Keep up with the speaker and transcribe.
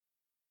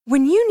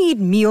When you need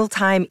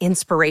mealtime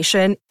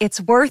inspiration,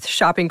 it's worth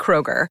shopping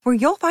Kroger, where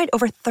you'll find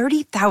over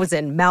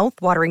 30,000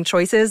 mouth-watering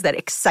choices that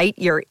excite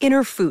your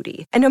inner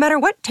foodie. And no matter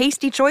what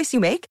tasty choice you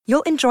make,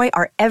 you'll enjoy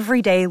our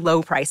everyday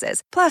low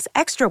prices, plus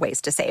extra ways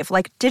to save,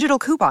 like digital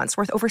coupons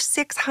worth over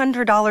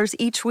 $600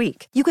 each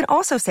week. You can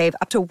also save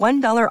up to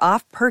 $1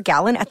 off per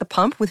gallon at the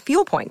pump with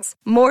fuel points.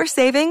 More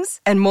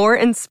savings and more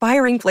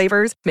inspiring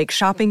flavors make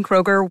shopping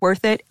Kroger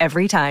worth it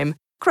every time.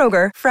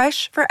 Kroger,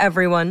 fresh for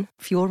everyone.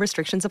 Fuel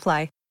restrictions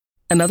apply.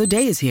 Another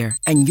day is here,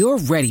 and you're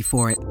ready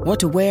for it. What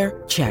to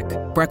wear? Check.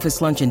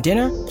 Breakfast, lunch, and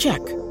dinner? Check.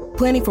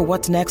 Planning for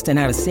what's next and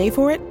how to save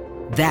for it?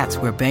 That's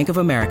where Bank of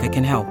America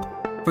can help.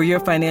 For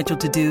your financial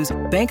to-dos,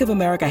 Bank of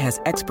America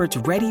has experts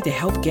ready to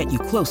help get you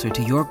closer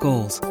to your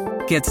goals.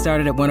 Get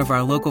started at one of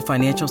our local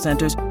financial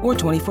centers or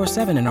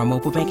 24/7 in our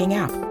mobile banking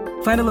app.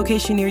 Find a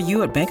location near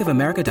you at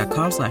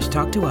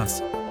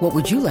bankofamerica.com/talktous. What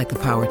would you like the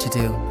power to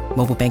do?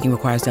 Mobile banking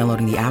requires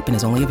downloading the app and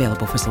is only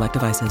available for select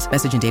devices.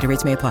 Message and data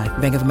rates may apply.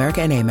 Bank of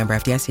America N.A., member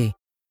FDIC.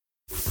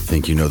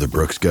 Think you know the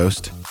Brooks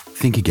Ghost?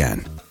 Think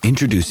again.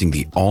 Introducing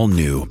the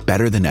all-new,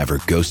 better-than-ever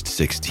Ghost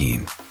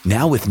 16.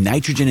 Now with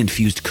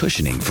nitrogen-infused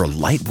cushioning for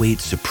lightweight,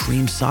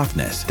 supreme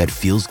softness that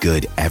feels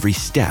good every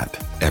step,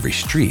 every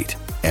street,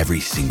 every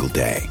single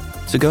day.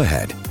 So go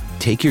ahead,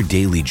 take your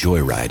daily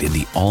joyride in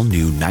the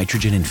all-new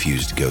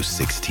nitrogen-infused Ghost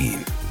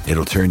 16.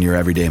 It'll turn your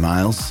everyday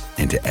miles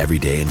into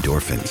everyday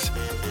endorphins.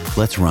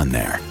 Let's run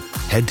there.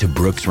 Head to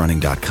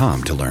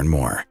brooksrunning.com to learn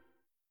more.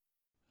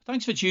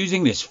 Thanks for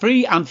choosing this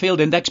free Anfield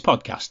Index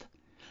podcast.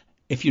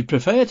 If you'd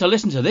prefer to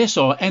listen to this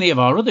or any of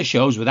our other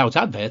shows without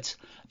adverts,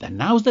 then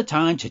now's the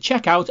time to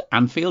check out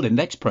Anfield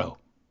Index Pro.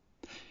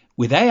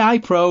 With AI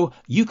Pro,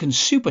 you can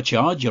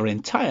supercharge your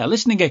entire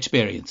listening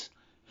experience.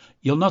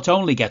 You'll not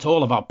only get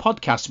all of our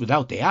podcasts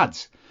without the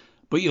ads,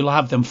 but you'll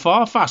have them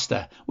far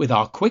faster with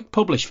our Quick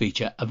Publish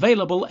feature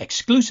available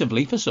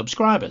exclusively for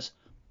subscribers.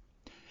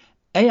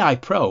 AI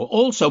Pro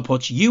also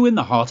puts you in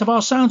the heart of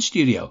our sound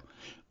studio,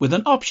 with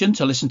an option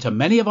to listen to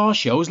many of our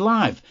shows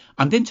live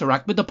and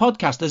interact with the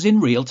podcasters in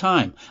real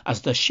time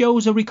as the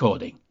shows are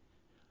recording.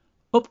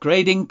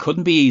 Upgrading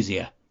couldn't be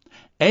easier.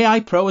 AI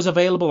Pro is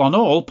available on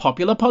all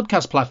popular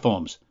podcast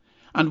platforms,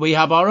 and we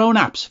have our own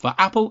apps for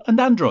Apple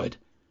and Android.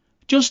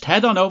 Just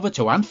head on over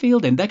to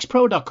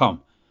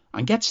AnfieldIndexPro.com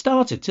and get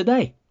started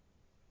today.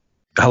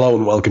 Hello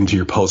and welcome to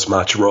your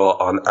post-match Raw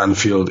on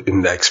Anfield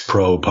Index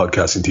Pro,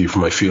 podcasting to you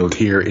from my field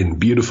here in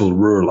beautiful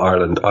rural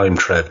Ireland. I'm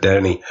Trev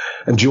Downey,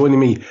 and joining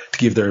me to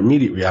give their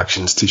immediate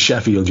reactions to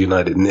Sheffield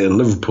United 0,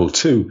 Liverpool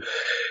 2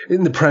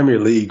 in the Premier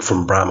League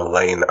from Bramall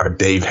Lane are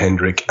Dave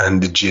Hendrick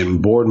and Jim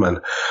Boardman.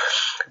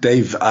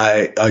 Dave,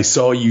 I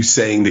saw you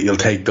saying that you'll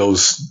take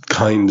those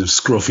kind of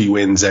scruffy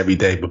wins every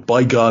day, but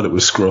by God, it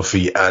was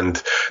scruffy,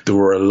 and there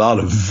were a lot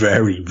of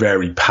very,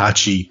 very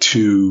patchy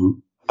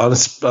to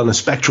on a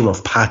spectrum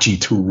of patchy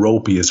to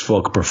ropey as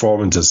fuck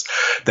performances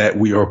that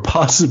we are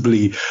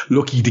possibly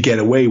lucky to get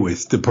away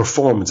with the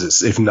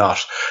performances, if not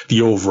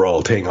the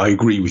overall thing. I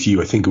agree with you.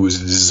 I think it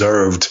was a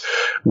deserved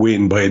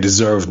win by a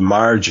deserved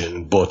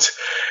margin, but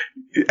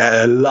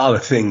a lot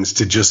of things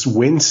to just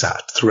wince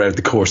at throughout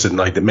the course of the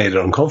night that made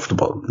it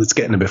uncomfortable. It's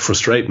getting a bit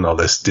frustrating, all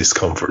this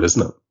discomfort,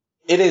 isn't it?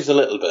 It is a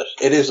little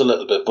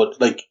bit, but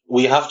like,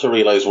 we have to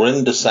realize we're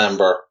in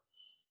December.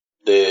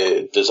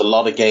 There's a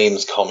lot of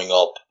games coming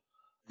up.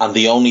 And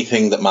the only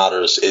thing that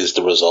matters is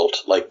the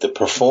result. Like, the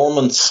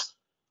performance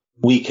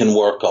we can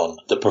work on.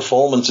 The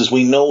performances,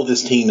 we know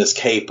this team is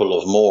capable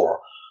of more.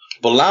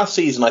 But last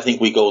season, I think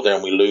we go there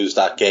and we lose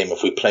that game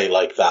if we play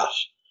like that.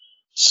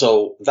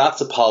 So that's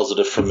a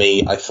positive for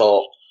me. I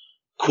thought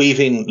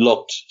Queeving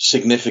looked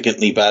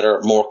significantly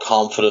better, more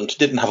confident,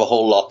 didn't have a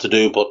whole lot to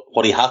do, but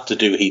what he had to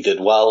do, he did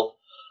well.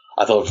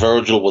 I thought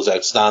Virgil was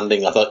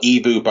outstanding. I thought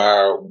Ibu,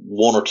 bar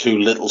one or two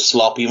little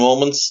sloppy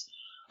moments,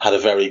 had a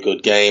very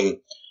good game.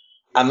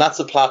 And that's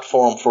a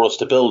platform for us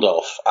to build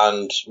off.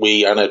 And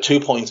we are now 2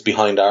 points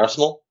behind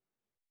Arsenal.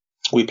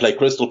 We play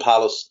Crystal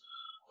Palace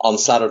on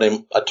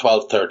Saturday at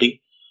 12:30.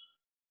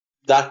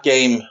 That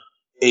game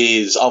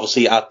is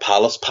obviously at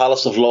Palace.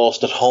 Palace have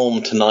lost at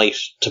home tonight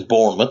to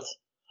Bournemouth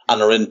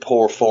and are in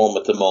poor form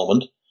at the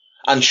moment.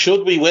 And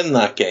should we win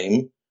that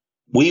game,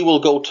 we will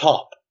go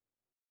top.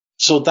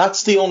 So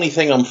that's the only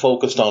thing I'm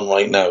focused on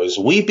right now is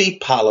we beat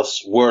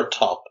Palace, we're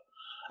top.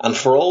 And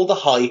for all the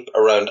hype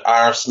around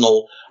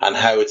Arsenal and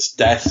how it's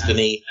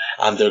destiny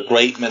and their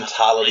great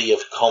mentality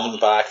of coming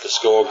back to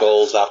score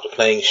goals after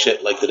playing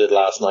shit like they did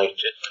last night,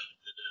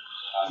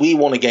 we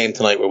won a game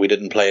tonight where we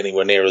didn't play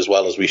anywhere near as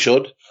well as we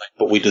should,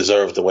 but we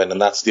deserve the win,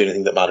 and that's the only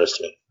thing that matters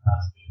to me.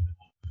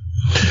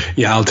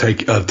 Yeah, I'll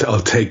take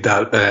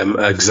that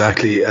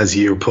exactly as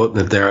you're putting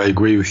it there. I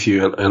agree with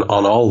you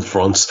on all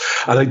fronts,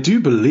 and I do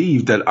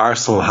believe that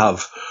Arsenal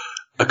have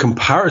a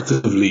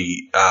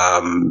comparatively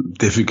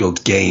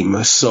difficult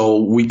game,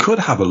 so we could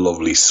have a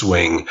lovely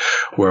swing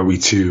where we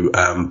too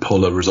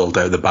pull a result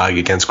out of the bag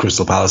against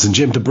Crystal Palace. And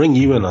Jim, to bring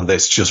you in on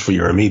this just for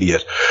your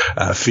immediate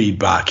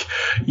feedback,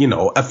 you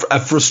know, a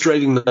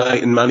frustrating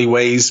night in many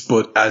ways,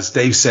 but as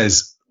Dave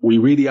says, we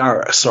really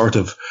are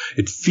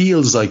it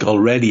feels like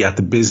already at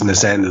the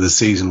business end of the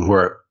season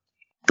where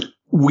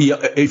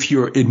if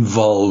you're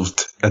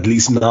involved, at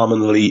least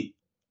nominally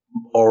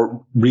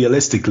or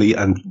realistically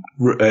and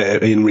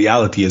in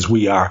reality as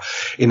we are,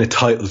 in a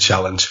title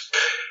challenge,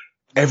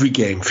 every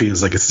game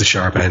feels like it's the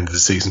sharp end of the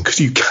season because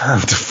you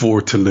can't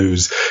afford to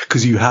lose,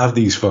 because you have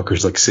these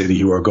fuckers like City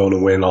who are going to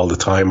win all the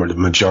time, or the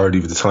majority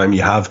of the time.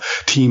 You have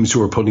teams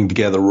who are putting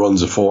together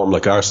runs of form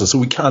like Arsenal, so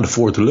we can't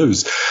afford to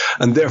lose.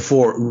 And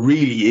therefore, it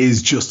really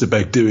is just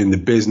about doing the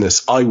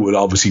business. I would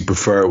obviously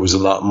prefer it was a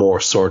lot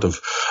more sort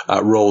of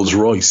Rolls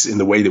Royce in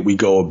the way that we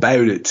go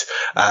about it,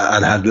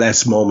 and had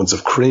less moments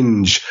of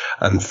cringe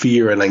and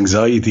fear and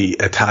anxiety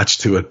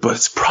attached to it. But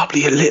it's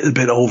probably a little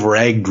bit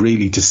over-egged,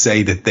 really, to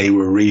say that they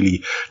were really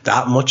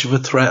that much of a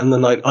threat in the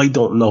night. I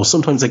don't know.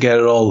 Sometimes I get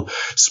it all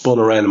spun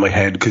around in my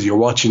head because you're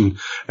watching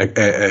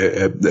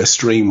a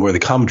stream where the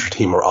commentary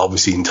team are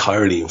obviously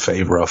entirely in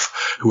favour of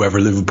whoever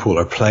Liverpool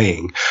are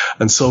playing,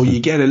 and so you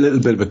get a little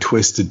bit of a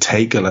twisted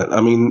take on it. I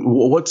mean,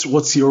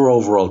 what's your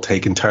overall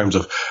take in terms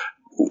of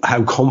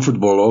how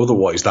comfortable or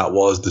otherwise that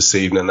was this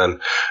evening, and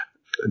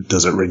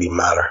does it really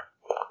matter?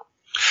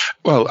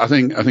 Well, I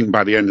think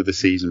by the end of the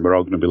season, we're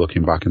all going to be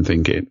looking back and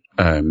thinking,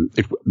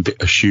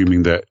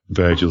 assuming that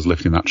Virgil's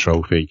lifting that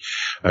trophy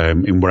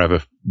in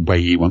whatever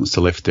way he wants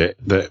to lift it,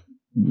 that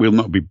we'll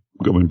not be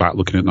going back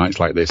looking at nights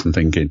like this and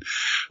thinking,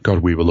 God,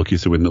 we were lucky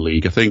to win the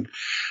league. I think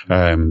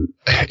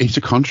it's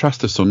a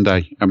contrast to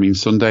Sunday. I mean,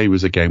 Sunday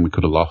was a game we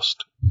could have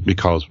lost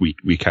because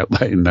we kept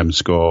letting them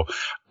score,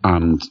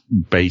 and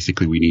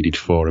basically we needed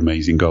 4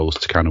 amazing goals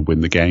to kind of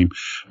win the game.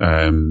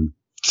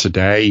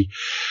 Today,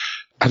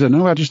 I don't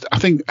know. I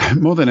think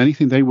more than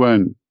anything, they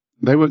weren't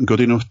good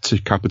enough to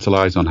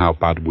capitalise on how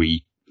bad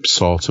we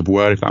sort of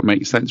were, if that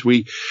makes sense.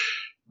 We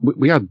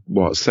had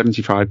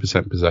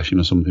 75% possession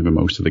or something for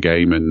most of the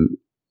game, and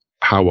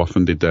how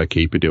often did their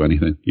keeper do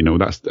anything?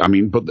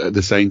 But at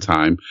the same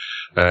time,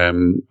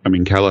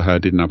 Kelleher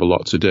didn't have a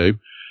lot to do.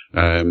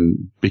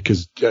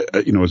 Because,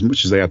 as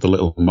much as they had the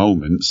little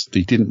moments,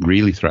 they didn't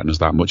really threaten us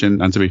that much.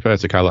 And to be fair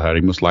to Kelleher,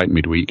 he must like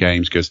midweek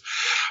games because,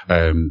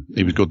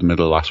 he was good the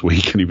middle of last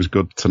week and he was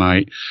good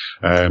tonight.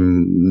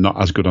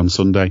 Not as good on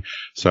Sunday.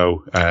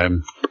 So,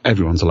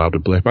 everyone's allowed a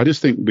blip. I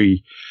just think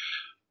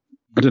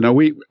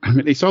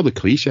it's all the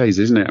cliches,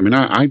 isn't it? I mean,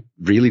 I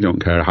really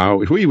don't care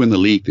if we win the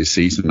league this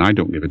season, I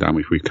don't give a damn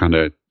if we kind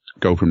of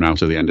go from now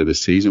to the end of the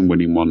season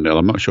winning 1-0.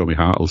 I'm not sure my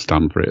heart will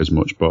stand for it as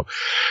much, but,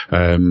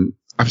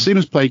 I've seen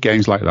us play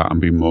games like that and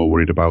be more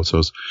worried about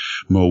us,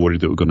 more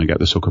worried that we're going to get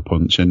the sucker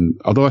punch. And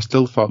although I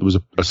still thought there was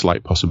a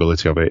slight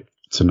possibility of it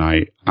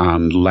tonight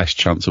and less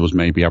chance of us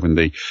maybe having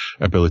the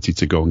ability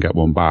to go and get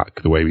one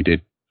back the way we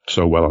did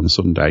so well on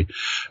Sunday,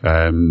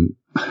 I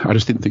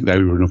just didn't think they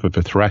were enough of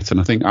a threat. And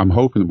I think I'm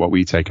hoping that what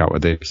we take out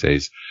of this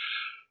is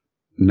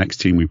next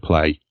team we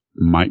play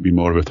might be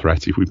more of a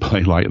threat if we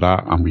play like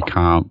that, and we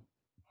can't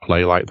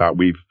play like that.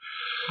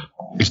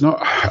 It's not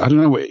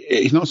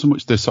so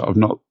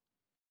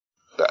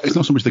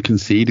much the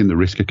conceding, the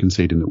risk of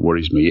conceding that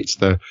worries me. It's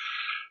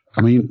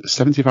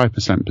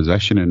 75%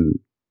 possession, and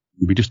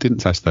we just didn't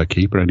test their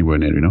keeper anywhere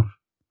near enough.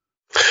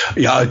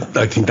 Yeah,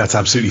 I think that's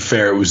absolutely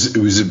fair. It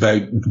was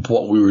about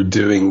what we were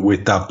doing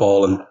with that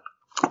ball, and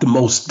the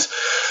most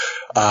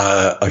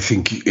I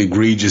think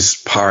egregious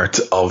part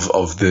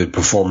of the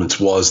performance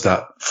was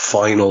that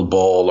final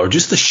ball, or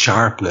just the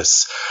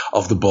sharpness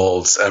of the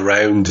balls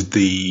around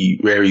the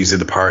areas of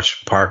the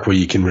park where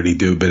you can really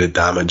do a bit of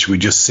damage. We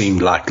just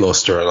seemed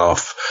lackluster and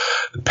off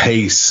the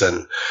pace,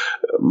 and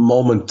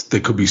moments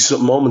that could be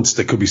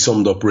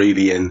summed up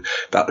really in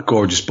that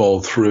gorgeous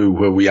ball through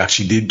where we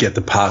actually did get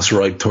the pass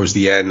right towards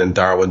the end, and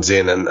Darwin's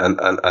in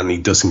and he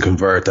doesn't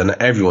convert, and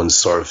everyone's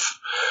sort of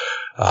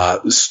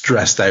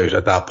stressed out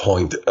at that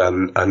point,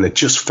 and it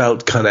just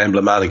felt kind of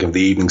emblematic of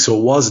the evening. So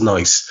it was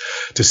nice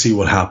to see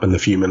what happened a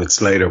few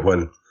minutes later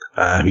when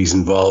he's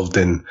involved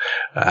in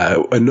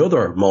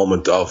another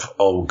moment of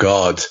oh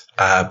god,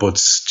 but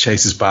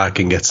chases back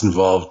and gets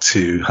involved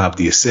to have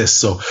the assist.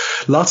 So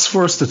lots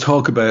for us to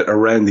talk about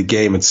around the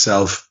game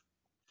itself.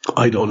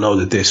 I don't know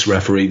that this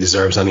referee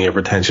deserves any of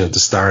our attention at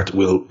the start.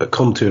 We'll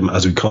come to him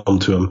as we come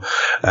to him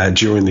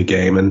during the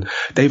game. And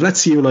Dave, let's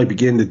see you and I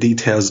begin the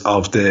details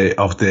of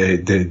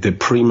the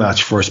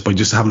pre-match first by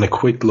just having a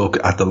quick look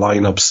at the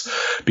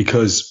lineups,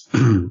 because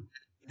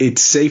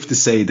it's safe to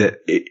say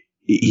that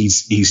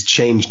he's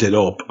changed it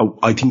up.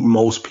 I think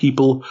most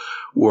people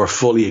were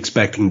fully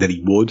expecting that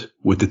he would,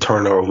 with the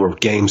turnover of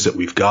games that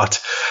we've got.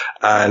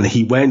 And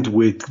he went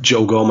with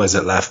Joe Gomez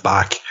at left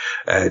back,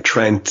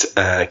 Trent,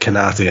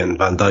 Kanate and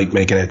Van Dijk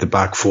making it the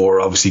back four.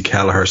 Obviously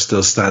Kelleher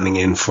still standing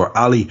in for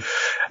Ali.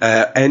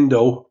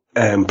 Endo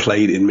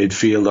played in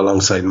midfield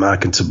alongside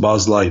Mack and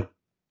Szoboszlai.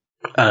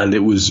 And it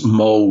was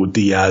Mo,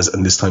 Diaz,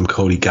 and this time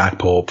Cody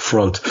Gakpo up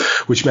front,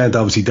 which meant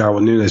obviously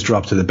Darwin Núñez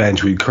dropped to the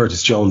bench. We had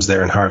Curtis Jones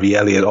there and Harvey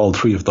Elliott. All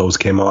three of those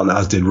came on,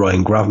 as did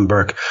Ryan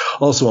Gravenberch.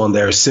 Also on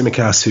there,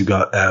 Tsimikas, who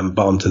got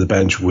bombed to the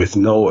bench with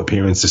no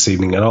appearance this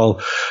evening at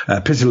all.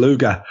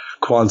 Pitaluga,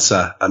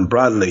 Kwanzaa, and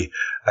Bradley.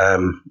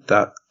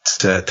 That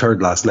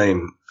third last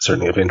name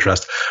certainly of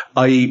interest.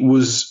 I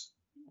was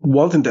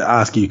wanting to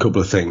ask you a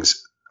couple of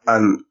things,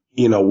 and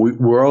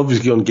we're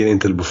obviously going to get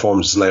into the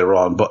performances later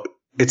on, but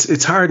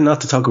it's hard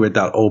not to talk about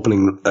that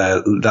opening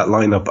that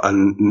lineup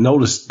and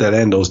notice that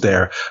Endo's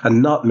there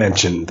and not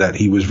mention that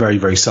he was very,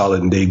 very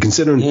solid indeed,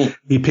 considering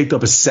he picked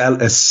up a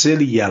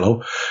silly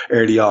yellow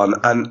early on,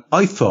 and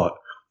I thought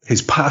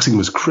his passing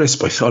was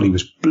crisp. I thought he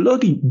was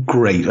bloody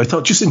great. I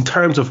thought just in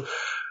terms of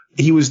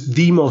he was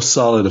the most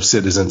solid of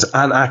citizens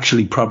and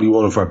actually probably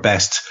one of our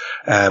best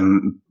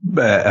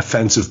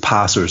offensive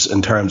passers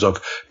in terms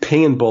of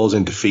pinging balls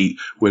into feet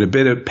with a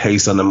bit of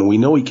pace on them. And we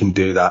know he can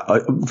do that.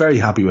 I'm very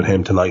happy with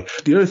him tonight.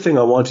 The other thing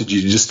I wanted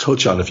you to just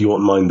touch on, if you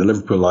won't mind, the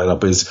Liverpool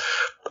lineup is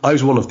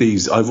I'm one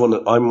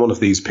of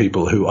these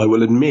people who I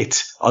will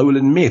admit,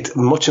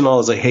 much and all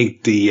as I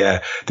hate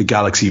the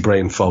Galaxy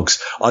Brain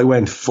folks, I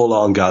went full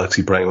on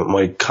Galaxy Brain with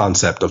my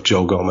concept of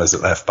Joe Gomez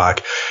at left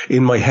back.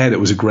 In my head, it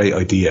was a great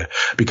idea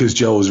because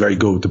Joe is very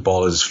good with the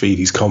ball at his feet.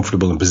 He's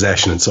comfortable in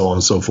possession and so on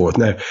and so forth.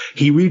 Now,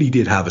 he really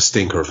did have a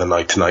stinker of a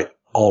night tonight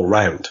all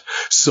round.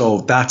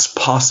 So that's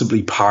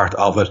possibly part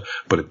of it,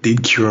 but it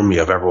did cure me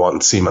of ever wanting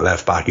to see him at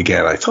left back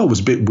again. I thought it was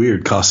a bit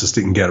weird Costas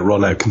didn't get a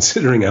run out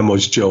considering how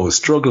much Joe was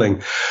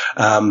struggling.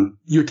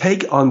 Your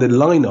take on the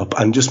lineup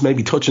and just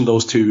maybe touching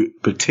those two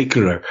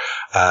particular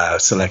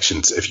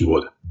selections, if you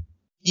would.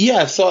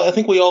 Yeah, so I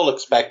think we all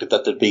expected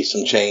that there'd be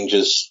some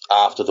changes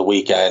after the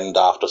weekend,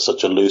 after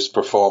such a loose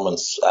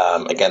performance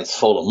against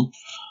Fulham.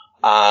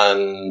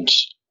 And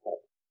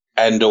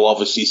Endo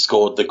obviously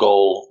scored the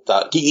goal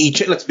that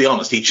let's be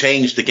honest, he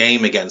changed the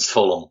game against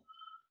Fulham.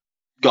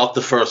 Got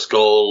the first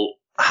goal,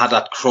 had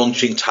that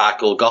crunching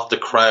tackle, got the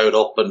crowd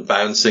up and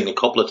bouncing a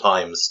couple of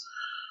times,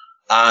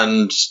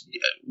 and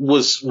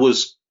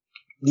was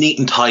neat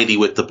and tidy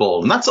with the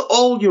ball. And that's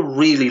all you're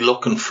really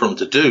looking for him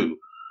to do.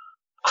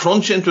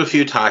 Crunch into a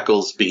few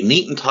tackles, be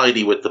neat and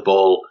tidy with the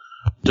ball,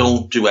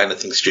 don't do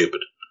anything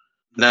stupid.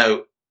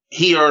 Now,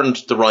 he earned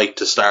the right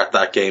to start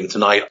that game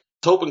tonight.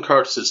 I was hoping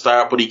Curtis would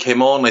start, but he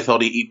came on. I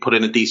thought he put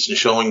in a decent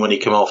showing when he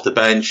came off the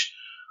bench.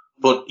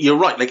 But you're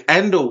right, like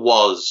Endo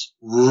was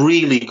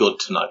really good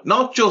tonight.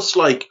 Not just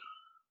like,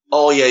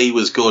 oh yeah, he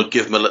was good,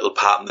 give him a little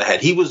pat on the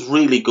head. He was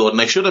really good,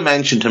 and I should have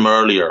mentioned him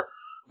earlier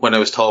when I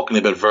was talking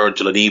about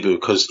Virgil and Ibu,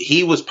 because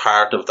he was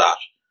part of that.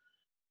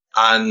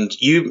 And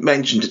you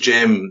mentioned to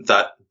Jim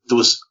that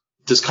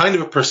there's kind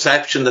of a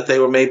perception that they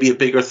were maybe a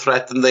bigger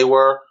threat than they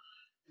were.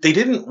 They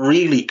didn't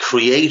really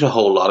create a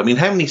whole lot. I mean,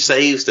 how many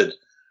saves did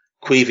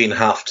Queeveen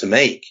have to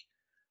make?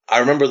 I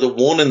remember the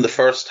one in the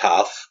first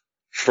half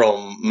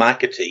from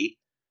McAtee,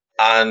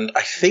 and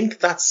I think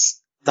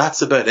that's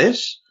about it.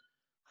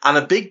 And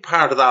a big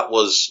part of that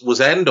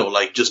was Endo,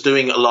 like just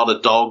doing a lot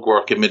of dog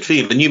work in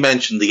midfield. And you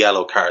mentioned the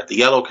yellow card. The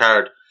yellow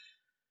card,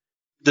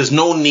 there's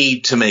no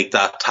need to make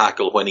that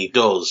tackle when he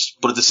does.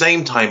 But at the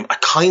same time, I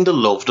kind of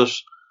loved it.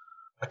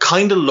 I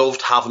kind of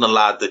loved having a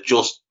lad that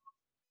just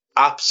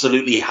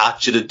absolutely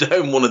hatcheted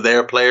down one of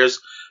their players,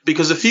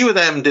 because a few of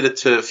them did it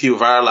to a few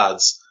of our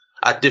lads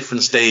at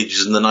different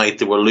stages in the night.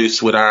 They were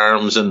loose with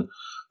arms and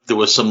there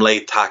were some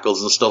late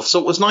tackles and stuff. So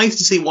it was nice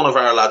to see one of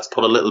our lads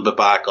put a little bit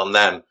back on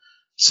them.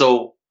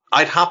 So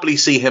I'd happily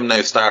see him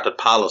now start at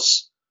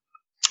Palace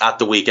at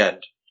the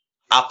weekend.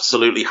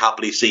 Absolutely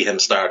happily see him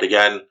start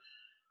again.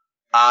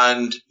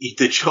 And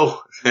the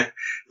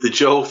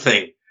Joe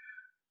thing.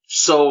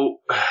 So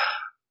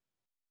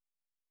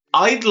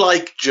I'd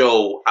like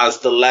Joe as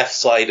the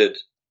left-sided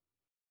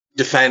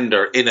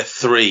defender in a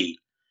 3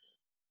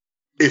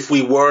 if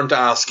we weren't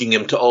asking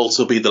him to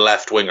also be the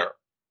left winger.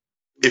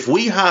 If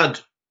we had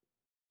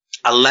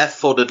a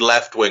left-footed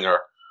left winger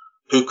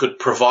who could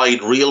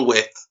provide real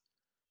width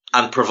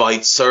and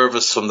provide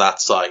service from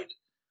that side,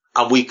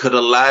 and we could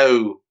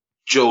allow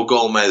Joe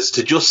Gomez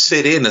to just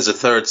sit in as a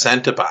third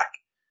centre-back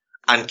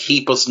and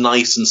keep us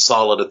nice and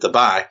solid at the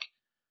back,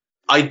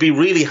 I'd be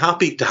really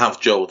happy to have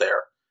Joe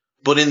there.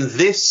 But in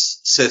this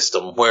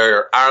system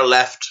where our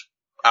left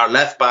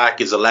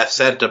back is a left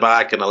centre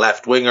back and a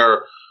left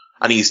winger,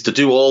 and he's to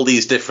do all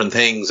these different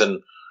things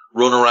and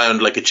run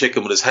around like a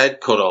chicken with his head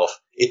cut off,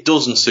 it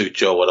doesn't suit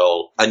Joe at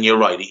all. And you're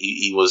right,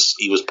 he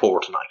was poor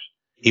tonight.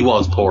 He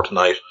was poor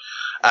tonight.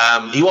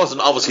 He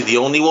wasn't obviously the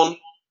only one.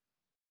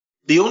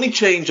 The only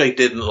change I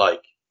didn't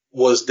like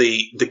was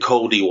the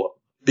Cody one,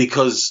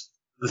 because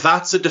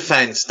that's a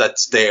defence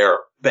that's there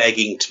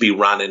begging to be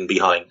ran in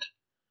behind.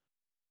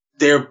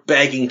 They're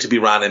begging to be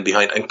ran in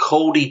behind, and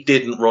Cody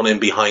didn't run in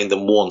behind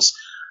them once.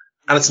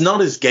 And it's not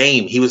his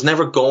game. He was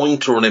never going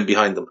to run in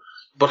behind them.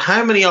 But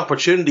how many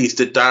opportunities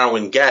did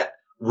Darwin get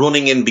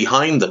running in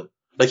behind them?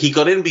 Like, he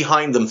got in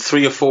behind them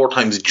 3 or 4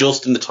 times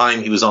just in the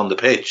time he was on the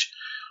pitch.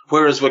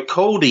 Whereas with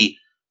Cody,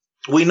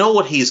 we know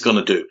what he's going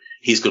to do.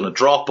 He's going to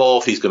drop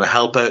off. He's going to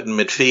help out in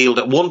midfield.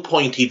 At one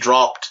point, he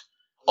dropped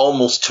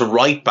almost to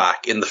right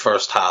back in the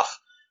first half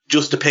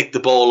just to pick the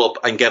ball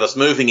up and get us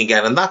moving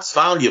again. And that's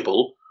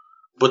valuable,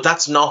 but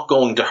that's not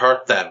going to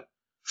hurt them.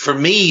 For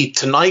me,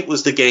 tonight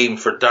was the game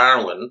for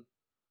Darwin,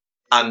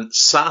 and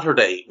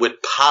Saturday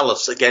with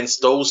Palace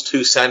against those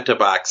two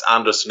centre-backs,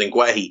 Anderson and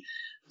Guehi,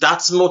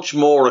 that's much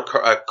more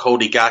a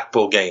Cody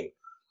Gakpo game,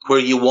 where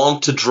you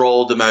want to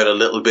draw them out a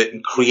little bit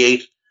and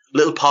create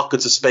little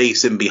pockets of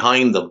space in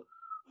behind them.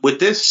 With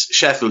this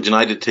Sheffield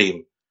United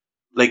team,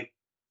 like,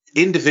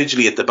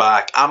 individually at the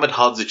back, Ahmed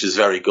Hodzic is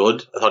very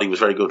good. I thought he was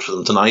very good for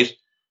them tonight.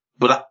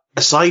 But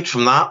aside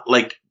from that,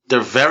 like, they're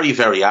very,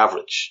 very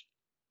average.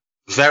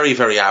 Very,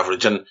 very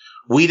average. And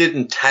we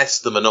didn't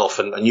test them enough.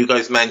 And you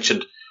guys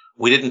mentioned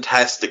we didn't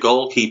test the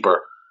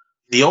goalkeeper.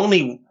 The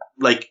only,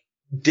 like,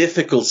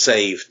 difficult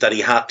save that he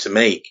had to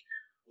make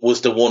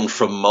was the one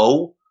from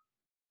Mo.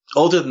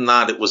 Other than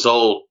that, it was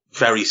all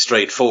very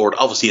straightforward,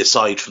 obviously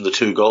aside from the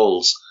 2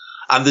 goals.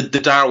 And the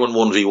Darwin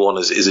 1v1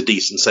 is a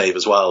decent save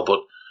as well. But,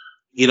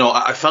 you know,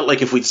 I felt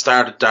like if we'd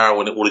started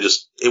Darwin, it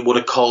would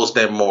have caused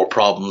them more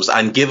problems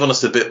and given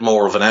us a bit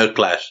more of an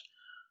outlet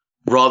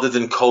rather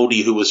than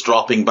Cody, who was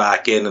dropping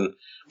back in. And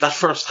that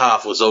first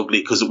half was ugly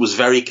because it was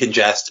very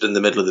congested in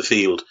the middle of the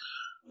field,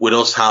 with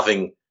us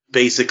having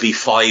basically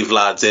 5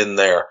 lads in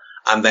there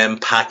and them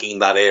packing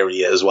that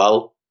area as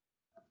well.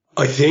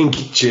 I think,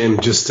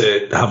 Jim, just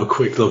to have a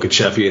quick look at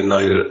Sheffield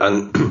United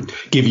and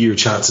give you a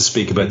chance to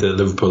speak about the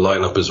Liverpool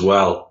lineup as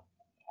well.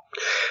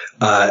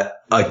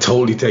 I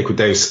totally take what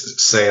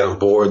Dave's saying on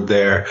board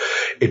there.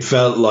 It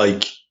felt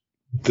like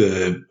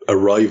the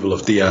arrival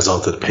of Diaz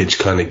onto the pitch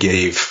kind of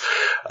gave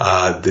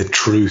the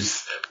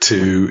truth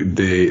to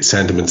the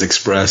sentiments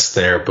expressed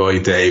there by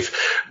Dave.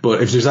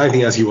 But if there's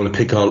anything else you want to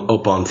pick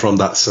up on from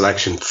that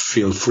selection,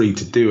 feel free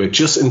to do it.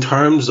 Just in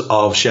terms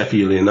of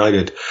Sheffield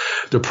United,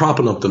 they're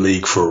propping up the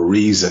league for a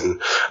reason.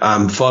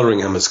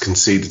 Fotheringham has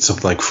conceded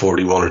something like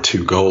 41 or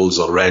 2 goals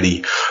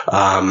already.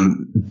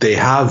 They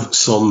have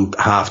some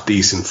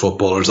half-decent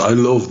footballers. I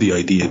love the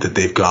idea that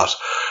they've got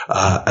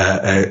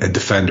a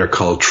defender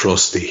called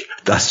Trusty.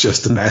 That's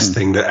just the best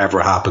thing that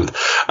ever happened.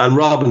 And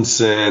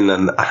Robinson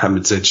and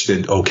Ahmedzich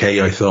did okay,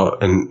 I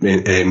thought,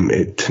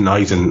 in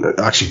tonight, and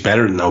actually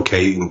better than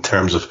okay in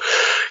terms of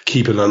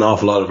keeping an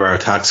awful lot of our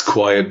attacks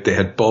quiet. They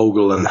had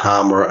Bogle and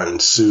Hammer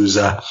and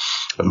Sousa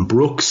and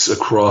Brooks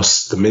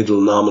across the middle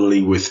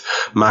nominally, with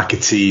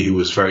McAtee, who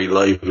was very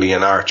lively,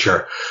 and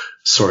Archer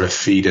sort of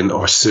feeding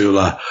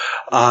Ursula.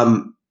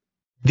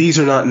 These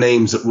are not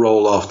names that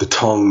roll off the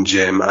tongue,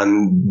 Jim.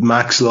 And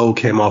Max Lowe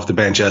came off the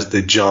bench, as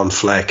did John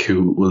Fleck,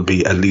 who will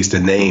be at least a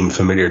name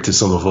familiar to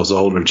some of us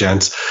older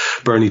gents.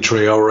 Bernie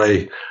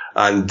Traore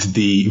and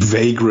the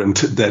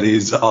vagrant that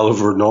is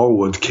Oliver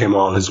Norwood came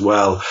on as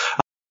well.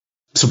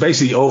 So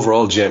basically,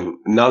 overall, Jim,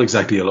 not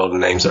exactly a lot of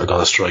names that are going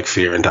to strike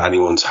fear into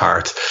anyone's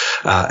heart.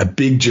 A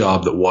big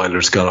job that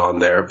Wilder's got on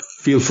there.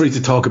 Feel free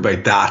to talk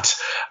about that.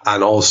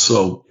 And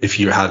also, if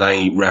you had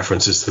any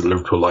references to the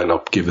Liverpool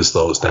lineup, give us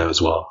those now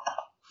as well.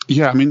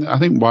 Yeah, I mean, I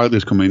think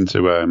Wilder's come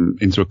into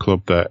a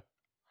club that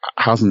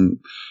hasn't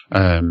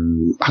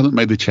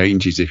made the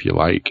changes, if you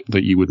like,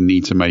 that you would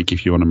need to make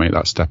if you want to make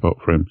that step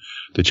up from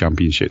the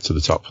Championship to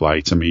the top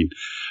flight. I mean,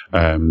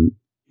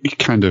 you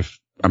kind of,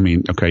 I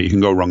mean, okay, you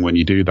can go wrong when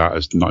you do that,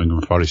 as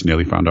Nottingham Forest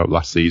nearly found out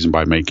last season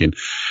by making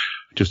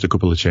just a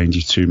couple of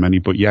changes too many.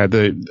 But yeah,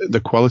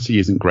 the quality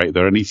isn't great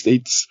there, and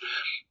it's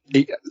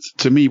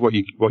to me, what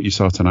you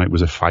saw tonight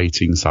was a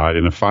fighting side,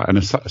 and a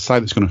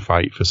side that's going to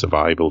fight for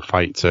survival,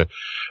 fight to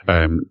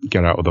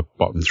get out of the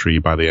bottom 3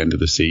 by the end of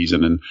the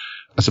season. And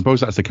I suppose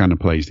that's the kind of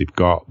players they've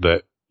got,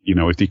 that, you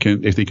know, if they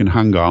can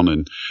hang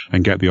on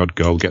and get the odd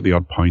goal, get the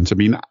odd point. I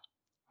mean,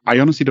 I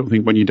honestly don't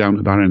think when you're down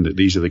at that end that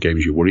these are the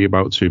games you worry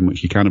about too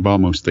much. You kind of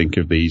almost think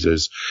of these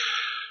as,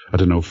 I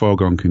don't know,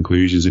 foregone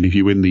conclusions. And if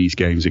you win these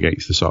games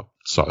against the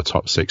sort of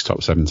top 6,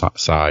 top 7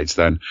 sides,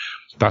 then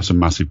that's a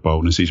massive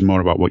bonus. It's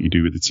more about what you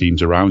do with the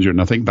teams around you. And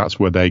I think that's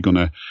where they're going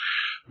to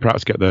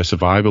perhaps get their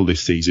survival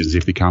this season, is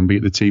if they can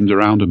beat the teams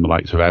around them, the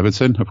likes of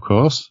Everton, of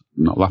course.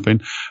 I'm not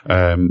laughing.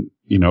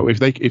 You know, if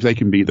they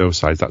can beat those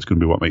sides, that's going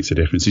to be what makes a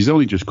difference. He's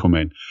only just come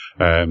in.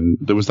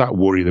 There was that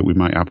worry that we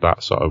might have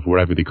that sort of,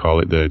 whatever they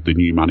call it, the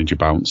new manager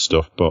bounce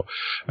stuff. But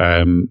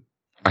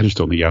I just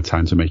don't think he had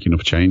time to make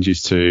enough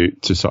changes to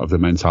sort of the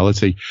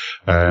mentality.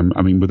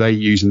 I mean, were they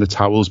using the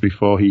towels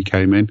before he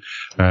came in?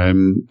 I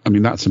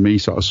mean, that to me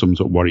sort of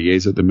sums up what he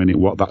is at the minute,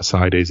 what that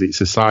side is.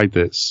 It's a side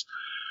that's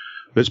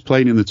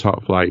playing in the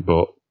top flight,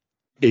 but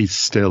is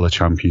still a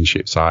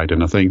Championship side.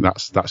 And I think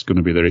that's going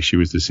to be their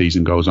issue as the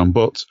season goes on.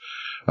 But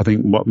I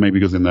think what maybe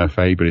goes in their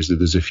favour is that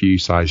there's a few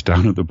sides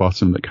down at the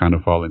bottom that kind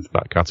of fall into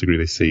that category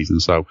this season.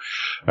 So,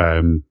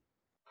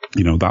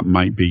 you know, that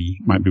might be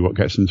what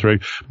gets them through.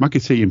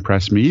 McAtee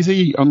impressed me. Is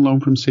he on loan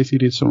from City?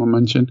 Did someone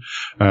mention?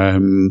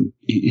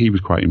 He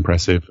was quite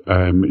impressive.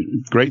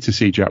 Great to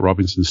see Jack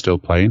Robinson still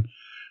playing.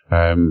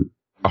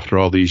 After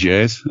all these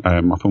years, I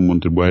often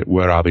wondered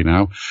where are they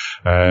now?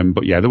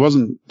 But yeah, there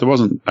wasn't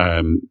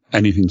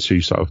anything too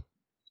sort of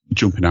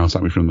jumping out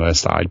at me from their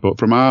side. But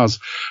from ours,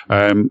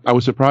 I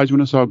was surprised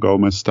when I saw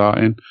Gomez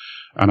starting,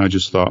 and I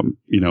just thought,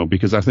 you know,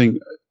 because I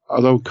think,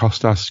 although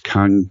Kostas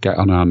can get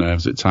on our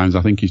nerves at times,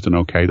 I think he's done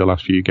okay the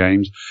last few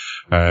games.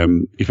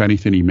 If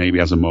anything, he maybe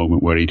has a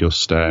moment where he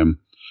just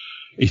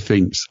he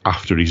thinks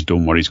after he's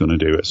done what he's going to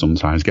do it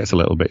sometimes, gets a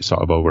little bit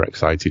sort of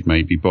overexcited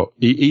maybe, but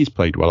he's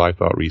played well, I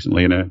thought,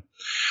 recently. And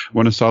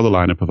when I saw the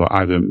lineup, I thought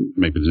either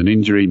maybe there's an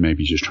injury,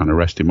 maybe he's just trying to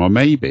rest him, or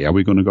maybe are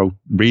we going to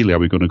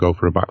go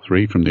for a back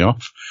three from the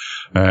off?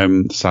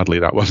 Sadly,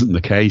 that wasn't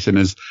the case. And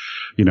as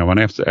you know, and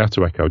I have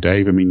to echo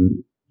Dave, I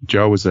mean,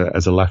 Joe as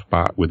a left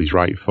back with his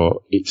right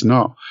foot, it's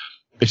not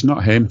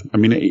him. I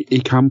mean, he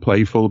can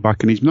play full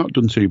back, and he's not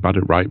done too bad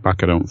at right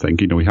back, I don't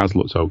think. You know, he has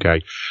looked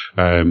okay.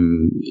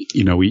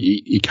 You know,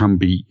 he can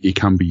be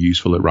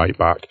useful at right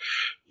back.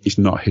 It's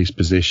not his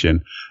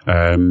position.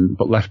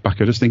 But left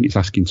back, I just think it's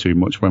asking too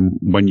much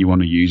when you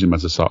want to use him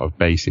as a sort of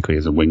basically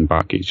as a wing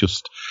back. It's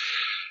just,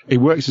 it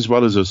works as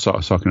well as us sort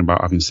of talking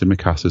about having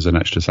Tsimikas as an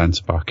extra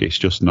centre back.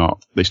 It's not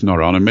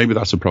on. And maybe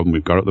that's the problem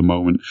we've got at the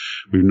moment.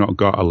 We've not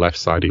got a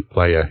left-sided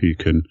player who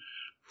can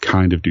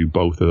kind of do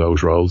both of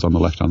those roles on the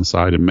left-hand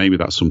side. And maybe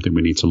that's something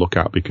we need to look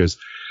at, because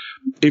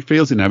it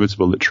feels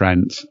inevitable that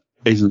Trent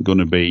isn't going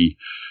to be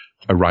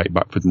a right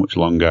back for much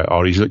longer,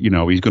 or he's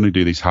going to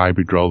do this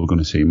hybrid role. We're going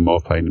to see him more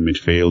playing in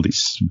midfield.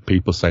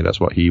 People say that's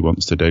what he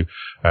wants to do.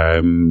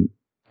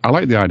 I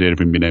like the idea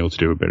of him being able to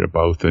do a bit of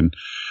both, and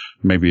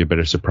maybe a bit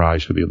of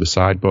surprise for the other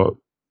side. But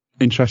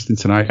interesting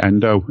tonight,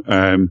 Endo.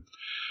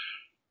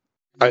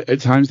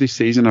 At times this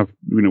season,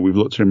 we've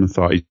looked at him and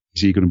thought, is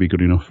he going to be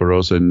good enough for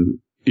us? And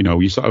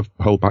you sort of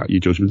hold back your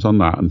judgments on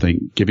that and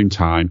think, give him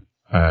time.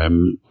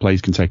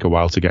 Plays can take a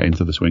while to get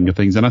into the swing of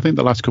things. And I think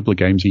the last couple of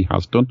games he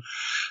has done.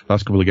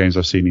 Last couple of games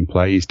I've seen him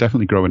play, he's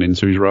definitely growing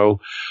into his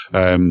role.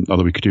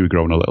 Although we could do with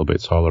growing a little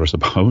bit taller, I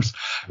suppose.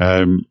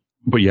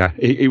 But yeah,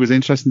 it was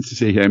interesting to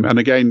see him. And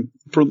again,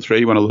 front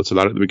three, when I looked at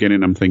that at the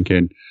beginning, I'm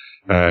thinking,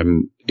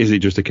 is it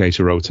just a case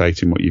of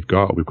rotating what you've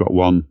got? We've got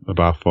one of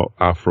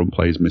our front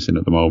players missing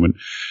at the moment.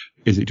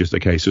 Is it just a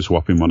case of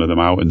swapping one of them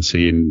out and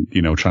seeing,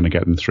 trying to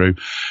get them through?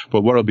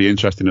 But what'll be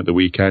interesting at the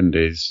weekend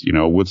is,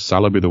 would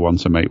Salah be the one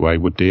to make way?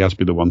 Would Diaz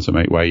be the one to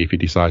make way if he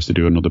decides to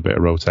do another bit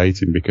of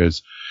rotating?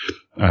 Because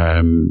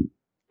I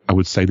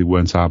would say they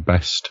weren't our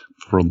best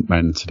front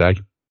men today.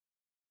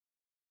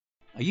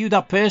 Are you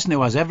that person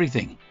who has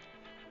everything?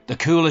 The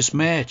coolest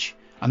merch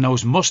and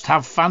those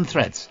must-have fan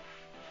threads?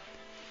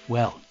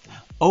 Well,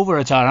 over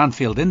at our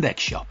Anfield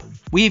Index shop,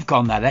 we've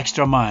gone that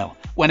extra mile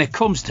when it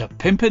comes to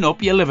pimping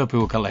up your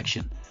Liverpool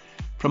collection.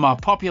 From our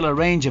popular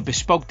range of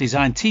bespoke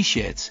design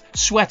t-shirts,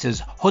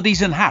 sweaters,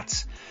 hoodies and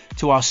hats,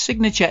 to our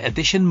signature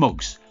edition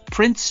mugs,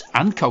 prints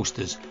and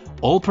coasters,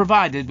 all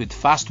provided with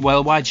fast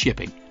worldwide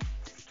shipping.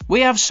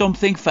 We have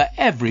something for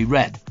every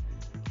red.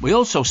 We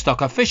also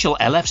stock official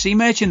LFC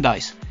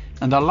merchandise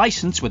and are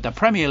licensed with the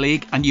Premier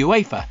League and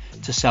UEFA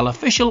to sell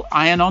official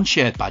iron-on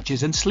shirt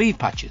badges and sleeve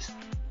patches.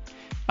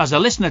 As a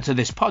listener to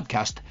this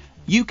podcast,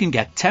 you can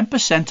get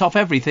 10% off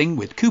everything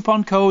with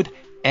coupon code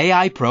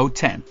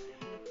AIPRO10.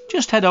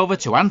 Just head over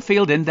to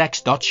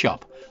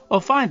AnfieldIndex.shop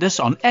or find us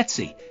on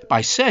Etsy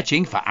by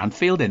searching for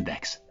Anfield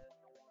Index.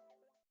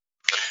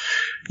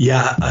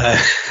 Yeah,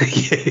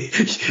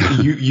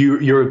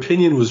 your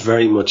opinion was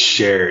very much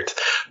shared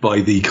by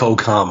the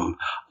co-com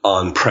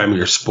on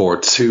Premier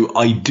Sports, who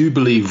I do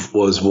believe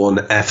was one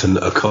Effin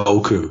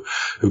Okoku,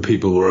 who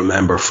people will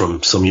remember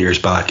from some years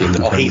back in the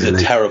Premier League.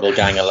 He's a terrible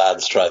gang of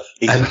lads, Trev.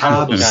 He's a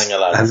terrible gang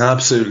of lads.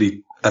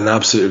 An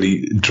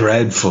absolutely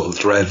dreadful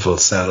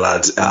set of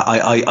lads.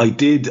 I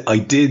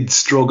did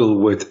struggle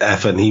with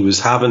Effin. He was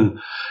having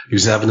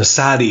a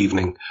sad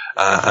evening,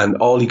 and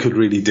all he could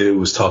really do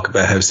was talk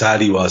about how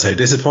sad he was, how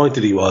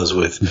disappointed he was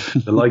with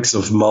the likes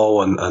of Mo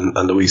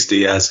and Luis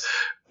Diaz.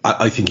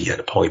 I think he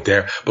had a point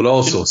there, but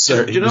also,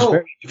 he was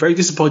very, very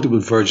disappointed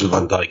with Virgil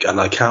van Dijk, and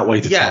I can't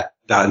wait to talk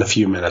that in a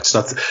few minutes.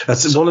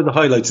 That's one of the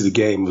highlights of the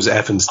game was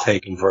Effen's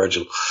taking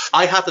Virgil.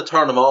 I had to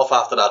turn him off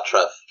after that,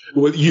 Trev.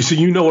 Well,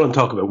 you know what I'm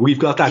talking about. We've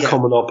got that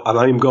coming up, and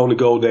I'm going to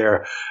go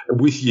there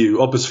with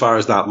you up as far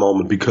as that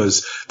moment,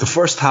 because the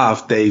first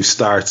half, Dave,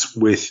 starts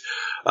with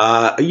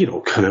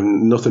kind of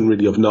nothing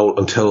really of note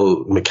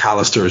until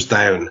McAllister is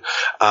down,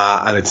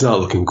 and it's not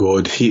looking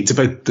good. It's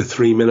about the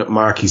 3-minute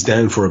mark. He's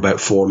down for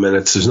about 4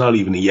 minutes. There's not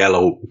even a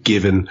yellow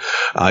given.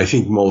 I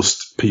think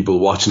most people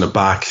watching it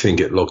back think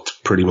it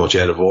looked pretty much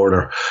out of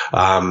order.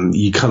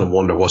 You kind of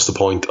wonder what's the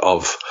point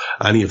of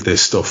any of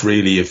this stuff,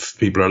 really, if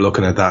people are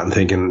looking at that and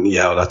thinking,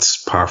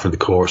 that's par for the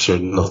course, or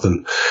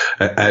nothing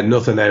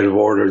out of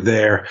order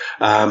there.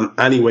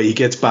 Anyway, he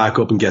gets back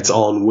up and gets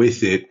on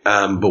with it,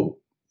 but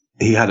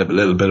he had a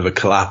little bit of a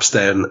collapse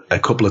down a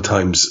couple of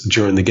times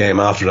during the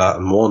game after that,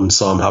 and one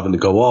saw him having to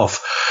go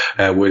off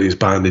with his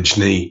bandaged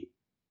knee.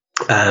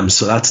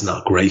 So that's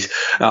not great.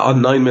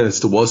 On 9 minutes,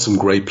 there was some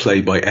great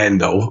play by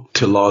Endo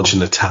to launch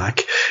an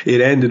attack.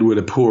 It ended with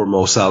a poor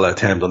Mo Salah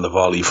attempt on the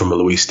volley from a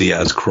Luis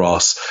Diaz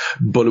cross,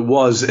 but it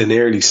was an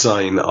early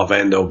sign of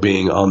Endo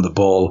being on the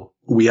ball.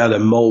 We had a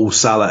Mo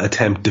Salah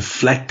attempt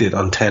deflected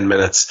on 10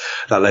 minutes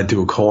that led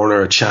to a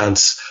corner, a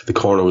chance. The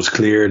corner was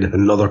cleared,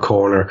 another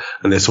corner,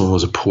 and this one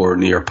was a poor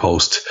near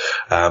post.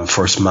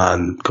 First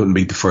man, couldn't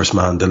beat the first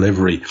man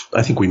delivery.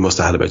 I think we must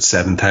have had about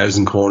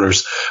 7,000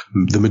 corners.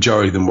 The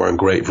majority of them weren't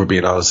great, for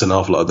being honest. An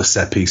awful lot of the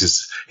set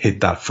pieces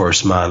hit that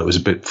first man. It was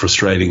a bit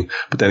frustrating,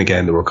 but then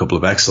again, there were a couple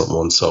of excellent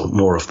ones, so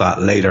more of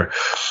that later.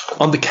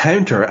 On the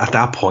counter, at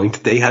that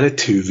point, they had a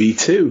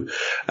 2v2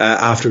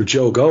 after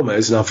Joe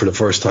Gomez, not for the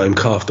first time,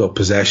 coughed up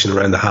possession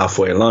around the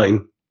halfway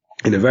line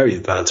in a very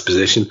advanced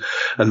position,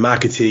 and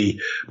McAtee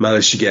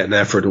managed to get an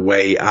effort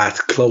away at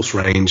close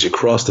range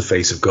across the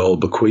face of goal,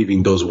 but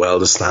Queeving does well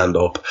to stand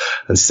up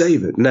and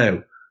save it.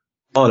 Now,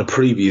 on a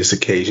previous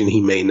occasion,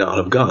 he may not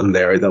have gotten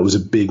there. That was a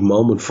big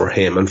moment for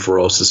him and for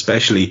us,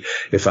 especially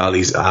if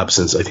Ali's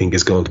absence, I think,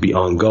 is going to be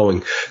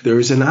ongoing. There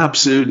is an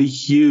absolutely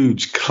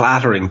huge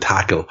clattering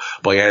tackle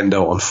by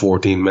Endo on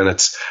 14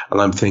 minutes,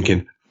 and I'm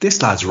thinking, this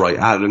lad's right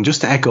at it. And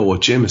just to echo what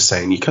Jim is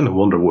saying, you kind of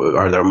wonder,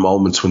 are there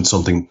moments when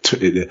something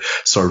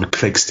sort of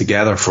clicks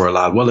together for a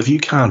lad? Well, if you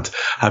can't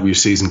have your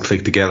season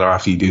click together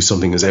after you do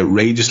something as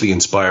outrageously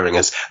inspiring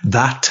as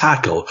that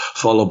tackle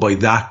followed by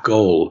that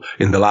goal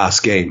in the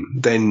last game,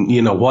 then,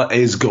 you know, what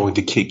is going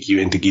to kick you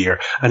into gear?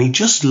 And he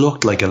just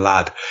looked like a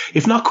lad,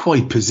 if not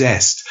quite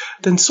possessed,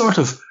 then sort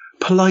of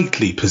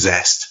politely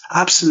possessed,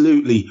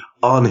 absolutely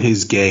on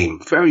his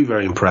game. Very,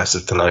 very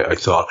impressive tonight, I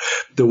thought.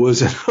 There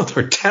was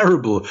another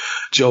terrible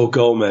Joe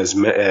Gomez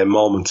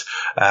moment,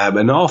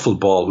 an awful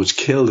ball which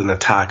killed an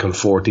attack on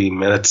 14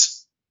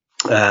 minutes.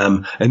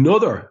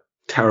 Another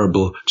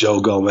terrible Joe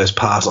Gomez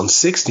pass on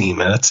 16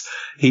 minutes.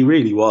 He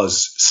really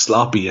was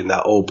sloppy in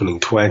that opening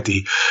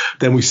 20.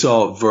 Then we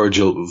saw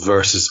Virgil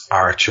versus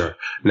Archer.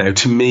 Now,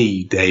 to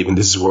me, Dave, and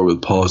this is where we'll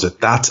pause it,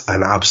 that's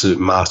an absolute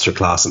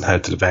masterclass on how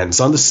to defend. It's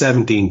on the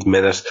 17th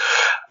minute,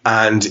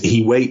 and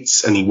he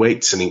waits and he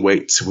waits and he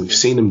waits. We've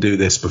seen him do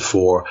this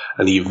before,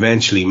 and he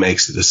eventually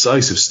makes the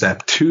decisive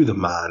step to the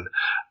man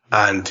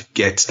and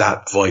gets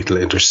that vital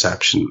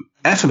interception.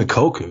 Efe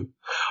Nkoku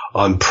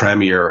on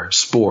Premier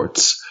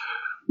Sports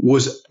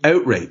was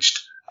outraged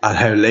at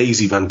how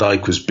lazy Van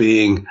Dijk was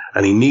being,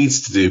 and he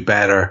needs to do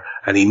better,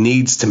 and he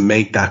needs to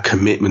make that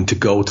commitment to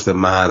go to the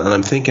man. And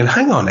I'm thinking,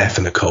 hang on,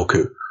 Efe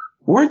Nkoku,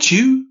 weren't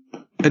you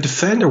a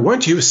defender?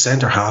 Weren't you a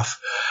centre half?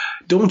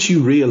 Don't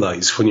you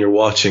realise when you're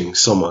watching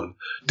someone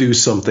do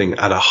something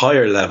at a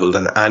higher level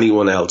than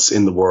anyone else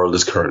in the world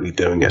is currently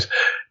doing it?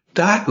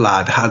 That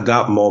lad had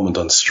that moment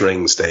on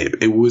strings, Dave.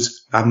 It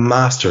was a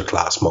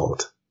masterclass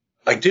moment.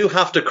 I do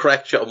have to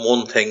correct you on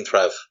one thing,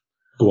 Trev.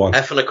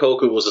 Efe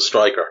Nkoku was a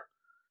striker.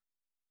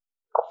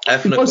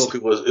 Efe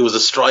Nkoku was a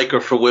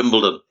striker for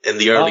Wimbledon in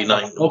the early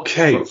 90s.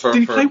 Okay.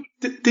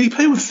 Did he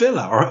play with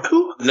Villa or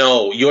who?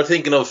 No, you're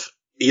thinking of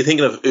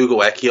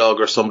Ugo Ekiog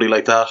or somebody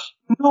like that.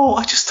 No,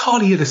 I just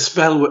thought he had a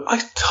spell with.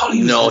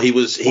 He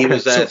was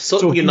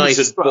Sutton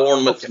United,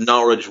 Bournemouth,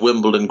 Norwich,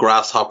 Wimbledon,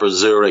 Grasshopper,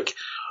 Zurich,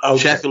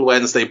 Sheffield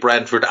Wednesday,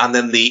 Brentford, and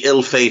then the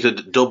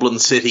ill-fated Dublin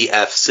City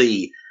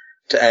FC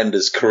to end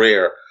his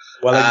career.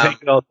 Well, I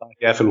take it all back,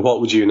 Evan.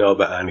 What would you know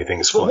about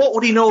anything? Well, what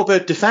would he know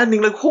about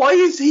defending? Like, why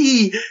is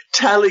he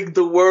telling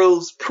the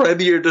world's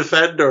premier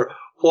defender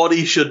what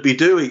he should be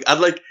doing?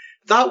 And, like,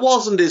 that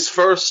wasn't his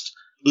first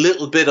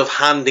little bit of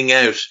handing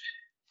out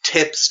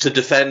tips to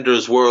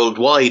defenders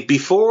worldwide.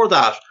 Before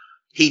that,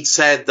 he'd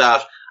said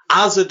that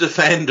as a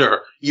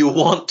defender, you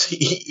want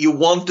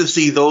to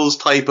see those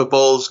type of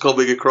balls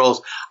coming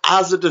across.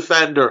 As a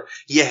defender,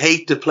 you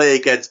hate to play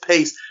against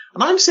pace.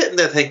 And I'm sitting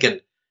there thinking,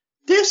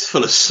 this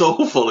fella's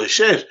so full of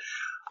shit.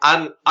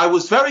 And I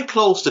was very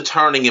close to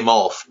turning him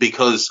off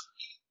because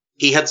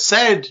he had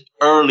said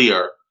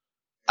earlier,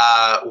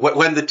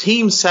 when the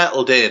team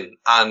settled in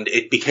and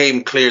it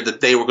became clear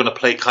that they were going to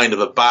play kind of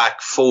a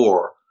back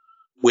four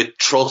with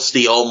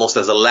Trusty almost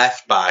as a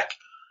left back,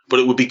 but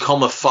it would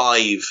become a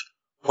five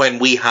when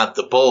we had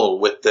the ball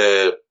with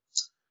the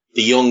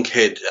young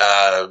kid,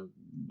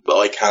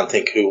 I can't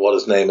think what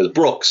his name is,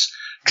 Brooks,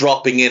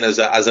 dropping in as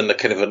a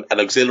kind of an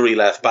auxiliary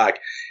left back.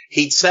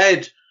 He'd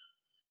said,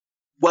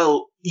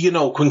 well, you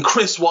know, when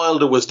Chris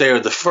Wilder was there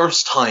the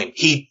first time,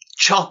 he'd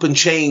chop and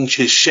change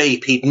his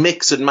shape. He'd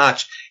mix and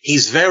match.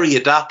 He's very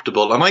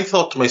adaptable. And I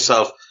thought to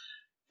myself,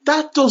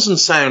 that doesn't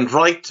sound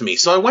right to me.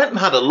 So I went and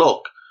had a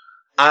look.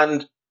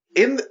 And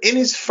in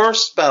his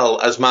first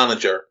spell as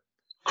manager,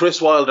 Chris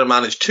Wilder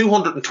managed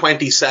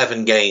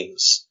 227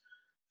 games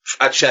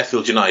at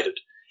Sheffield United.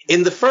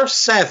 In the first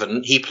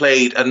 7, he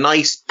played a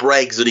nice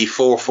Brexity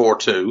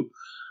 4-4-2.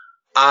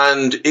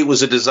 And it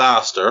was a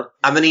disaster.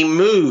 And then he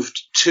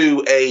moved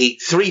to a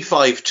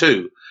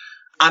 3-5-2.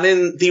 And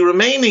in the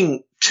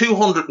remaining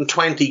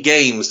 220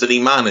 games that he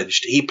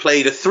managed, he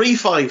played a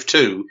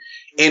 3-5-2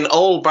 in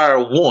all bar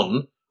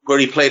one, where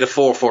he played a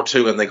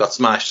 4-4-2 and they got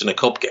smashed in a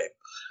cup game.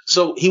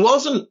 So he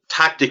wasn't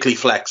tactically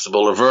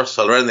flexible or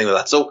versatile or anything like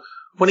that. So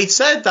when he'd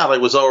said that, I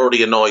was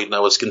already annoyed and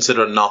I was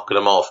considering knocking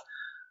him off.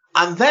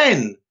 And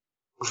then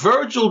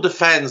Virgil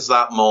defends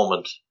that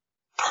moment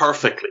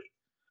perfectly.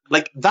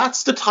 Like,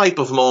 that's the type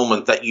of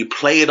moment that you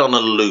play it on a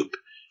loop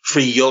for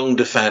young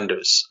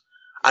defenders.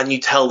 And you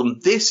tell them,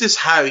 this is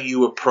how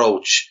you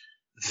approach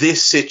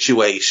this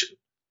situation.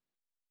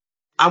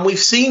 And we've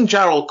seen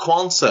Jarell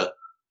Quansah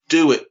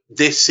do it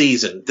this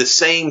season. The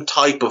same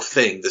type of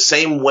thing. The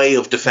same way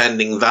of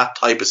defending that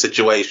type of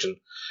situation.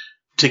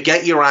 To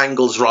get your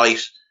angles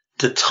right.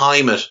 To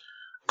time it.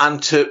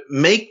 and to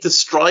make the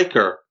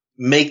striker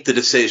make the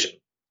decision.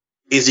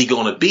 Is he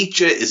going to beat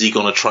you? Is he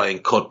going to try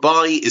and cut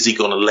by? Is he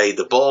going to lay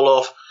the ball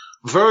off?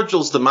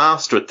 Virgil's the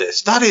master at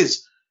this. That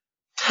is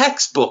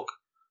textbook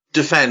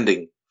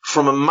defending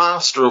from a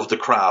master of the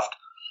craft.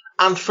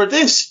 And for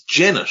this,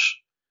 Jinnit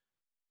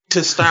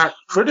to start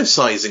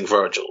criticising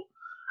Virgil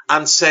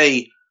and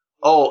say,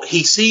 oh,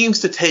 he seems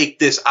to take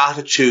this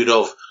attitude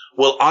of,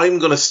 well, I'm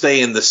going to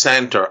stay in the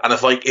centre, and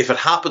if it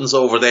happens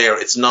over there,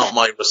 it's not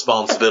my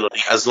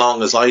responsibility as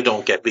long as I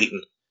don't get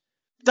beaten.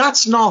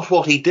 That's not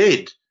what he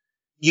did.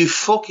 You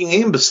fucking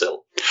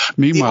imbecile.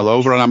 Meanwhile,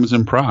 over on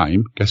Amazon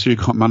Prime, guess who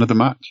got man of the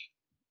match?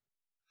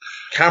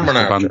 Cameron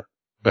Archer.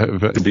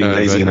 To be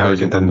lazy and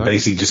arrogant and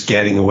basically just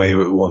getting away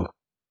with one.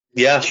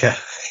 Yeah.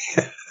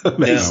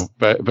 Amazing.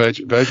 No,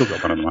 Virgil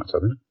got man of the match, I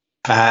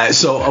think.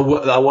 So I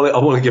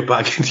want to get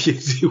back into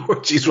you.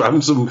 We're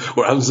having some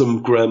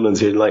gremlins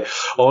here tonight.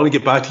 I want to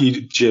get back to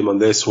you, Jim, on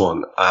this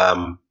one.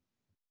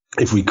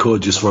 If we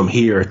could, just from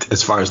here,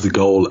 as far as the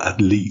goal at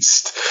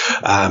least,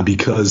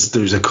 because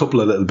there's a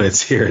couple of little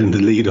bits here in the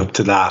lead up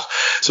to that.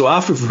 So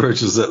after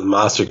Virgil's little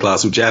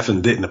masterclass, which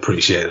Evan didn't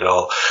appreciate at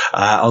all,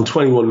 on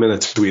 21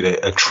 minutes we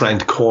had a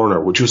Trent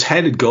corner, which was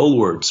headed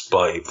goalwards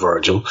by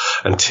Virgil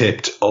and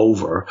tipped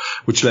over,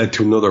 which led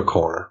to another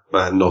corner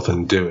and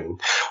nothing doing.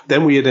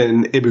 Then we had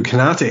an Ibou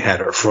Konate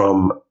header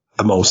from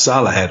a Mo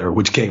Salah header,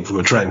 which came from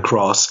a Trent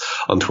cross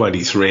on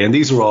 23. And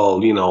these are all,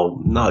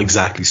 not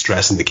exactly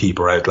stressing the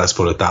keeper out, let's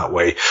put it that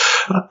way.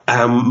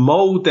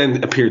 Mo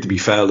then appeared to be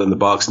fouled in the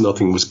box.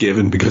 Nothing was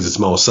given because it's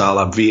Mo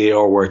Salah.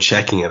 VAR were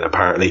checking it,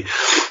 apparently.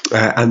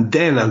 And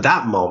then at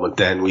that moment,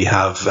 then we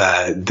have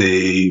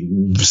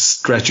the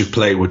stretch of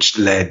play which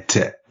led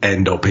to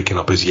Endo picking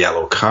up his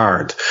yellow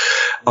card.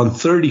 On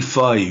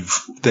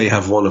 35, they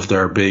have one of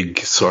their big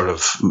sort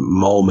of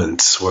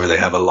moments where they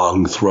have a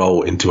long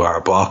throw into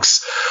our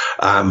box.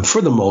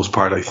 For the most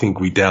part, I think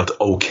we dealt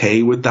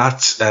okay with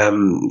that,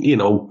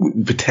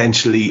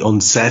 potentially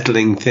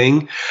unsettling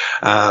thing.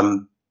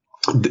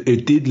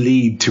 It did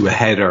lead to a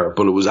header,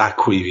 but it was at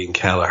Queevy and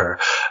Kelleher.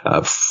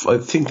 I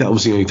think that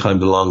was the only time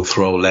the long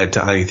throw led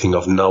to anything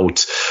of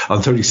note.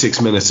 On 36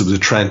 minutes, there was a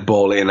Trent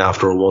ball in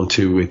after a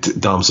 1-2 with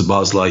Dom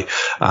Szoboszlai,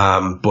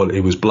 but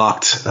it was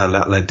blocked, and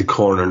that led to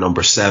corner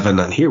number 7.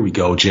 And here we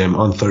go, Jim,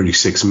 on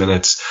 36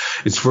 minutes.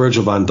 It's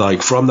Virgil van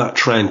Dijk from that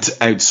Trent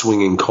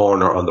out-swinging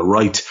corner on the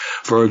right.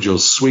 Virgil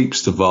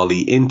sweeps the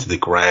volley into the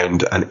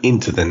ground and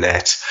into the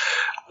net.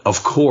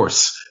 Of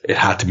course, it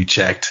had to be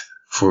checked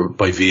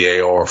by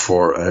VAR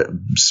for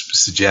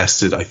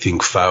suggested, I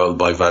think, foul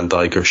by Van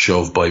Dijk or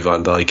shove by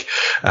Van Dijk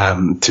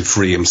to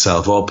free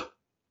himself up.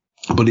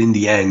 But in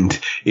the end,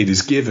 it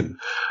is given.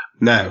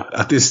 Now,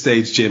 at this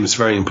stage, Jim, it's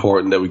very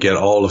important that we get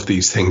all of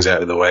these things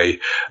out of the way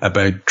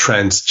about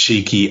Trent's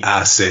cheeky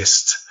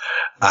assist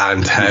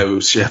and how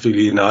Sheffield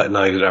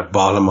United are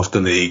bottom of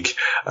the league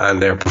and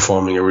they're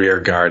performing a rear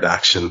guard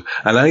action.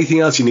 And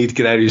anything else you need to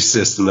get out of your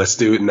system, let's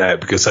do it now,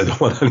 because I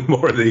don't want any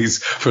more of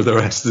these for the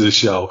rest of the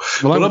show.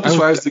 Well,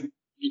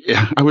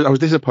 I was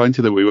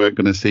disappointed that we weren't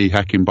going to see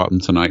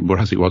Heckingbottom tonight, but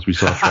as it was, we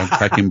saw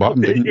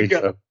Heckingbottom, didn't we?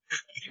 So.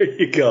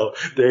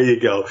 There you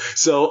go.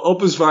 So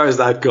up as far as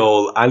that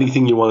goal,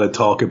 anything you want to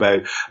talk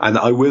about, and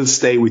I will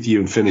stay with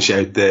you and finish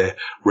out the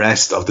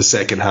rest of the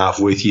second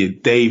half with you.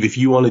 Dave, if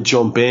you want to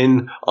jump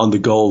in on the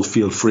goal,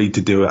 feel free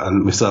to do it.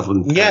 And myself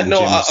and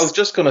I was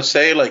just going to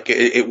say,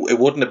 it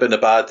wouldn't have been a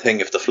bad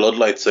thing if the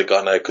floodlights had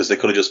gone out, because they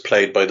could have just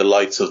played by the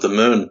lights of the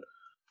moon.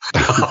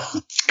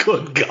 Oh,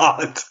 good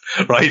God.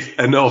 Right,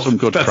 enough. Some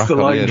good That's the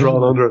line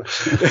drawn under it.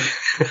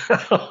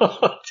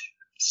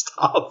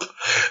 Stop.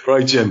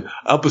 Right, Jim,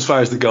 up as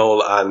far as the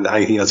goal and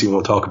anything else you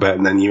want to talk about,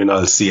 and then you and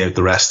I'll see out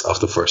the rest of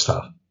the first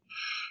half.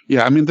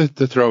 Yeah, I mean, the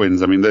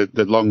throw-ins, I mean,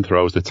 the long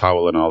throws, the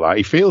towel and all that,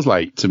 it feels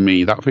like, to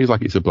me, that feels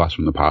like it's a blast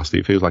from the past.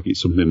 It feels like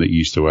it's something that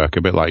used to work,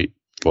 a bit like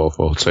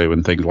 4-4-2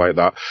 and things like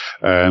that.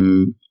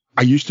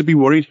 I used to be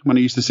worried when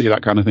I used to see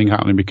that kind of thing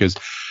happening because,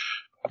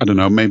 I don't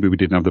know, maybe we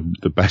didn't have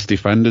the best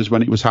defenders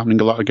when it was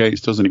happening a lot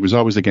against us, and it was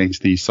always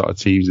against these sort of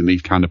teams in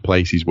these kind of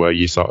places where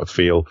you sort of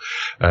feel,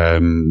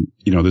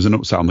 there's an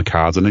upset on the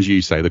cards, and as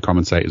you say, the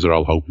commentators are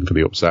all hoping for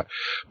the upset.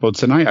 But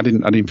tonight, I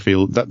didn't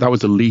feel that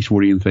was the least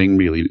worrying thing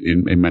really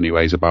in many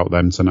ways about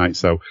them tonight.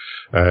 So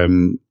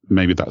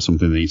maybe that's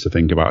something they need to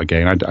think about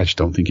again. I just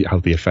don't think it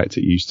has the effect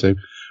it used to.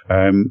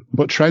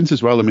 But Trent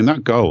as well. I mean,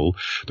 that goal,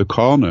 the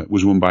corner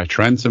was won by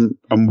Trent, and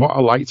what I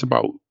liked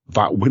about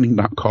that winning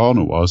that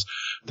corner was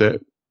that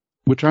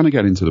we're trying to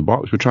get into the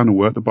box. We're trying to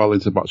work the ball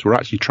into the box. We're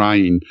actually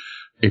trying,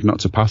 if not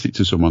to pass it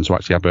to someone, to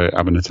actually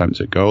have an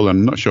attempt at goal. And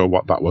I'm not sure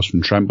what that was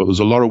from Trent, but there's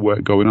a lot of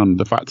work going on.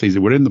 The fact is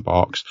that we're in the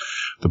box,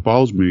 the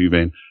ball's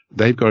moving,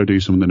 they've got to do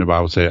something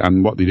about it.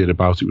 And what they did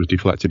about it was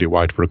deflected it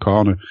wide for a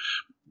corner.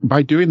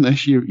 By doing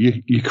this, you're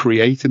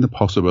creating the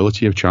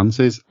possibility of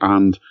chances,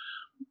 and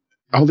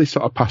all this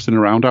sort of passing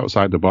around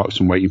outside the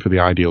box and waiting for the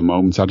ideal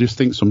moments. I just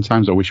think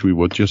sometimes I wish we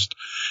would just,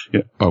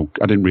 I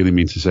didn't really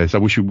mean to say this. I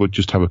wish we would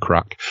just have a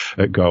crack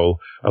at goal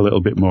a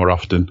little bit more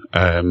often.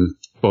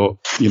 But,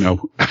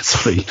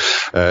 actually,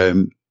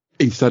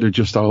 instead of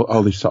just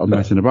all this sort of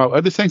messing about.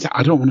 At the same time,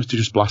 I don't want us to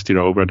just blast it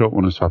over. I don't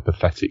want us to have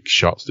pathetic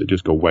shots that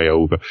just go way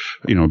over.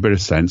 You know, a bit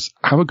of sense.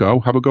 Have a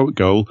go at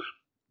goal.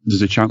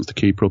 There's a chance the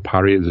keeper will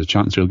parry it. There's a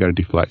chance he'll get a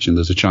deflection.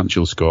 There's a chance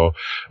he'll score.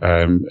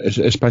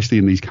 Especially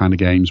in these kind of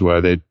games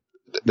where the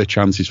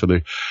chances for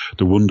the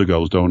wonder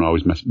goals don't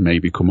always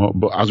maybe come up.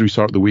 But as we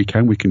saw at the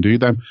weekend, we can do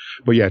them.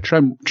 But yeah,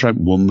 Trent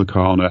won the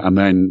corner and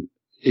then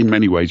in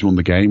many ways won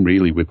the game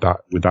really with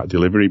that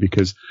delivery,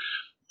 because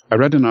I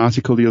read an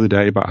article the other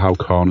day about how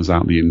corners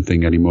aren't the in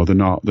thing anymore. They're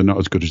not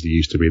as good as they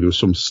used to be. There was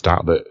some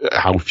stat that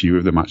how few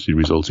of them actually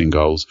result in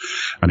goals,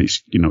 and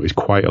it's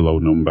quite a low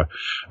number.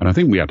 And I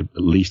think we had at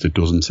least a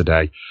dozen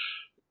today.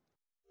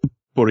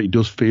 But it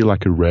does feel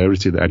like a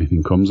rarity that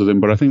anything comes of him.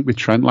 But I think with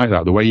Trent like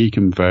that, the way he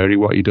can vary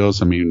what he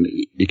does, I mean,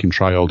 he can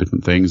try all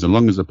different things. As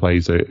long as the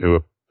players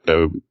who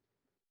are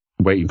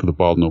waiting for the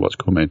ball know what's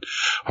coming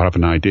or have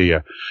an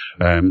idea,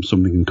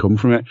 something can come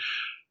from it.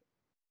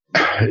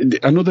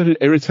 Another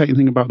irritating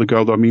thing about the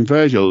goal, though, I mean,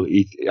 Virgil,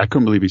 I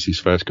couldn't believe it's his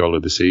first goal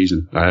of the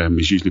season.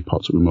 He's usually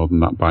popped up with more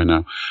than that by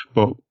now.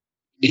 But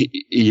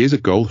he is a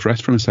goal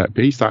threat from a set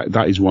piece.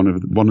 That is one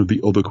of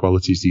the other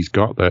qualities he's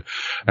got that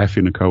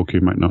Effie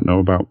Nkoku might not know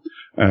about.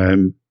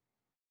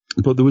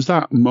 But there was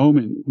that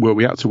moment where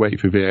we had to wait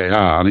for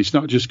VAR, and it's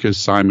not just because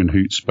Simon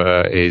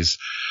Hotspur is,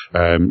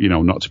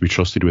 not to be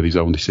trusted with his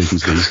own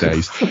decisions these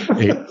days.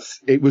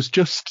 It was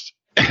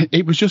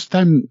just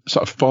them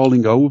sort of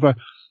falling over.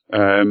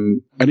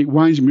 And it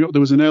winds me up.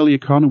 There was an earlier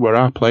corner where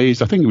our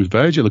players, I think it was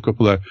Virgil, a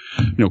couple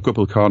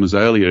of corners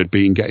earlier, had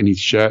been getting his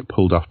shirt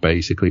pulled off.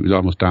 Basically, it was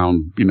almost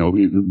down,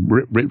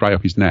 ripped right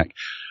off his neck.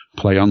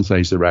 Play on,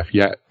 says the ref.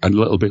 Yeah, and a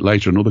little bit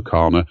later, another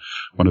corner,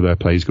 one of their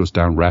players goes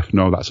down. Ref,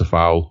 no, that's a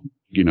foul.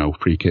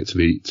 Free kick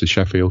to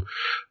Sheffield.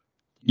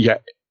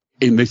 Yet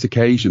in this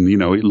occasion,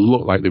 it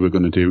looked like they were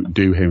going to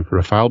do him for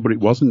a foul, but it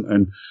wasn't.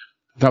 And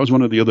that was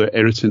one of the other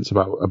irritants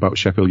about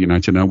Sheffield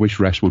United. And I wish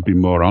refs would be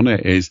more on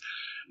it. Is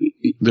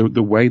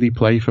the way they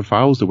play for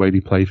fouls, the way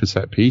they play for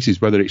set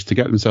pieces, whether it's to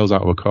get themselves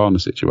out of a corner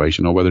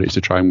situation or whether it's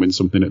to try and win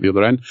something at the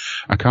other end.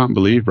 I can't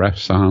believe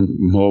refs aren't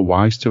more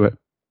wise to it.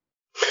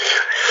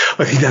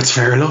 I think that's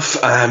fair enough.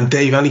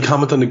 Dave, any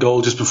comment on the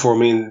goal just before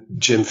me and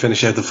Jim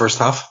finish out the first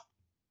half?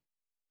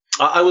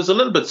 I was a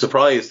little bit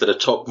surprised that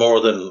it took more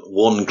than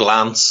one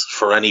glance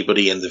for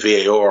anybody in the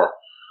VAR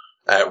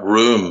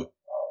room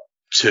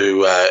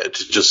to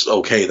just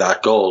okay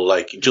that goal.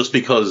 Like, just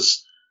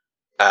because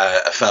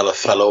a fella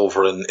fell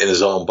over in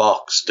his own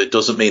box, that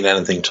doesn't mean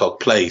anything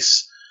took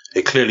place.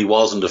 It clearly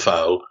wasn't a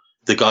foul.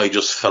 The guy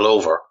just fell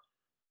over.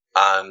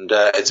 And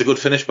it's a good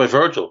finish by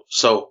Virgil.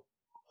 So,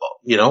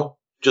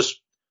 just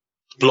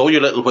blow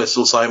your little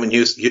whistle, Simon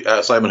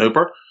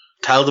Hooper.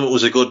 Tell them it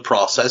was a good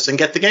process and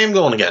get the game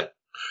going again.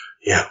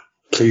 Yeah,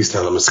 please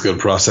tell them it's a good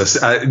process.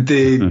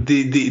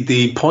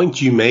 The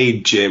point you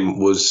made, Jim,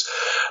 was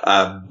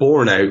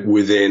borne out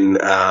within,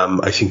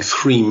 I think,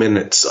 3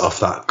 minutes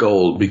of that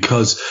goal,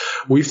 because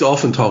we've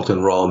often talked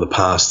in Raw in the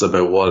past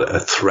about what a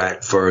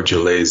threat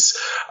Virgil is,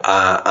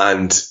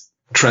 and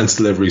Trent's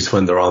deliveries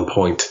when they're on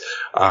point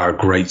are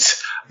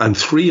great. And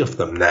 3 of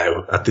them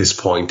now, at this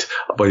point,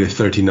 by the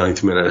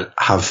 39th minute,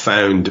 have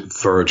found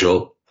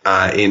Virgil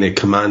in a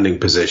commanding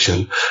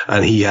position,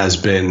 and he has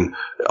been,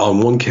 on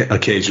one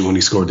occasion when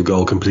he scored the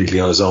goal, completely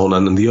on his own,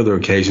 and on the other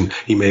occasion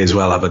he may as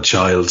well have a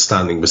child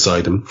standing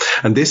beside him.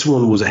 And this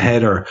one was a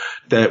header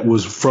that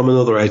was from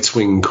another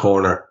outswinging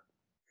corner,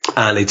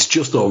 and it's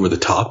just over the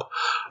top.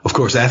 Of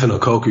course, Effie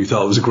Nkoku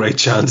thought it was a great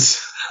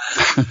chance.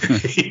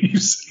 he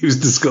was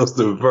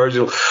disgusted with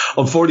Virgil.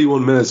 On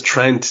 41 minutes,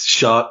 Trent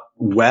shot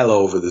well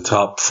over the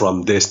top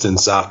from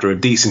distance after a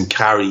decent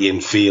carry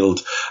in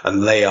field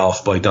and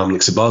layoff by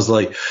Dominic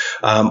Szoboszlai.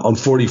 On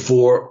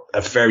 44,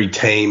 a very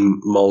tame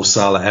Mo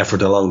Salah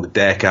effort along the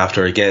deck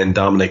after, again,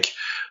 Dominic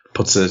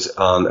puts it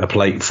on a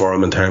plate for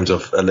him in terms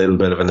of a little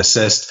bit of an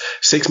assist.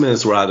 6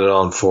 minutes were added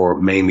on for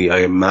mainly, I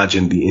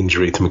imagine, the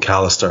injury to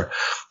McAllister.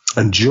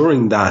 And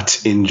during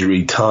that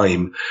injury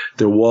time,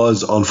 there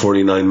was, on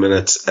 49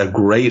 minutes, a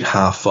great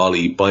half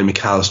volley by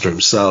McAllister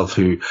himself,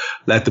 who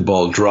let the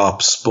ball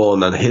drop,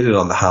 spun, and hit it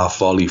on the half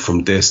volley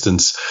from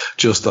distance,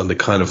 just on the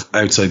kind of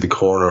outside the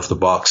corner of the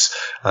box,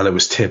 and it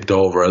was tipped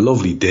over. A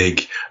lovely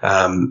dig,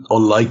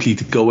 unlikely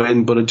to go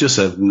in, but just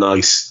a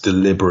nice,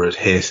 deliberate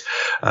hit,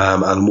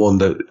 and one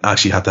that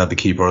actually had to have the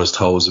keeper on his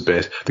toes a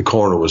bit. The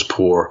corner was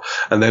poor.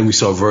 And then we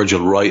saw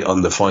Virgil right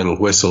on the final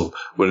whistle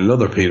with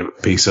another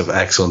piece of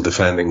excellent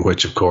defending,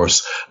 which of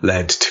course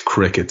led to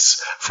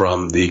crickets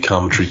from the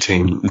commentary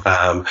team.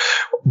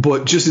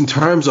 But just in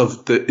terms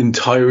of the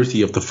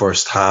entirety of the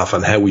first half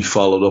and how we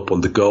followed up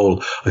on the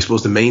goal, I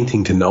suppose the main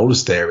thing to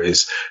notice there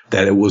is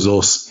that it was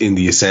us in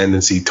the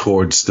ascendancy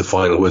towards the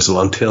final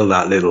whistle until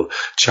that little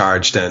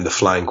charge down the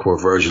flank where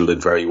Virgil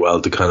did very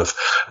well to kind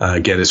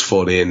of get his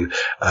foot in,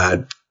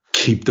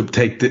 tip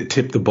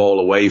the ball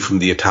away from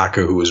the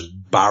attacker who was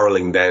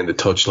barreling down the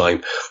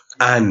touchline,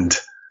 and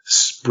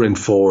sprint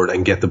forward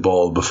and get the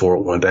ball before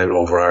it went out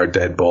over our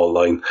dead ball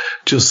line.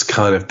 Just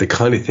kind of the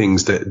kind of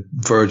things that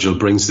Virgil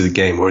brings to the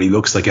game, where he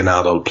looks like an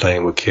adult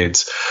playing with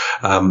kids.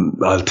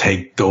 I'll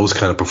take those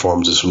kind of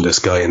performances from this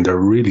guy, and they're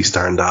really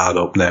starting to add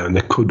up now, and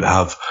they could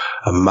have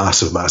a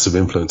massive, massive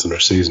influence on our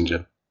season,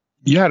 Jim.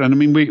 Yeah, and I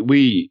mean,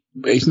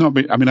 it's not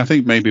been, I mean, I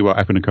think maybe what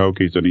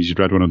Epinokoki's done is he's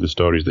read one of the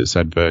stories that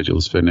said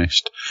Virgil's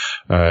finished,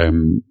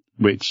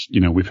 which, you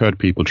know, we've heard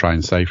people try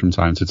and say from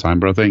time to time,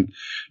 but I think,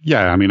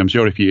 yeah, I mean, I'm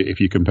sure if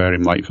you compare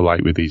him like for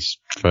like with his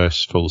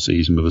first full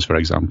season with us, for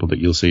example, that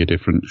you'll see a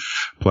different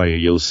player.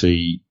 You'll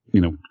see,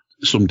 you know,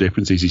 some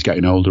differences. He's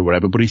getting older or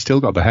whatever, but he's still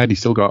got the head. He's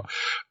still got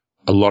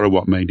a lot of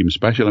what made him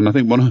special. And I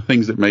think one of the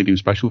things that made him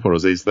special for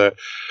us is that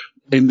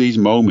in these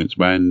moments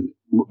when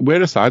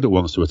we're a side that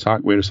wants to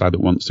attack, we're a side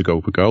that wants to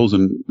go for goals,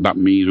 and that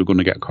means we're going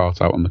to get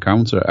caught out on the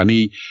counter. And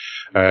he,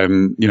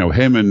 you know,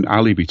 him and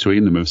Ali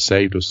between them have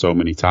saved us so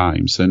many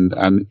times,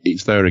 and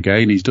it's there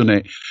again. He's done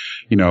it,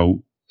 you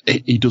know,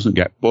 he doesn't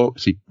get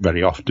booked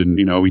very often,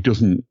 you know, he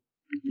doesn't,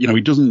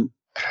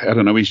 I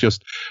don't know, he's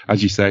just,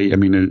 as you say, I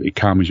mean,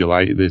 calm as you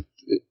like,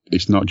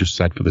 it's not just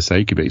said for the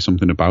sake of it, it's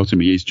something about him.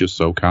 He is just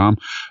so calm.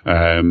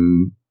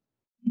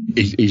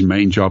 His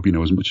main job, you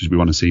know, as much as we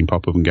want to see him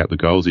pop up and get the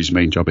goals, his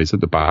main job is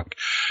at the back.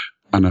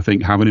 And I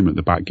think having him at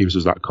the back gives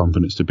us that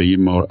confidence to be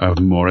more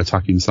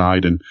attacking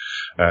side. And,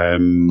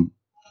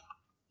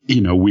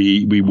 you know,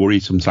 we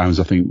worry sometimes,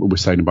 I think, what we're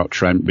saying about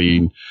Trent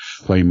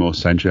playing more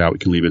centrally out,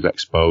 it can leave us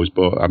exposed.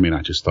 But I mean,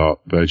 I just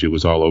thought Virgil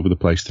was all over the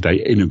place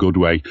today in a good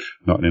way,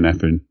 not in an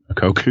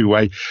Epinokoku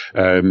way.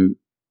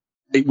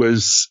 It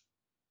was,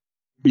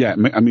 yeah,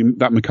 I mean,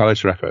 that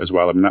McAllister effort as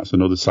well. I mean, that's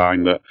another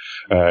sign that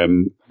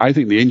I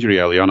think the injury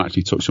early on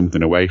actually took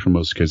something away from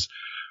us, because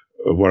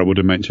what I would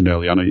have mentioned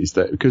early on is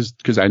that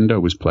because Endo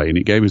was playing,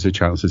 it gave us a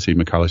chance to see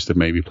McAllister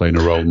maybe playing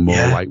a role more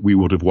like we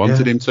would have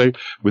wanted him to.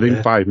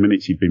 Within 5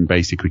 minutes, he'd been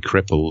basically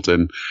crippled,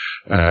 and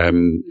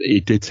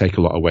it did take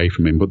a lot away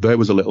from him. But there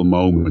was a little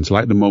moment,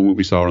 like the moment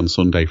we saw on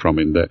Sunday from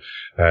him, that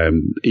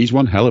he's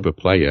one hell of a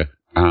player,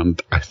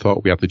 and I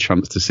thought we had the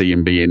chance to see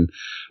him being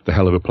the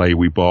hell of a player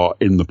we bought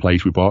in the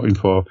place we bought him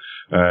for.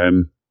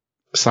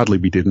 Sadly,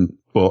 we didn't.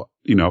 But,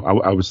 you know,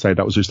 I would say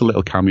that was just a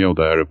little cameo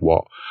there of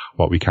what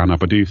we can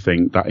have. I do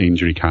think that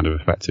injury kind of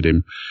affected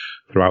him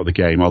throughout the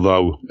game,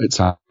 although at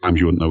times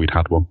you wouldn't know he'd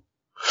had one.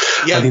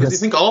 Yeah, because I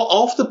think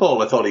off the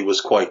ball, I thought he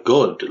was quite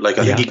good. Like,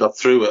 I think he got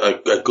through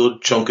a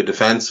good chunk of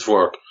defensive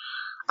work,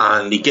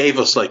 and he gave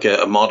us like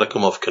a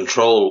modicum of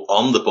control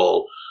on the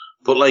ball.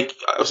 But like,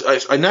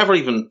 I never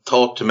even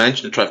thought to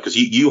mention it, Trev, because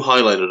you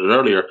highlighted it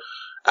earlier.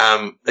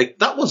 Like,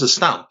 that was a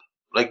stamp.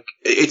 Like,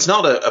 it's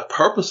not a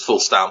purposeful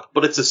stamp,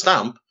 but it's a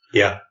stamp.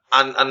 Yeah.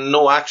 And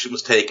no action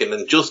was taken.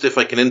 And just if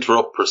I can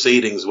interrupt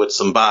proceedings with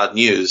some bad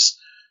news,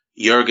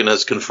 Jurgen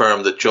has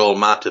confirmed that Joel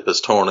Matip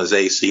has torn his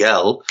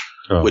ACL,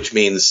 which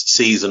means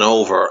season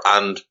over,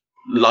 and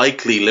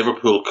likely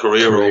Liverpool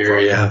career over.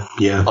 Yeah.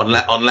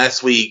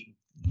 Unless we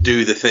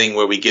do the thing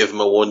where we give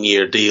him a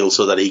 1-year deal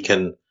so that he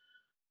can,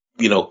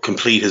 you know,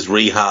 complete his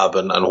rehab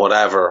and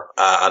whatever,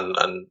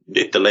 and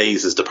it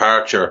delays his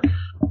departure.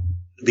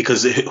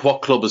 Because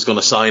what club is going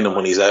to sign him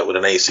when he's out with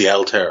an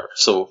ACL tear?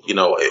 So, you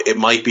know, it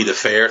might be the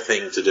fair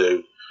thing to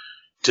do,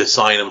 to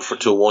sign him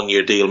to a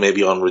 1-year deal,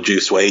 maybe on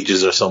reduced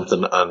wages or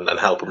something, and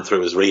help him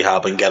through his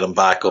rehab and get him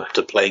back up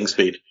to playing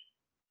speed.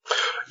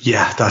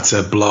 Yeah, that's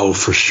a blow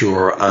for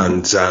sure.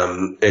 And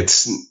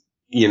it's,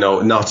 you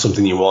know, not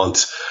something you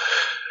want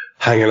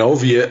hanging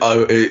over you.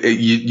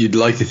 You'd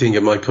like to think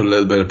it might put a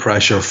little bit of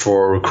pressure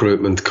for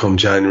recruitment come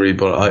January,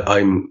 but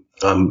I'm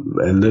a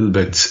little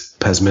bit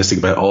pessimistic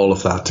about all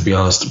of that, to be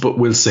honest, but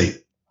we'll see.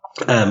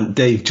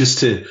 Dave, just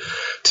to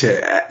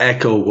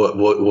echo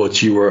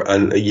what you were,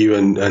 and you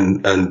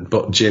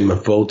and Jim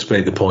have both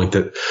made the point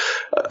that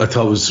I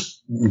thought was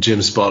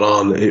Jim spot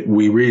on.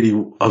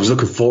 I was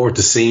looking forward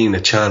to seeing a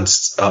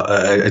chance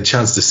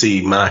to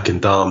see Mac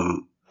and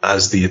Dom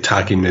as the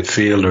attacking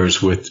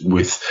midfielders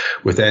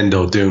with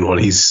Endo doing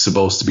what he's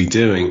supposed to be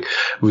doing.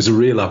 It was a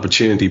real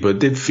opportunity, but it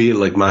did feel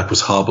like Mac was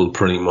hobbled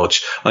pretty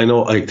much. I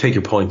know, I take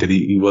your point that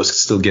he was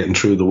still getting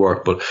through the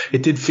work, but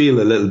it did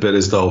feel a little bit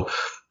as though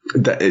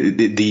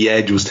the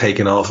edge was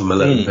taken off him a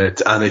little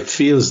bit. And it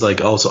feels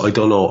like also, I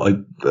don't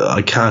know,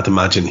 I can't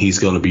imagine he's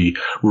going to be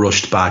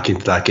rushed back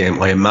into that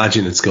game. I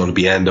imagine it's going to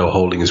be Endo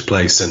holding his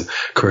place and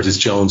Curtis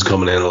Jones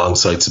coming in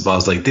alongside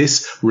Szoboszlai.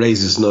 This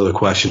raises another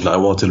question that I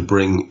wanted to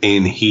bring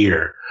in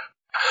here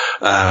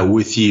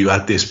with you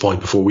at this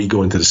point before we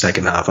go into the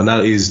second half. And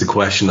that is the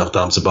question of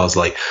Dom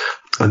Szoboszlai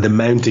and the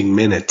mounting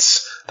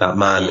minutes that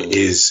man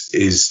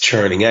is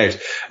churning out.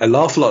 An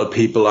awful lot of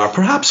people are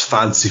perhaps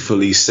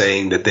fancifully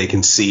saying that they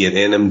can see it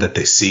in him, that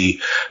they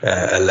see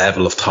a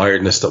level of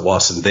tiredness that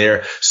wasn't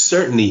there.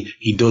 Certainly,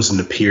 he doesn't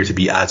appear to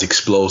be as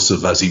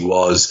explosive as he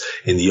was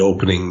in the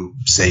opening,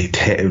 say,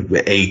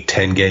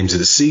 8-10 games of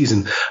the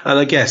season. And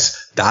I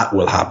guess that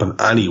will happen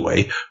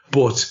anyway.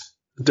 But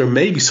there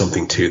may be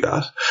something to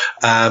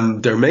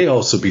that. There may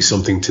also be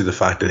something to the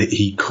fact that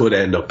he could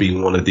end up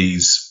being one of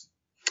these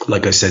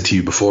like I said to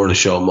you before the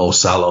show, Mo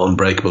Salah,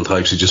 unbreakable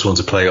types who just want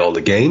to play all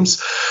the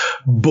games.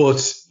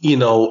 But, you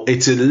know,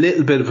 it's a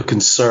little bit of a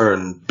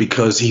concern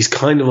because he's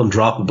kind of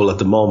undroppable at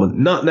the moment.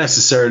 Not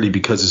necessarily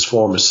because his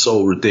form is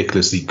so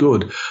ridiculously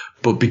good,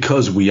 but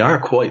because we are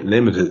quite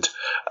limited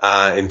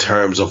in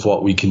terms of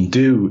what we can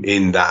do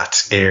in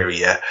that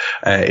area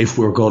if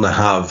we're going to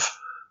have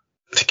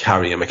to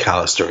carry a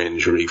McAllister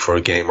injury for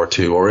a game or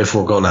two, or if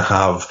we're going to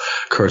have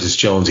Curtis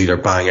Jones either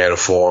bang out of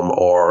form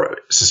or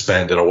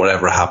suspended or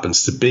whatever it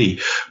happens to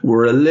be.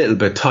 We're a little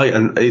bit tight,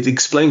 and it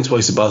explains why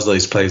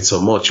Szoboszlai's played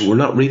so much. We're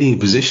not really in a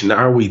position,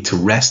 are we, to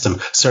rest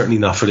him? Certainly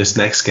not for this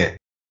next game.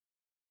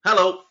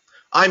 Hello,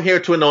 I'm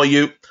here to annoy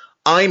you.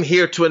 I'm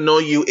here to annoy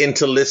you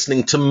into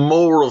listening to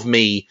more of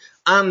me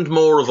and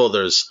more of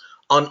others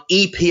on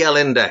EPL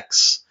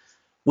Index.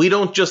 We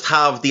don't just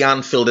have the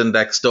Anfield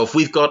Index stuff.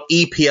 We've got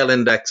EPL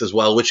Index as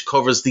well, which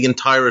covers the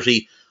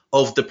entirety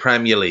of the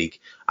Premier League.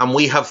 And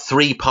we have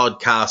 3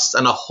 podcasts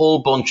and a whole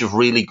bunch of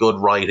really good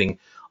writing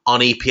on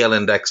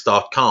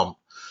EPLindex.com.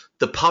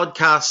 The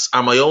podcasts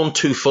are my own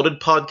Two-Footed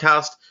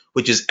podcast,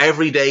 which is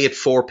every day at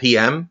 4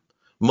 p.m,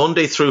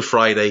 Monday through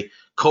Friday,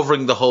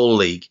 covering the whole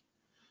league.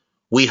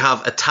 We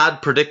have A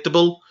Tad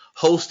Predictable,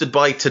 hosted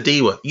by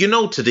Tadiwa. You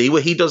know Tadiwa,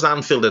 he does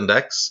Anfield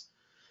Index.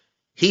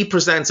 He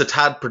presents A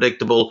Tad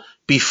Predictable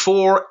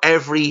before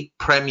every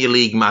Premier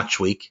League match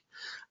week.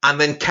 And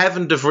then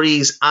Kevin De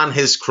Vries and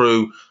his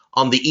crew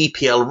on the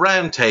EPL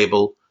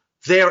Roundtable,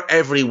 they're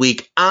every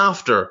week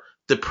after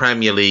the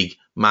Premier League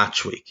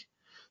match week.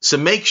 So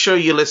make sure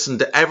you listen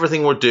to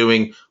everything we're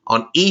doing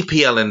on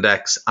EPL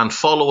Index and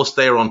follow us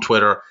there on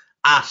Twitter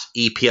at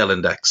EPL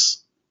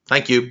Index.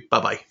 Thank you.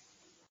 Bye-bye.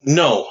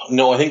 No,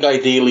 I think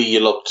ideally you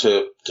look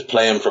to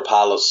play him for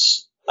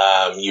Palace.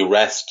 You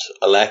rest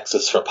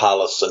Alexis for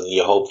Palace, and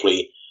you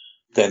hopefully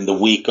then the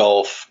week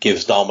off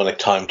gives Dominic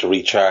time to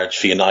recharge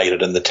for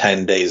United, and the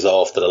 10 days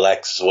off that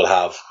Alexis will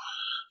have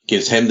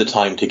gives him the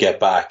time to get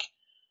back.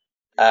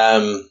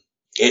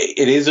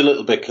 It is a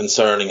little bit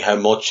concerning how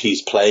much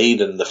he's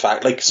played, and the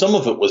fact, like, some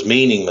of it was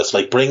meaningless,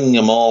 like bringing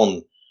him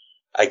on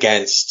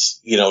against,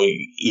 you know,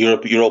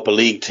 Europa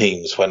League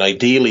teams, when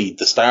ideally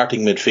the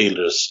starting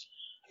midfielders,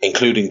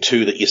 including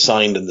 2 that you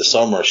signed in the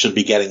summer, should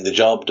be getting the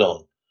job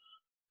done.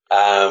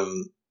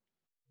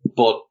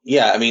 But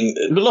yeah, I mean,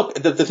 look,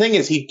 the thing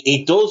is,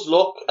 he does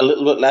look a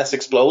little bit less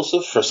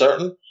explosive for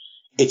certain.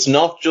 It's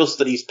not just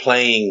that he's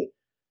playing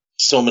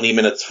so many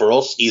minutes for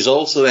us. He's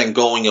also then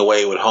going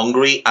away with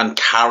Hungary and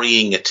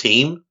carrying a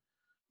team,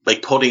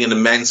 like putting an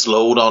immense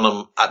load on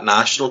him at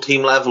national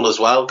team level as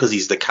well, because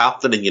he's the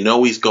captain and you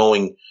know he's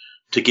going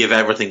to give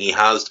everything he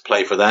has to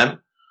play for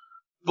them.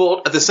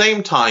 But at the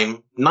same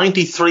time,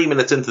 93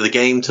 minutes into the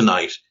game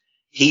tonight,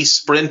 he's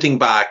sprinting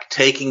back,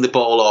 taking the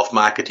ball off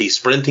McAtee,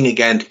 sprinting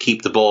again to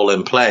keep the ball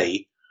in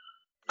play,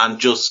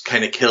 and just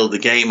kind of kill the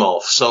game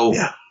off. So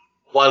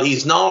while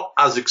he's not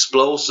as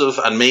explosive,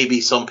 and maybe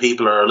some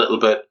people are a little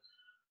bit,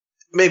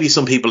 maybe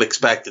some people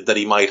expected that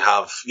he might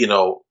have, you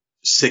know,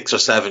 6 or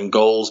 7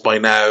 goals by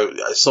now.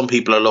 Some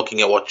people are looking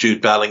at what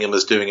Jude Bellingham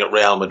is doing at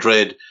Real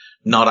Madrid,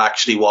 not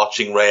actually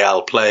watching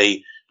Real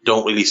play,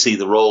 don't really see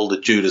the role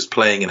that Jude is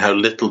playing and how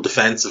little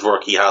defensive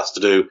work he has to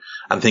do,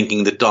 and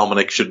thinking that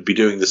Dominic should be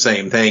doing the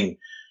same thing,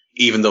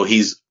 even though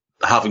he's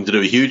having to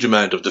do a huge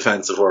amount of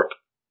defensive work.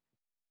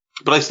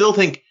 But I still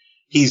think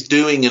he's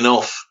doing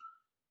enough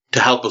to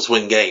help us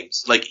win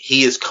games. Like,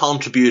 he is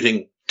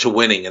contributing to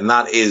winning, and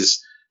that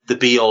is the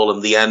be-all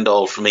and the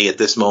end-all for me at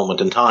this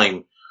moment in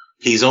time.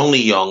 He's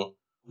only young.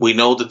 We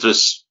know that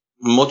there's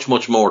much,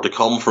 much more to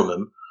come from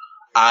him.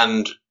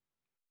 And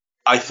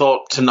I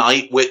thought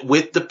tonight,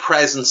 with the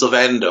presence of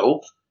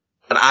Endo,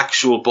 an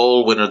actual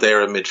ball winner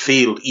there in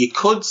midfield, you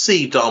could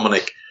see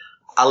Dominic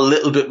a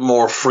little bit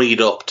more freed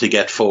up to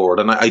get forward.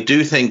 And I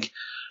do think,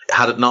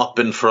 had it not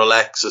been for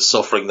Alexis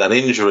suffering that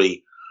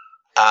injury,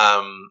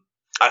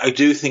 I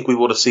do think we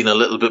would have seen a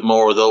little bit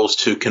more of those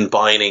two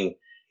combining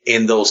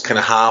in those kind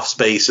of half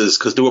spaces,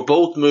 because they were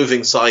both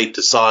moving side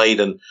to side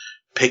and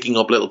picking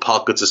up little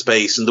pockets of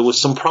space. And there was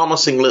some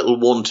promising little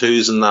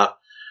 1-2s in that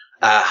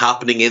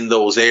happening in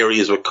those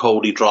areas, with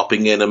Cody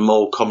dropping in and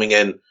Mo coming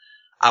in. And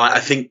I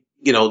think,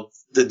 you know,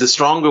 the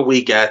stronger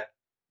we get,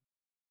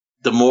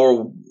 the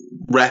more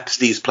reps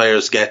these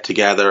players get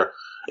together.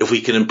 If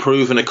we can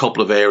improve in a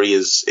couple of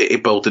areas,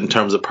 both in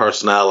terms of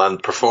personnel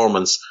and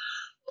performance,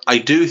 I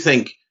do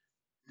think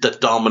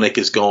that Dominic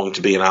is going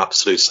to be an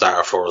absolute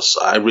star for us.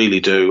 I really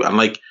do. And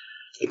like,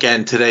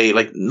 again, today,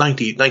 like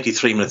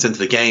 93 minutes into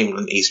the game,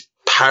 and he's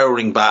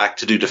powering back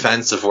to do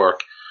defensive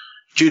work.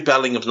 Jude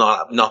Bellingham's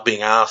not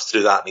being asked to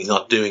do that, and he's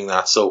not doing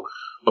that. So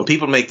when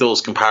people make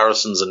those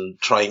comparisons and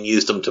try and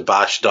use them to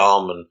bash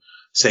Dom and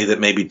say that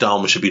maybe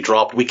Dom should be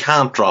dropped, we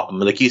can't drop him.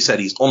 And like you said,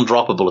 he's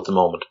undroppable at the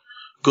moment.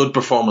 Good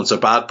performance or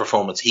bad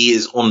performance, he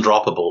is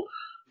undroppable,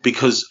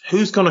 because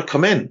who's going to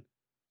come in?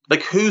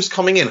 Like, who's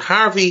coming in?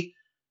 Harvey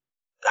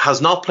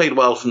has not played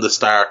well from the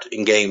start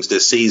in games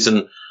this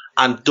season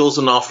and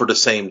doesn't offer the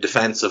same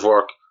defensive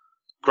work.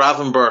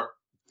 Gravenberch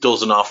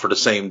doesn't offer the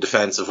same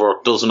defensive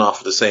work, doesn't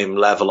offer the same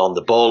level on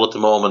the ball at the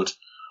moment.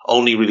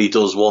 only really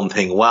does one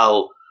thing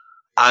well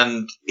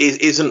and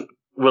isn't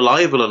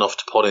reliable enough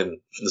to put in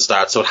from the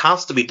start. So it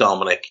has to be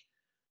Dominic.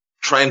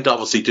 Trent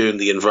obviously doing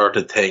the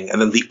inverted thing.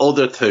 And then the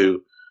other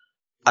two,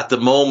 at the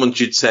moment,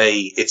 you'd say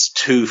it's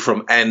two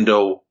from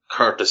Endo,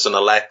 Curtis and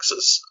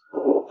Alexis.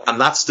 And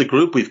that's the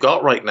group we've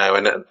got right now.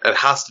 And it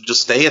has to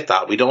just stay at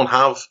that. We don't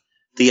have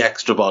the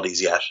extra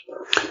bodies yet.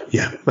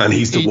 Yeah. And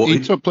he's the one.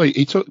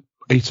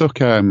 He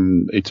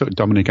took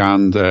Dominic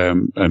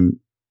and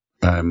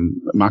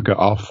Maka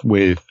off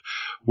with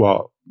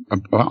about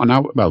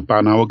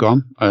an hour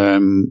gone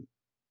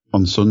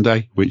on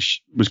Sunday,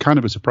 which was kind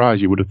of a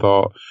surprise. You would have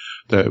thought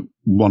that at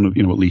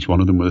least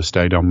one of them would have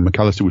stayed on.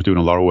 McAllister was doing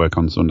a lot of work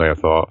on Sunday, I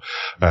thought.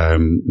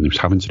 He was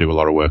having to do a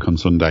lot of work on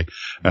Sunday.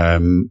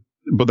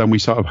 But then we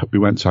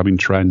went to having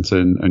Trent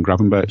and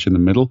Gravenberch in the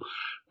middle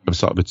of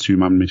sort of a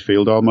two-man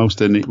midfield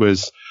almost, and it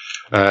was.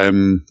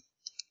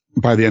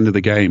 By the end of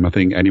the game, I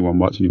think anyone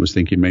watching it was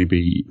thinking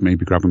maybe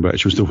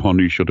Gravenberch was the one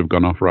who should have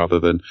gone off rather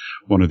than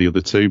one of the other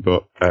two.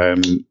 But,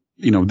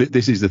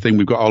 this is the thing.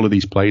 We've got all of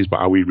these players, but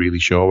are we really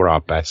sure where our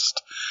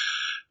best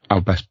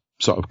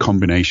sort of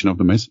combination of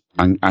them is?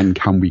 And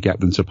can we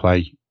get them to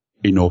play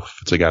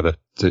enough together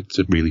to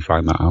really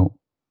find that out?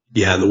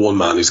 Yeah, and the one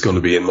man who's going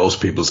to be in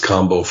most people's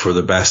combo for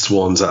the best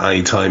ones at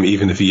any time,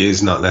 even if he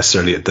is not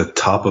necessarily at the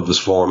top of his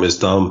form, is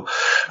Dom,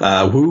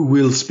 who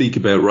we'll speak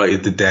about right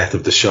at the death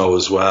of the show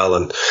as well.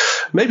 And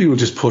maybe we'll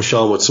just push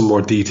on with some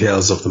more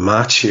details of the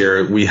match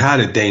here. We had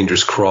a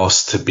dangerous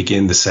cross to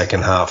begin the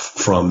second half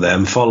from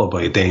them, followed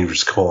by a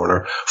dangerous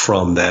corner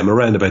from them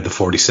around about the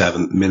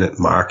 47-minute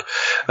mark.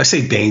 I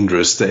say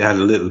dangerous. They had a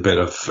little bit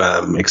of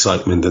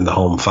excitement in the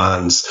home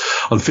fans.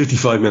 On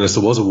 55 minutes,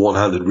 there was a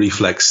one-handed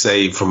reflex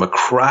save from a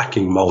cracking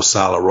Mo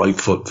Salah right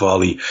foot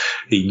volley.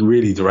 He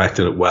really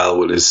directed it well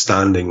with his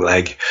standing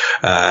leg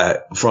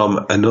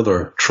from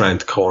another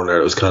Trent corner.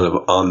 It was kind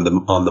of on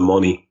the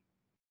money.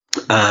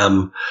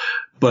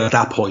 But at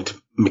that point,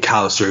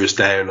 McAllister is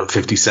down on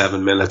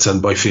 57 minutes,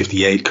 and by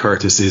 58,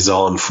 Curtis is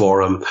on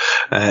for him.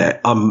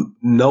 I'm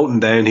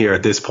noting down here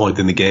at this point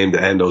in the game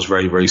that Endo's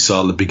very, very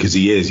solid because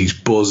he's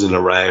buzzing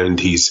around.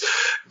 He's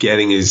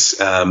getting his,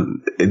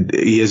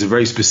 he has a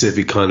very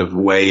specific kind of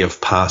way of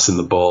passing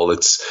the ball.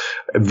 It's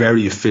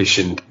very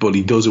efficient, but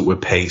he does it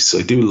with pace.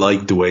 I do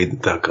like the way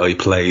that guy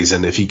plays,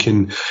 and if he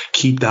can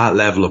keep that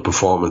level of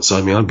performance,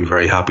 I mean, I'd be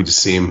very happy to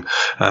see him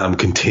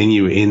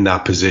continue in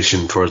that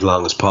position for as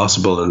long as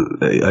possible,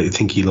 and I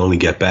think he'll only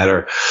get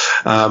better.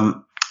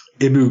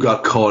 Ibu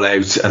got called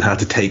out and had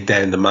to take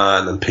down the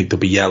man and picked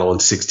up a yellow in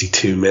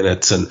 62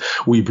 minutes. And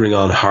we bring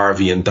on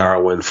Harvey and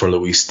Darwin for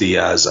Luis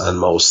Diaz and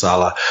Mo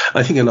Salah.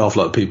 I think an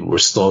awful lot of people were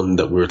stunned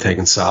that we were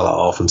taking Salah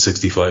off in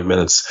 65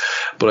 minutes.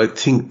 But I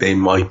think they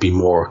might be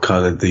more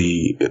kind of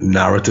the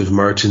narrative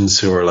merchants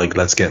who are like,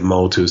 let's get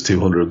Mo to his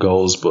 200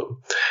 goals. But,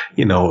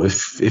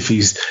 if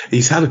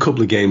he's had a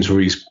couple of games where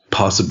he's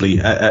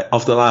possibly,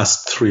 of the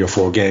last 3 or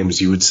 4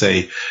 games, you would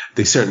say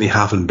they certainly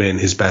haven't been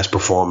his best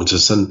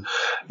performances. And,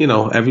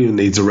 everyone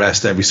needs a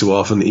rest every so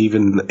often,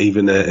 even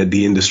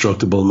the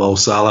indestructible Mo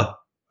Salah.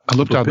 I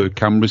loved how the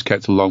cameras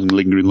kept a long,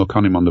 lingering look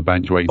on him on the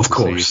bench, waiting to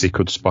see if they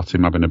could spot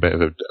him having a bit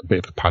of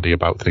a paddy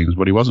about things.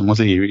 But he wasn't, was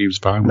he? He was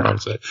fine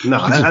without it.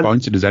 No,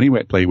 disappointed as any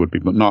weight player would be,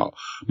 but not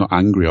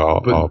angry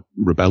or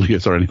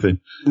rebellious or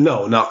anything.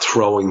 No, not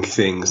throwing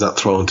things, not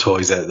throwing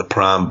toys out of the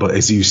pram. But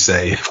as you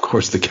say, of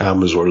course, the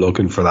cameras were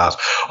looking for that,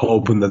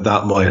 hoping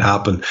that might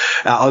happen.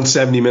 On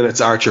 70 minutes,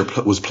 Archer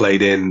was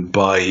played in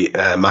by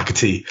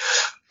McAtee.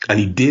 And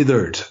he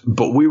dithered,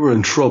 but we were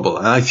in trouble.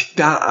 And I think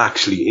that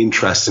actually,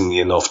 interestingly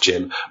enough,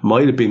 Jim,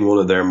 might have been one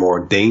of their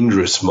more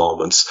dangerous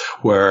moments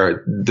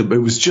where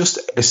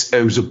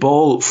it was a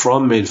ball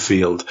from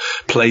midfield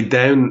played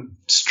down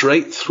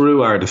straight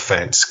through our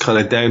defence, kind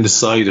of down the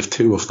side of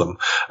 2 of them.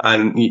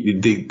 And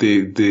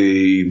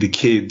the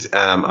kid,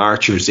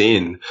 Archer's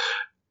in.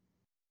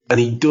 And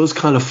he does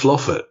kind of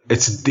fluff it.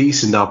 It's a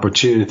decent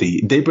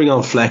opportunity. They bring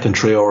on Fleck and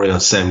Traore on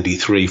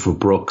 73 for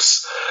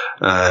Brooks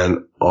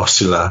and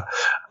Osula.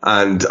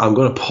 And I'm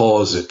going to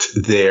pause it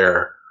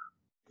there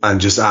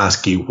and just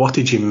ask you, what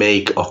did you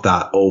make of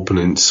that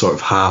opening sort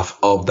of half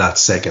of that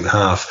second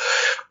half?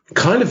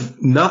 Kind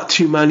of not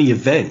too many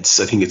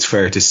events, I think it's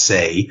fair to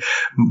say.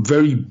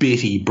 Very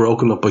bitty,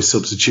 broken up by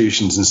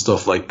substitutions and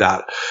stuff like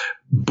that.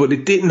 But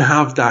it didn't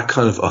have that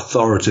kind of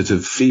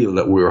authoritative feel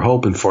that we were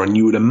hoping for. And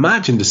you would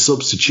imagine the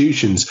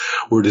substitutions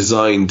were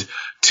designed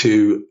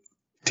to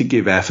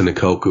give Efan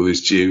Ekoku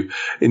his due,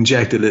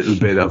 inject a little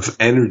bit of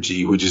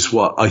energy, which is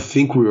what I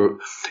think we were,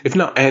 if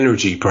not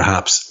energy,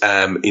 perhaps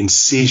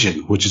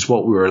incision, which is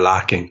what we were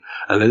lacking,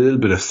 and a little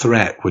bit of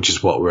threat, which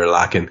is what we were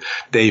lacking.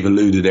 Dave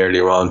alluded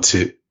earlier on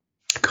to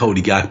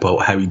Cody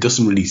Gakpo, how he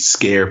doesn't really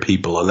scare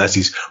people unless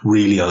he's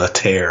really on a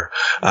tear.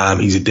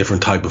 He's a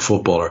different type of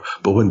footballer.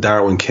 But when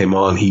Darwin came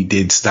on, he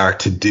did start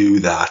to do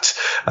that.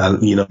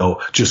 And,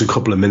 just a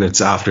couple of minutes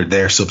after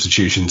their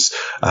substitutions,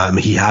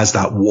 he has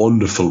that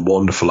wonderful,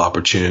 wonderful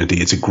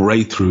opportunity. It's a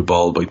great through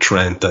ball by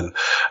Trent.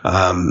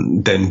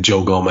 And then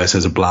Joe Gomez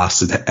has a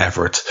blasted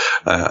effort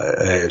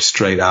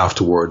straight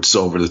afterwards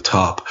over the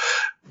top.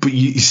 But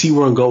you see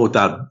where I'm going with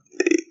that.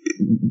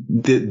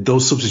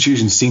 Those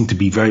substitutions seem to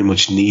be very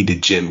much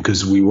needed, Jim,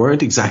 because we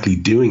weren't exactly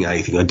doing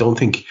anything. I don't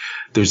think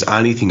there's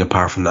anything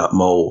apart from that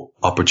Mo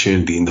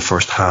opportunity in the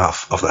first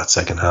half of that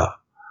second half.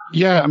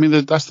 Yeah, I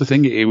mean, that's the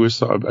thing. It was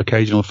sort of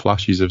occasional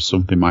flashes of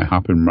something might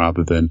happen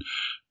rather than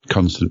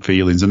constant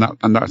feelings. And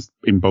that's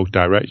in both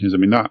directions. I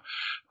mean,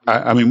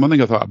 one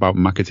thing I thought about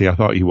McAtee, I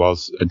thought he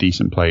was a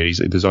decent player.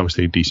 There's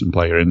obviously a decent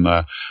player in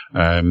there.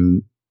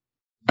 And,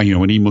 you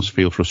know, and he must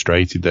feel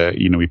frustrated that,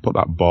 you know, he put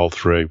that ball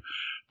through.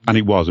 And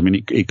it was. I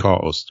mean, he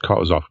caught us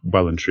off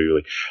well and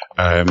truly.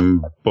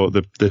 But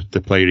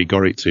the player he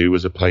got it to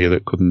was a player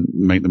that couldn't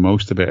make the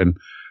most of it. And,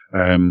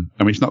 I mean,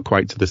 it's not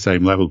quite to the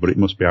same level, but it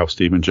must be how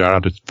Steven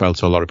Gerrard had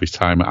felt a lot of his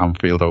time at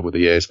Anfield over the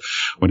years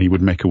when he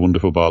would make a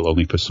wonderful ball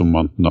only for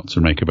someone not to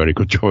make a very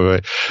good job of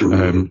it.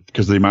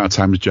 Because the amount of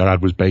times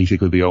Gerrard was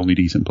basically the only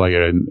decent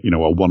player and, you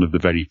know, or one of the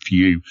very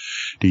few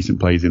decent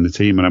players in the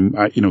team.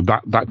 And you know,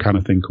 that kind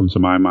of thing comes to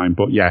my mind.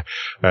 But yeah,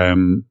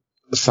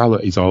 Salah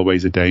is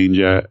always a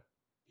danger.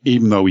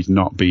 Even though he's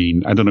not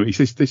been, I don't know, it's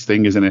this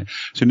thing, isn't it?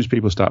 As soon as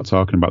people start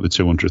talking about the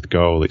 200th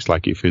goal, it's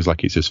like, it feels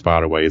like it's as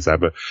far away as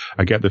ever.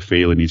 I get the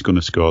feeling he's going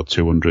to score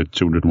 200,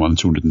 201,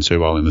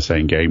 202 all in the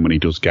same game when he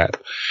does get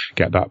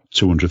that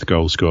 200th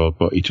goal scored,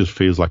 but it just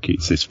feels like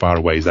it's as far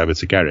away as ever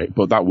to get it.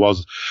 But that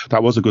was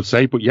a good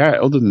save. But yeah,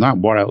 other than that,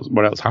 what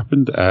else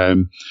happened?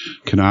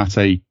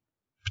 Konate,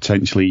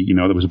 potentially, you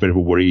know, there was a bit of a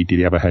worry. Did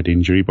he have a head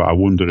injury? But I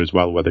wonder as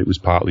well whether it was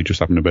partly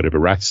just having a bit of a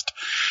rest,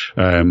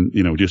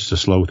 you know, just to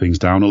slow things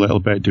down a little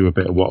bit, do a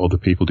bit of what other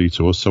people do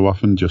to us so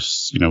often,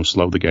 just, you know,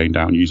 slow the game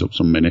down, use up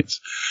some minutes.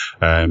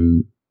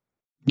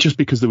 Just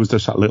because there was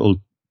just that little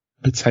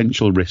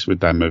potential risk with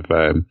them of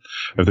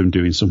them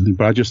doing something.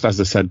 But as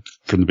I said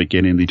from the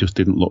beginning, they just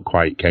didn't look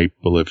quite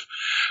capable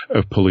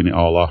of pulling it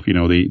all off. You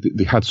know, they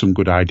had some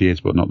good ideas,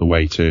 but not the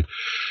way to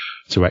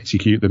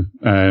execute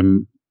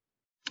them.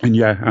 And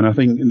yeah, and I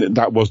think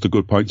that was the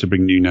good point to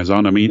bring Nunez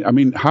on. I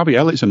mean, Harvey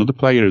Elliott's another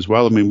player as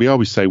well. I mean, we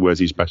always say where's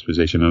his best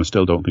position, and I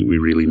still don't think we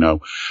really know.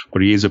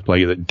 But he is a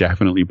player that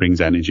definitely brings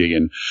energy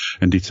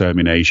and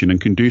determination and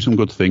can do some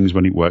good things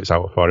when it works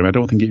out for him. I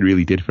don't think it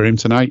really did for him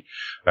tonight.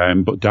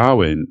 But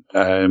Darwin,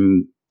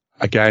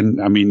 again,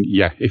 I mean,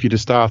 yeah, if you'd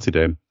have started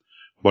him,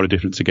 what a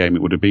difference a game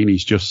it would have been.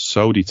 He's just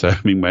so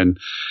determined when,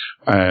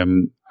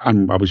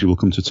 and obviously we'll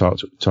come to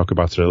talk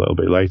about it a little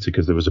bit later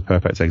because there was a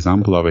perfect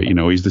example of it. You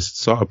know, he's the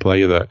sort of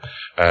player that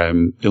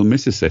he'll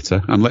miss a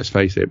sitter, and let's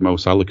face it, Mo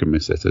Salah can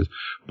miss sitters,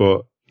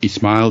 but he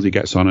smiles, he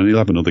gets on, and he'll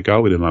have another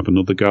go, and he'll have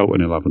another go,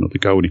 and he'll have another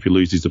go. And if he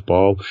loses the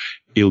ball,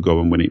 he'll go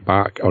and win it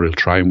back, or he'll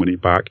try and win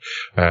it back.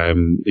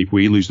 If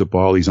we lose the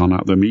ball, he's on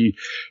at them.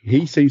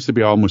 He seems to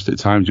be almost at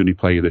times the only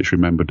player that's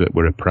remembered that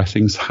we're a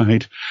pressing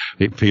side.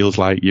 It feels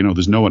like, you know,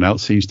 there's no one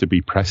else seems to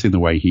be pressing the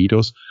way he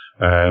does.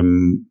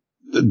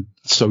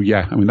 So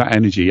yeah, I mean, that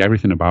energy,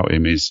 everything about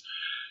him is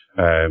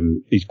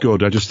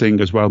good. I just think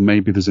as well,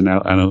 maybe there's an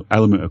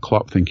element of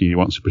Klopp thinking he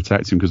wants to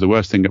protect him, because the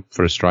worst thing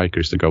for a striker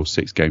is to go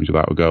 6 games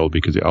without a goal,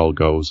 because it all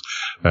goes,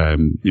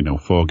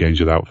 4 games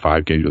without,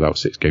 5 games without,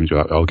 6 games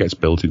without, it all gets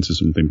built into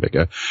something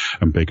bigger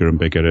and bigger and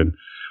bigger. And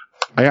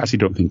I actually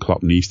don't think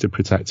Klopp needs to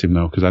protect him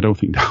though, because I don't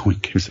think Darwin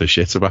gives a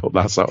shit about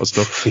that sort of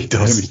stuff. He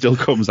does. He still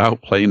comes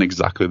out playing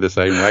exactly the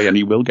same way, and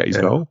he will get his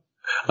goal.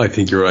 I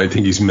think you're right. I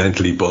think he's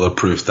mentally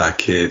bulletproof, that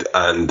kid,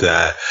 and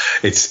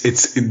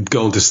it's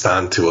going to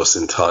stand to us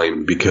in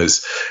time,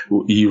 because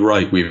you're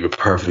right. We have a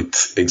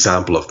perfect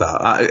example of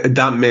that.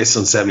 That miss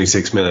on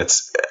 76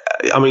 minutes.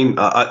 I mean,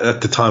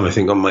 at the time, I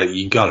think, oh my,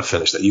 you got to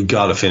finish that. You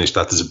got to finish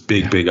that. There's a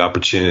big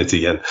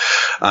opportunity.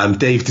 And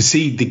Dave, to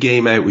see the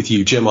game out with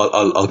you, Jim,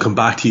 I'll come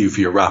back to you for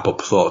your wrap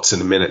up thoughts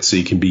in a minute, so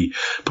you can be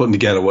putting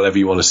together whatever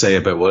you want to say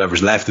about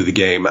whatever's left of the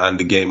game and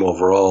the game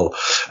overall.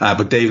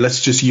 But Dave,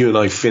 let's just you and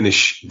I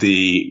finish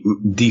the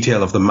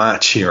detail of the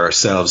match here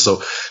ourselves.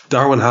 So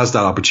Darwin has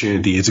that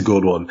opportunity. It's a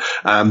good one.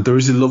 There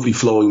is a lovely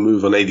flowing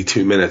move on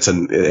 82 minutes,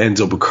 and it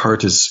ends up with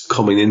Curtis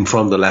coming in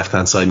from the left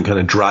hand side and kind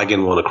of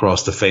dragging one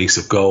across the face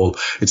of goal.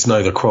 It's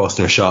neither cross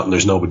nor shot, and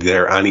there's nobody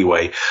there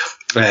anyway.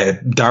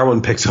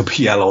 Darwin picks up a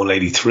yellow on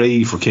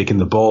 83 for kicking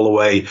the ball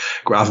away.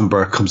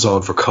 Gravenberch comes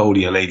on for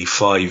Cody on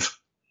 85.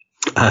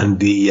 And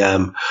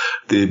the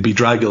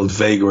bedraggled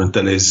vagrant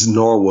that is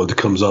Norwood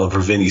comes on for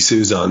Vinny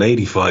Souza on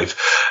 85.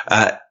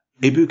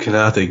 Ibou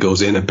Konate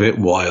goes in a bit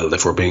wild,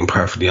 if we're being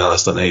perfectly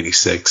honest, on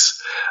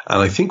 86.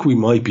 And I think we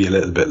might be a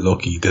little bit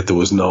lucky that there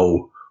was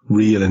no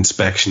real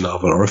inspection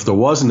of it, or if there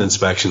was an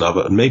inspection of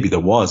it, and maybe there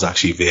was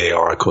actually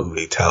VAR, I couldn't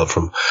really tell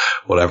from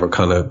whatever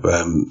kind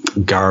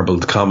of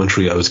garbled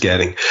commentary I was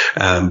getting,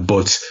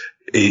 but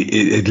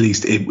at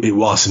least it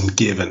wasn't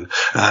given.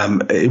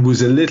 It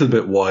was a little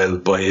bit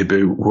wild by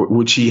Ibou,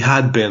 which he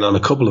had been on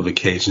a couple of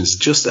occasions,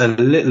 just a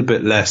little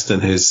bit less than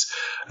his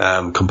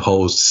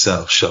composed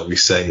self, shall we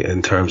say,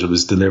 in terms of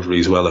his delivery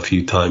as well a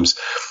few times.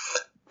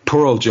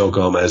 Poor old Joe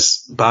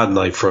Gomez, bad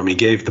night for him. He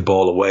gave the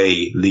ball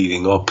away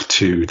leading up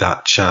to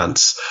that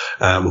chance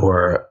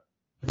where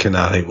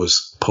Konate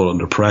was put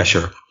under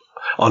pressure.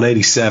 On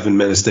 87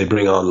 minutes, they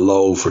bring on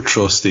Lowe for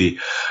Trusty.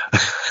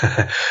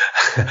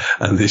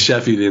 And the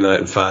Sheffield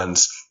United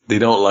fans, they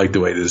don't like the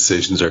way the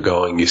decisions are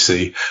going, you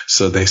see.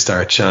 So they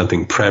start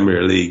chanting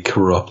Premier League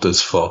corrupt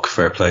as fuck.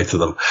 Fair play to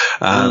them.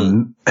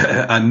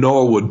 And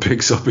Norwood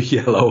picks up a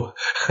yellow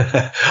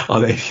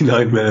on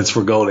 89 minutes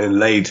for going in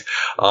late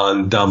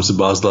on Dam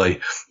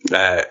Szoboszlai,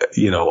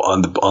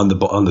 on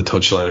the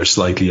touchline or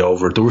slightly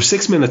over. There were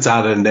 6 minutes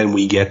at it, and then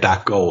we get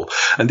that goal.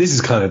 And this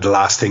is kind of the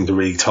last thing to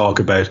really talk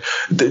about.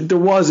 There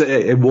was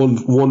a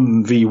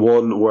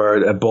 1v1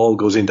 where a ball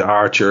goes into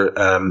Archer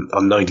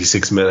on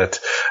 96 minute.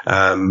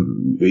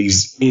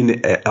 He's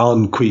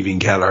on Caoimhín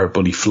Kelleher,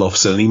 but he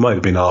fluffs it, and he might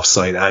have been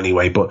offside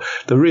anyway. But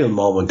the real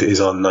moment is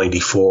on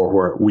 94,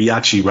 where we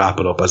actually wrap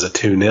it up as a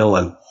 2-0.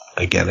 And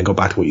again, I go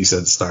back to what you said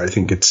at the start. I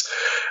think it's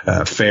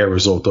a fair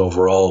result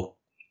overall.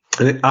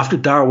 And after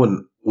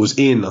Darwin was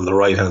in on the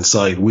right-hand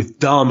side, with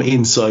Dom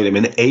inside him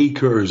in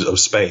acres of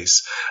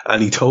space,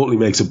 and he totally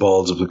makes a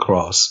balls of the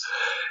cross,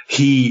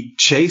 he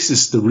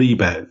chases the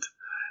rebound.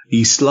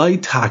 He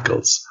slide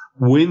tackles,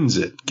 wins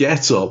it,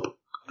 gets up,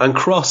 and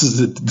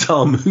crosses it to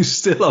Dom, who's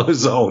still on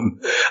his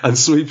own, and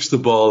sweeps the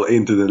ball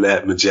into the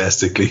net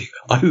majestically.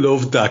 I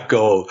loved that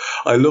goal.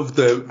 I love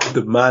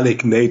the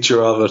manic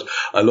nature of it.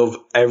 I love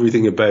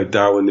everything about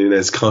Darwin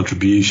Núñez's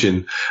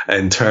contribution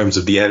in terms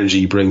of the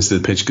energy he brings to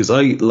the pitch. Because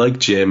I like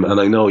Jim, and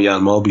I know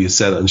Jan Mulby has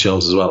said it on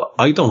shows as well.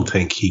 I don't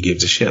think he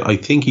gives a shit. I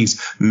think he's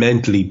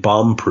mentally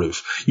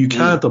bomb-proof. You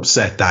can't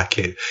upset that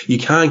kid. You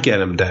can't get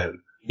him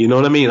down. You know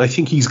what I mean? I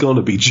think he's going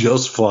to be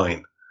just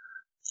fine.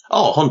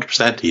 Oh,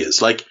 100% he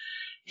is. Like,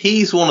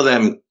 he's one of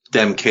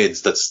them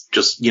kids that's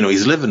just,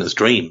 he's living his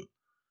dream.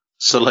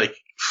 So, like,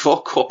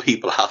 fuck what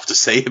people have to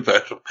say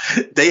about him.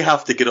 They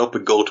have to get up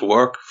and go to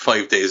work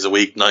 5 days a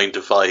week, 9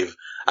 to 5,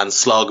 and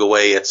slog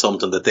away at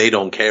something that they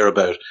don't care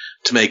about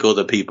to make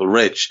other people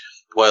rich,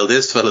 while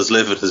this fella's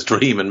living his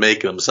dream and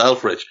making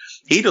himself rich.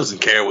 He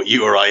doesn't care what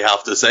you or I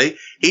have to say.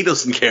 He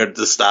doesn't care that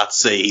the stats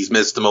say he's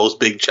missed the most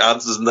big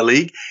chances in the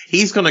league.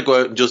 He's going to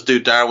go out and just do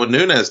Darwin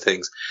Núñez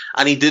things.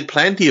 And he did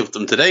plenty of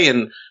them today,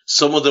 and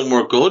some of them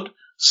were good.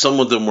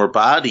 Some of them were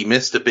bad. He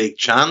missed a big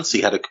chance.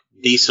 He had a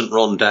decent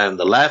run down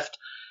the left.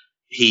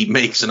 He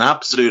makes an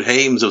absolute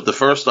hames of the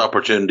first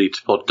opportunity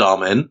to put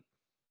Dom in.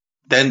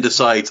 Then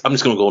decides, I'm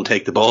just going to go and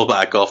take the ball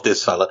back off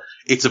this fella.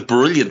 It's a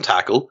brilliant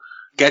tackle.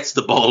 Gets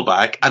the ball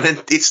back. And then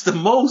it's the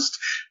most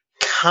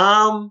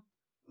calm,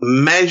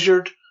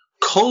 measured,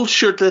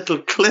 cultured little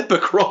clip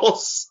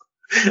across.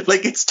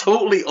 Like, it's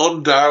totally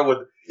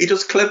un-Darwin. He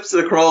just clips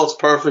it across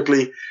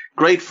perfectly.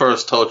 Great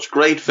first touch,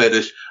 great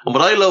finish. And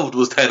what I loved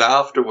was then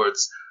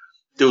afterwards,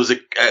 there was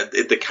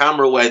the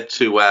camera went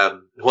to,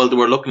 while they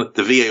were looking at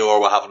the VAR,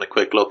 were having a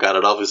quick look at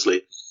it,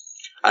 obviously.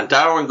 And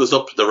Darwin goes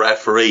up to the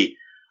referee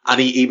and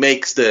he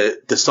makes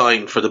the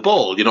sign for the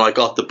ball. I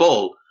got the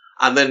ball.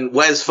 And then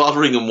Wes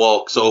Fotheringham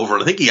walks over,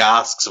 and I think he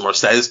asks him or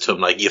says to him,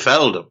 like, you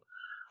fouled him.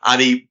 And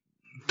he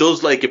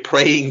does like a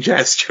praying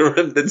gesture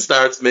and then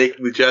starts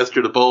making the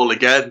gesture to the ball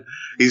again.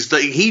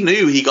 He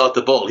knew he got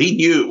the ball. He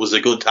knew it was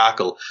a good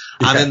tackle.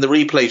 Yeah. And then the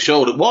replay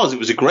showed it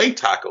was a great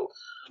tackle.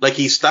 Like,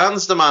 he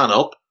stands the man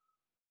up,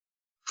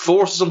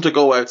 forces him to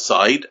go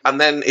outside, and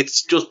then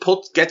it's just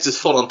gets his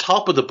foot on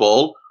top of the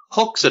ball,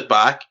 hooks it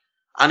back,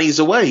 and he's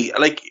away.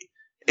 Like,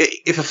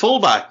 if a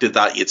fullback did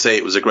that, you'd say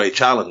it was a great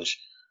challenge.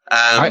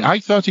 I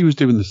thought he was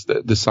doing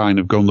the sign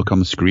of go and look on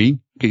the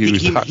screen.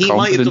 He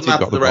might have done that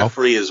to the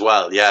referee as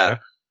well, yeah.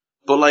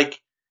 But,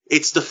 like,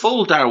 it's the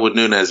full Darwin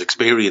Núñez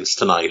experience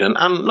tonight.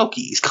 And look,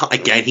 he's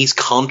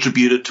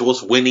contributed to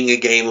us winning a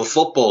game of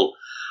football.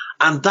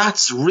 And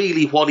that's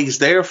really what he's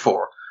there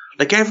for.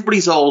 Like,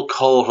 everybody's all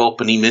caught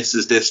up and he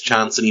misses this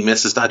chance and he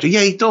misses that.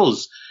 Yeah, he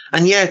does.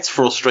 And yeah, it's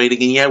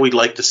frustrating. And yeah, we'd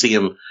like to see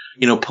him,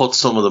 put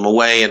some of them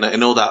away. And I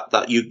know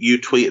that you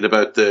tweeted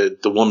about the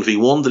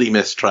 1v1 that he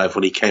missed, Trev,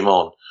 when he came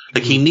on.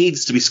 Like, he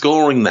needs to be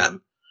scoring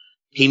them.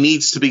 He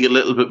needs to be a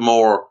little bit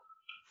more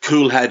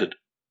cool-headed.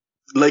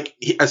 Like,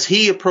 as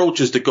he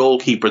approaches the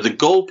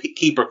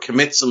goalkeeper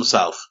commits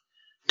himself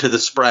to the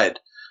spread.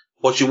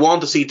 What you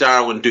want to see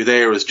Darwin do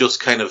there is just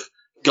kind of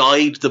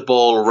guide the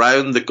ball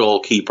around the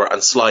goalkeeper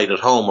and slide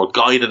it home, or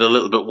guide it a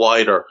little bit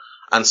wider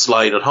and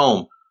slide it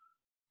home.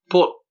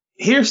 But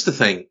here's the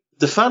thing.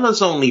 The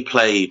fella's only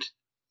played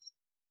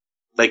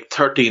like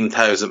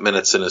 13,000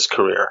 minutes in his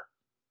career.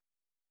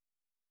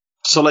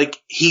 So,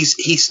 like,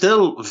 he's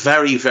still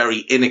very,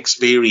 very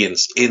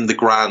inexperienced in the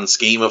grand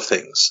scheme of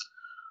things.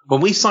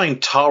 When we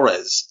signed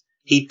Torres,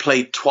 he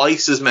played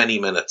twice as many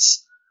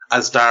minutes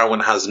as Darwin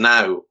has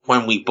now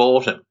when we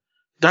bought him.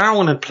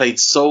 Darwin had played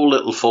so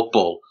little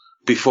football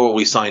before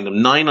we signed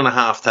him,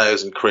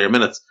 9,500 career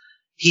minutes.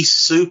 He's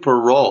super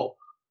raw.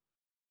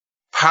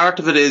 Part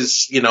of it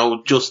is,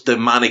 just the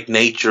manic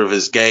nature of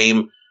his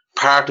game.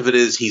 Part of it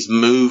is he's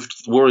moved.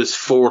 We're his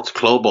fourth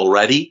club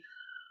already.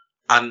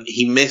 And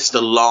he missed a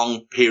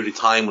long period of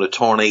time with a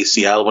torn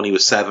ACL when he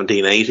was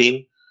 17,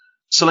 18.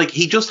 So, like,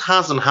 he just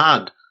hasn't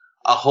had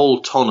a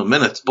whole ton of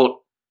minutes, but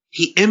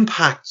he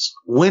impacts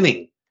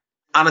winning.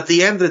 And at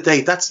the end of the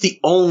day, that's the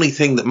only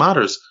thing that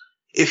matters.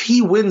 if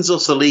he wins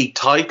us a league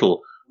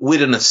title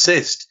with an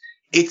assist,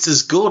 it's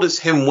as good as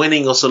him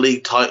winning us a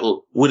league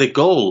title with a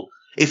goal.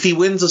 If he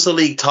wins us a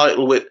league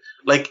title with,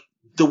 like,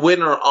 the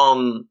winner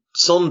on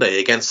Sunday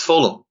against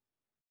Fulham,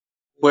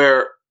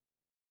 where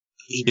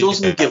he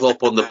doesn't give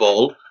up on the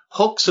ball,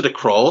 hooks it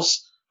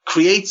across,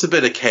 creates a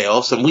bit of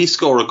chaos, and we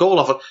score a goal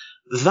off it,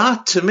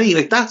 that, to me,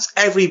 like, that's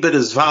every bit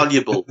as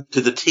valuable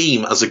to the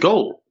team as a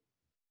goal.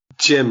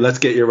 Jim, let's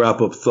get your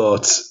wrap-up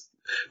thoughts.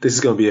 This is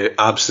going to be an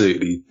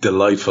absolutely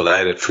delightful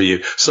edit for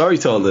you. Sorry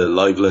to all the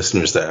live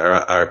listeners that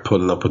are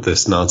putting up with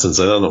this nonsense.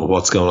 I don't know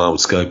what's going on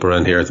with Skype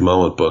around here at the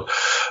moment, but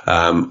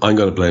I'm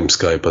going to blame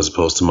Skype as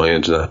opposed to my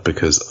internet,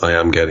 because I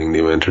am getting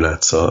new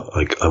internet, so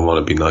I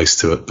want to be nice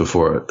to it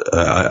before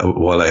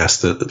while I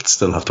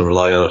still have to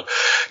rely on it.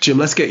 Jim,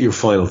 let's get your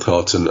final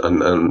thoughts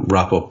and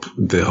wrap up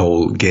the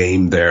whole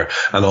game there.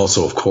 And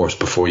also, of course,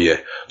 before you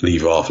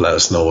leave off, let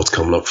us know what's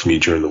coming up from you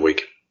during the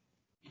week.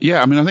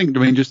 Yeah, I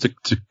mean, just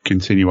to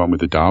continue on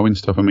with the Darwin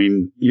stuff. I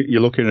mean, you're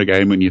looking at a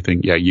game and you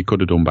think, yeah, you could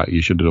have done better,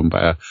 you should have done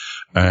better,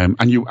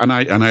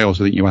 and I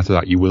also think you after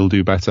that you will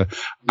do better,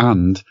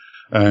 and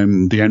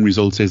the end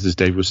result is, as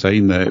Dave was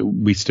saying, that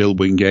we still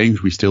win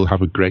games, we still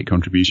have a great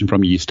contribution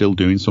from you. You're still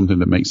doing something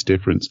that makes a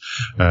difference.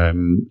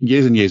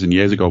 Years and years and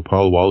years ago,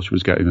 Paul Walsh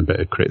was getting a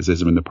bit of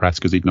criticism in the press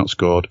because he'd not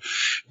scored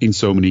in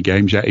so many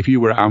games yet. If you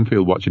were at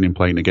Anfield watching him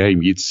playing a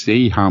game, you'd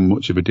see how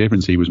much of a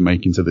difference he was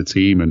making to the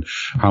team and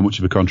how much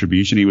of a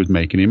contribution he was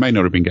making. He may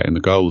not have been getting the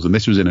goals, and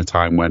this was in a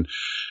time when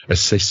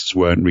assists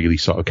weren't really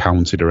sort of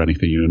counted or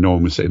anything. You know, no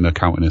one was sitting there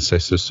counting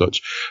assists as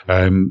such.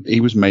 He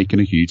was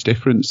making a huge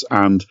difference,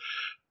 and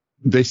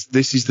this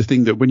is the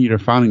thing, that when you're a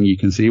fan and you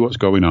can see what's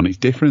going on, it's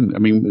different. I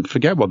mean,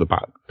 forget what the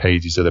back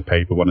pages of the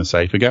paper want to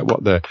say. Forget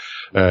what the,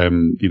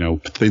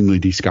 thinly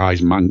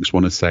disguised Manx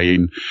want to say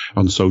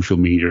on social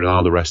media and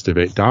all the rest of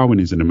it. Darwin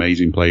is an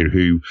amazing player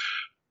who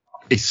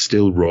is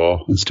still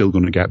raw and still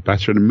going to get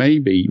better. And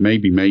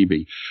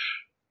maybe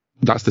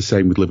that's the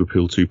same with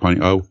Liverpool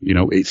 2.0. You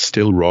know, it's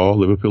still raw,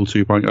 Liverpool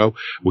 2.0.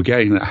 We're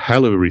getting a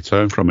hell of a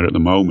return from it at the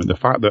moment. The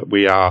fact that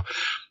we are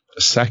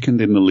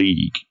second in the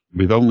league,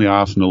 with only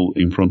Arsenal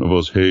in front of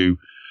us, who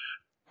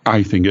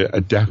I think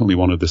are definitely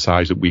one of the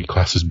sides that we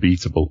class as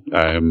beatable.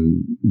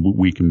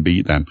 We can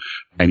beat them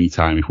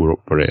anytime if we're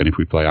up for it and if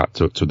we play out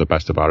to the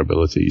best of our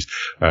abilities.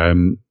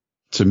 To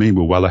me,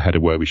 we're well ahead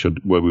of where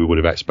we would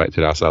have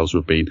expected ourselves to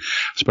have been.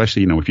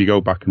 Especially, if you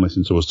go back and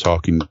listen to us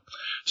talking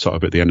sort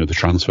of at the end of the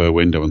transfer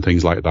window and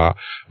things like that,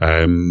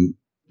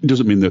 it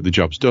doesn't mean that the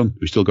job's done.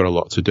 We've still got a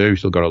lot to do. We've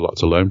still got a lot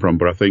to learn from.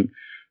 But I think,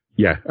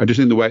 I just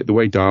think the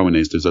way Darwin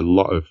is, there's a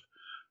lot of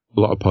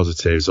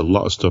positives, a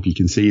lot of stuff. You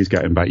can see he's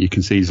getting back. You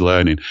can see he's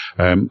learning.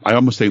 I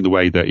almost think the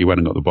way that he went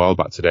and got the ball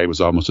back today was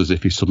almost as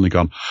if he's suddenly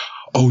gone,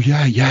 oh,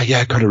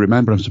 yeah, got to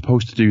remember, I'm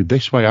supposed to do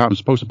this way out. I'm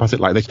supposed to pass it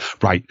like this.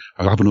 Right,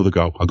 I'll have another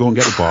go. I'll go and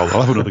get the ball.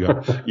 I'll have another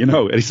go.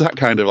 It's that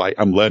kind of like,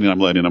 I'm learning.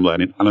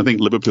 And I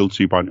think Liverpool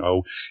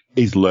 2.0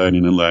 is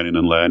learning. And,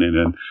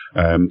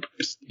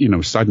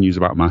 sad news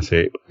about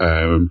Matip.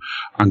 I'm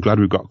glad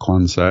we've got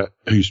Kwanzaa,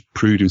 who's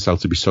proved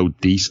himself to be so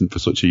decent for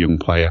such a young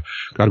player.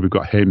 Glad we've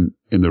got him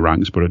in the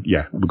ranks. But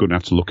we're going to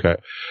have to look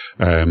at,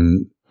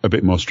 a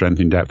bit more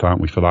strength in depth,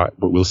 aren't we, for that?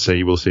 But we'll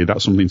see.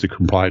 That's something to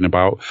complain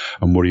about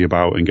and worry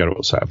about and get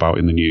upset about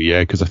in the new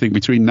year. Because I think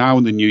between now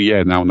and the new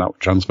year, now and that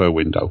transfer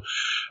window,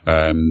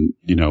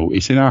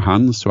 it's in our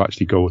hands to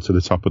actually go to the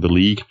top of the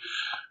league.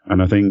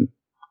 And I think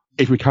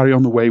if we carry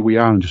on the way we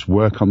are and just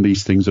work on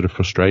these things that are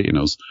frustrating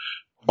us,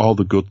 all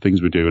the good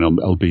things we're doing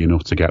will be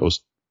enough to get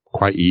us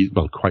quite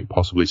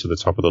possibly to the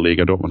top of the league.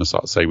 I don't want to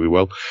sort of say we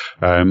will.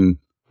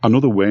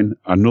 Another win,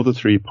 another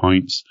 3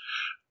 points.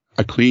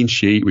 A clean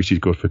sheet, which is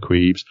good for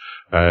Queebs.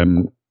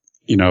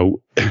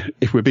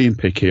 If we're being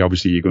picky,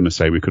 obviously you're going to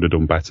say we could have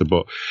done better.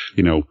 But,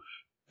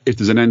 if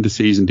there's an end of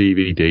season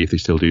DVD, if they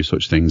still do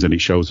such things and it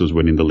shows us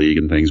winning the league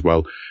and things,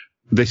 well,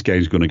 this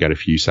game's going to get a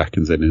few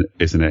seconds in it,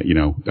 isn't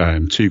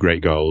it? 2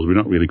 great goals. We're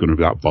not really going to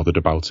be that bothered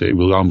about it.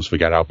 We'll almost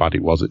forget how bad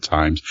it was at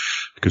times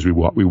because we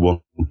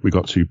won. We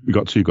got 2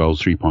 goals,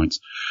 3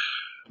 points.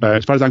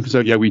 As far as I'm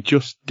concerned, we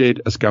just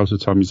did a Scout of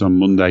Tommy's on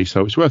Monday,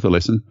 so it's worth a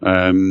listen,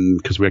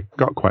 because we've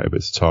got quite a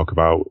bit to talk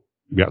about.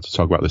 We had to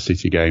talk about the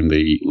City game,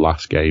 the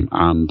last game,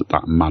 and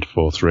that mad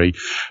 4-3.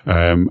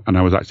 And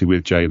I was actually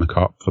with Jay in the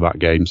Cop for that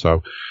game,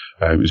 so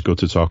it was good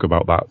to talk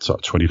about that sort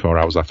of 24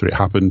 hours after it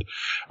happened.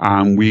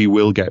 And we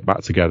will get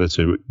back together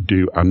to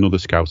do another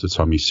Scout of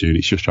Tommy soon.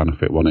 It's just trying to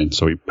fit one in,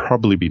 so it'll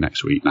probably be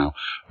next week now.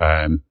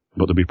 But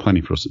there'll be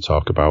plenty for us to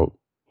talk about,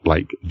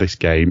 like this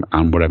game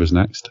and whatever's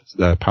next.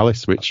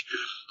 Palace, which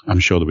I'm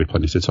sure there'll be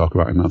plenty to talk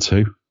about in that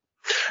too.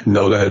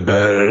 No doubt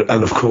about it.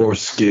 And of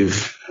course,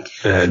 give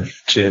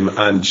Jim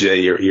and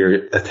Jay your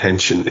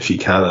attention if you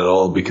can at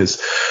all,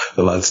 because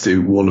the lads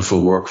do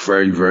wonderful work.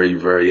 Very, very,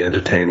 very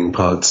entertaining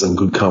pods and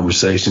good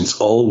conversations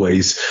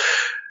always.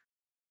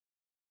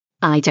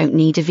 I don't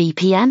need a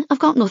VPN. I've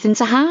got nothing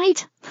to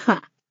hide.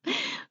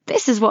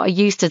 This is what I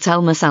used to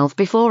tell myself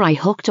before I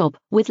hooked up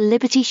with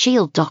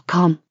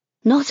LibertyShield.com.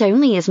 Not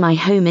only is my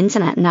home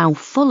internet now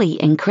fully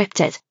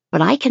encrypted,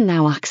 but I can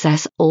now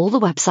access all the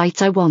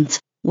websites I want,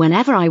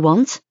 whenever I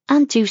want,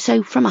 and do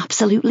so from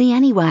absolutely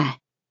anywhere.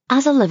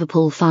 As a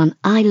Liverpool fan,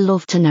 I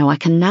love to know I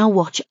can now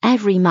watch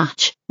every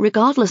match,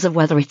 regardless of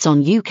whether it's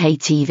on UK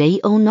TV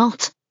or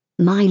not.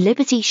 My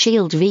Liberty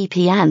Shield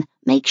VPN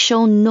makes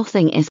sure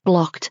nothing is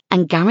blocked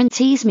and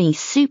guarantees me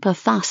super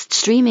fast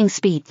streaming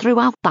speed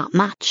throughout that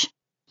match.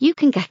 You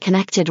can get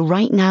connected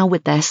right now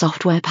with their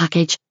software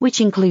package,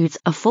 which includes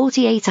a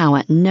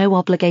 48-hour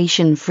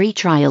no-obligation free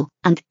trial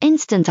and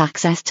instant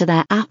access to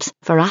their apps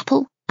for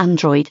Apple,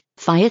 Android,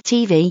 Fire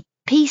TV,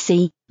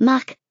 PC,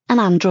 Mac and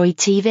Android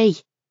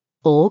TV.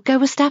 Or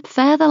go a step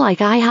further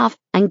like I have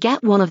and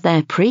get one of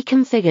their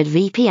pre-configured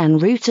VPN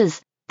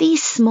routers.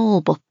 These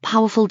small but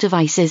powerful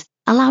devices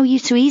allow you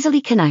to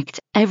easily connect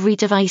every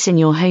device in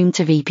your home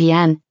to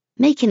VPN,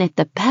 making it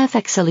the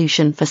perfect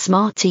solution for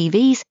smart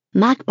TVs,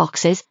 Mac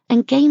boxes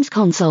and games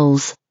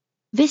consoles.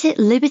 Visit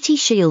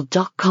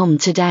libertyshield.com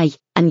today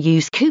and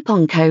use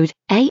coupon code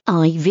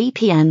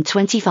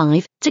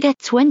AIVPN25 to get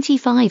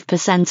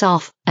 25%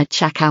 off at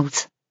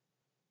checkout.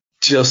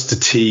 Just to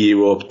tee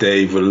you up,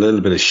 Dave, with a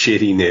little bit of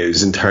shitty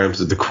news in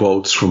terms of the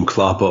quotes from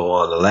Kloppo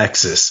on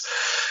Alexis.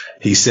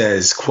 He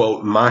says,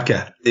 quote,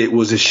 Maka, it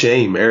was a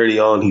shame. Early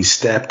on, he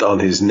stepped on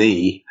his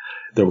knee.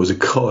 There was a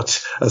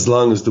cut. As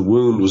long as the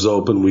wound was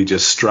open, we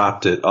just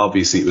strapped it.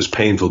 Obviously, it was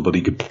painful, but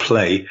he could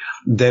play.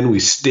 Then we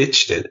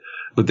stitched it.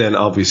 But then,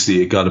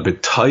 obviously, it got a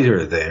bit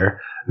tighter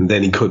there. And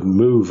then he couldn't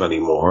move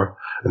anymore.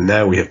 And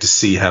now we have to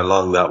see how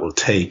long that will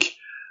take.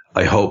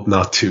 I hope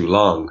not too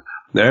long.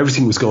 Now,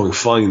 everything was going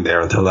fine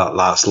there until that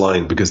last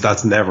line, because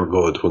that's never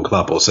good when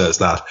Kloppo says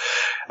that.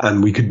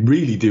 And we could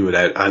really do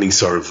without any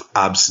sort of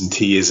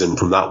absenteeism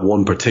from that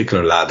one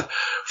particular lad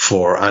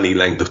for any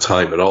length of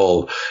time at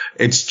all.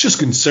 It's just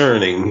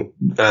concerning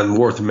and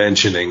worth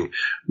mentioning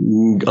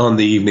on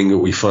the evening that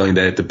we find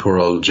out that poor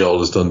old Joel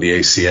has done the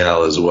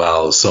ACL as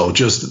well. So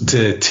just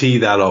to tee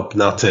that up,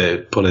 not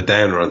to put a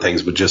downer on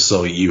things, but just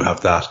so you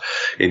have that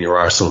in your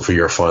arsenal for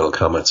your final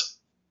comments.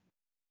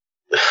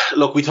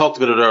 Look, we talked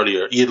about it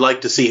earlier. You'd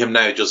like to see him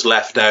now just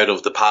left out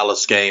of the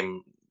Palace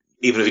game,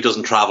 even if he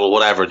doesn't travel,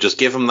 whatever. Just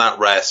give him that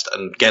rest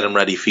and get him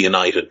ready for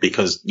United,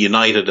 because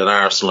United and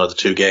Arsenal are the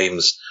two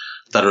games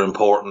that are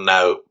important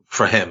now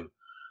for him.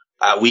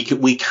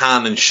 We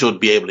can and should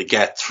be able to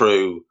get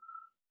through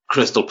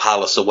Crystal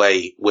Palace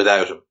away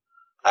without him.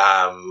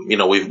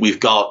 We've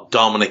got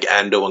Dominic,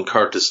 Endo and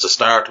Curtis to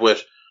start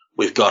with.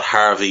 We've got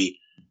Harvey.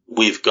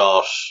 We've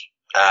got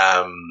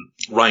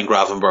Ryan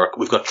Gravenberch.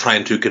 We've got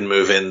Trent who can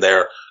move in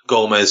there.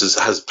 Gomez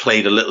has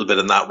played a little bit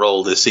in that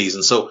role this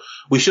season. So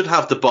we should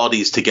have the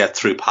bodies to get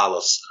through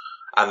Palace,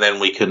 and then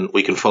we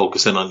can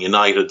focus in on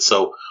United.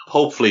 So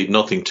hopefully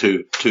nothing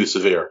too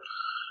severe.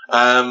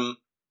 Final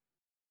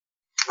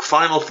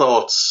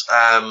thoughts.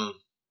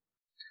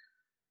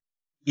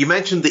 You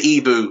mentioned the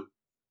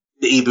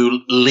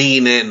Ibu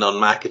lean in on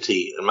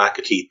McAtee, and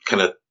McAtee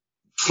kind of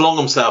flung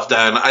himself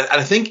down.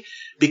 I think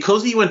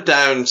because he went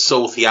down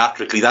so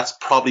theatrically, that's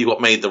probably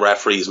what made the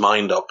referee's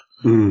mind up.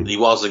 He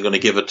wasn't going to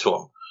give it to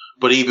him.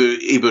 But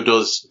Ibu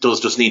does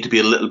just need to be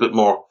a little bit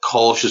more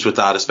cautious with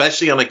that,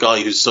 especially on a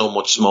guy who's so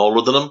much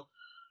smaller than him,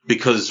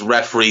 because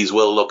referees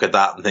will look at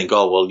that and think,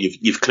 oh, well,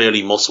 you've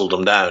clearly muscled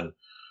him down.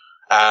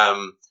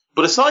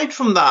 But aside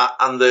from that,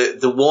 and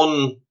the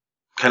one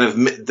kind of,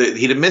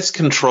 he had a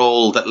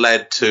miscontrol that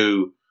led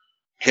to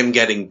him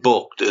getting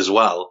booked as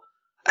well.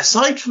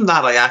 Aside from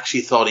that, I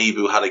actually thought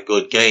Ibu had a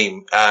good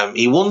game.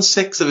 He won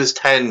 6 of his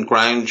 10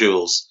 ground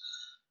duels,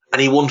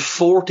 and he won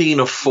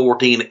 14 of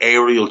 14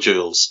 aerial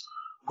duels,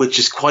 which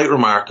is quite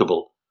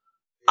remarkable.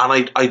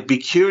 And I'd be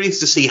curious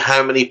to see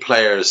how many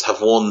players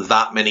have won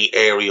that many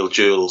aerial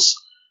duels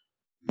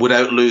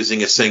without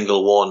losing a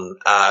single one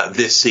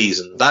this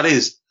season. That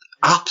is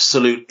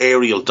absolute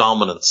aerial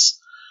dominance.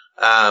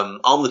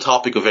 On the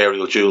topic of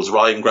aerial duels,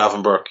 Ryan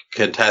Gravenberch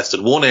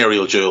contested one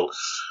aerial duel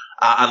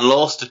and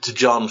lost it to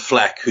John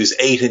Fleck, who's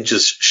 8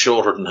 inches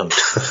shorter than him.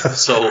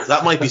 So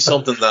that might be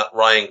something that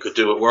Ryan could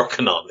do at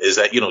working on, is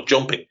that,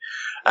 jumping.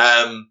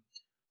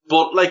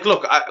 But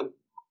look,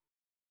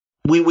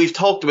 we've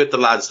talked about the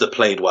lads that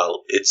played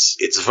well.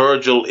 It's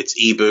Virgil, it's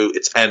Ibu,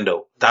 it's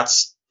Endo.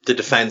 That's the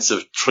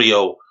defensive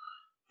trio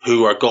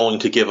who are going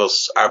to give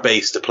us our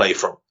base to play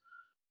from.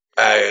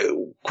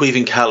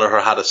 Caoimhin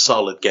Kelleher had a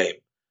solid game.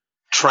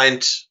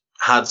 Trent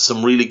had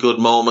some really good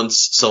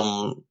moments,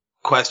 some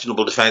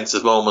questionable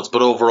defensive moments,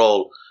 but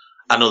overall,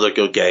 another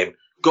good game.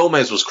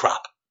 Gomez was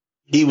crap.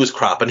 He was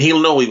crap, and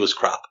he'll know he was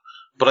crap.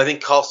 But I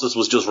think Costas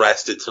was just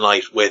rested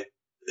tonight with,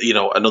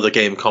 another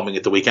game coming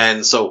at the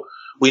weekend, so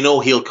we know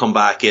he'll come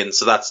back in,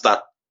 so that's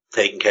that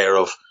taken care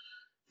of.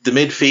 The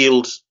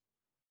midfield,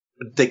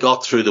 they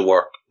got through the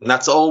work, and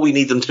that's all we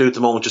need them to do at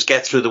the moment, just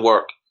get through the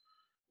work.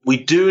 We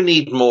do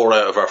need more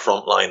out of our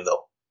front line,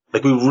 though. We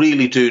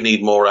really do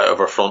need more out of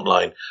our front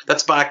line.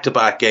 That's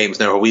back-to-back games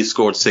now where we've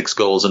scored 6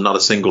 goals and not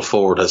a single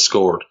forward has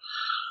scored.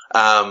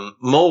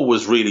 Mo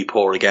was really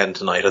poor again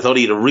tonight. I thought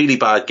he had a really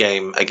bad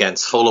game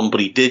against Fulham, but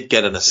he did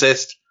get an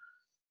assist.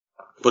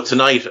 But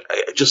tonight,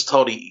 I just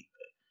thought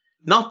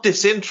not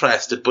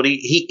disinterested, but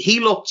he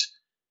looked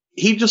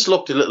he just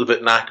looked a little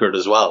bit knackered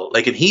as well.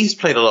 Like, and he's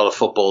played a lot of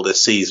football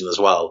this season as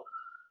well.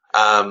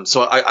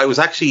 So I was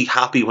actually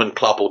happy when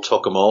Kloppo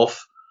took him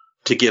off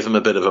to give him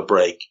a bit of a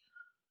break.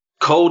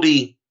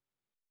 Cody,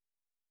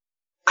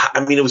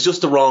 I mean, it was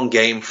just the wrong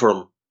game for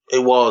him.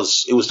 It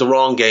was the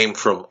wrong game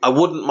for him. I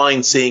wouldn't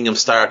mind seeing him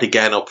start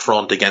again up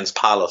front against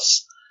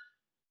Palace.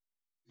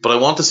 But I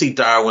want to see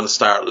Darwin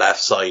start left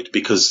side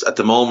because at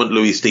the moment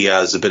Luis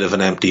Diaz is a bit of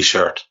an empty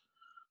shirt.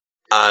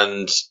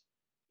 And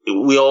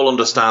we all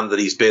understand that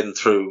he's been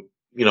through,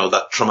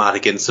 that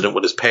traumatic incident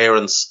with his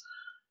parents.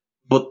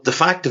 But the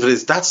fact of it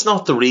is that's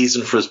not the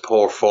reason for his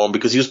poor form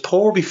because he was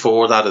poor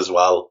before that as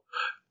well.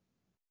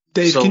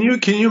 Dave, can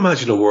you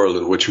imagine a world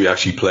in which we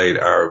actually played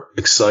our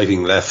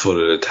exciting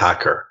left-footed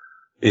attacker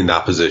in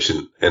that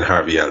position in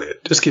Harvey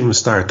Elliott? Just give him a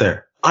start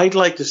there. I'd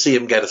like to see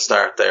him get a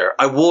start there.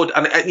 I would.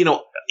 And,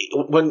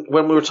 when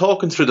we were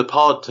talking through the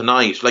pod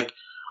tonight, like,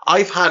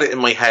 I've had it in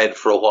my head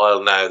for a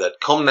while now that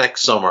come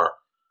next summer,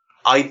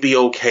 I'd be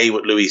okay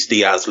with Luis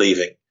Diaz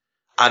leaving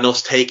and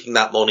us taking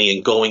that money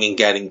and going and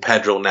getting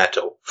Pedro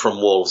Neto from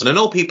Wolves. And I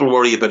know people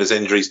worry about his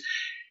injuries.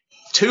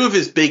 2 of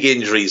his big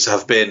injuries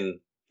have been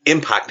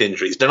impact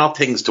injuries. They're not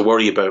things to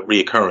worry about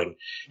reoccurring.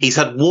 He's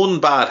had 1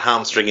 bad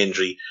hamstring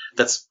injury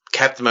that's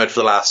kept him out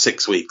for the last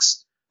 6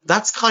 weeks.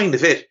 That's kind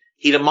of it.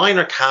 He had a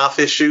minor calf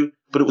issue,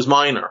 but it was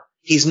minor.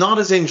 He's not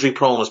as injury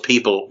prone as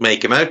people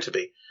make him out to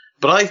be.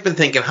 But I've been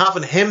thinking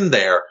having him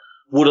there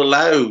would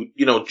allow,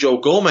 Joe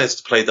Gomez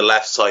to play the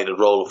left-sided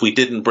role if we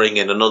didn't bring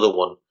in another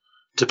one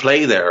to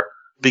play there,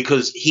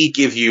 because he'd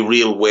give you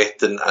real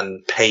width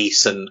and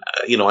pace and,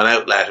 an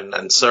outlet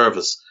and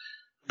service.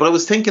 But I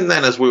was thinking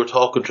then as we were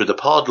talking through the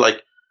pod,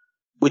 like,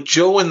 with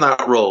Joe in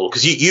that role,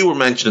 because you were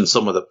mentioning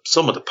some of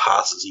the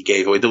passes he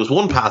gave away. There was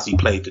one pass he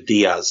played to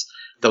Diaz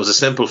that was a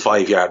simple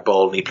 5-yard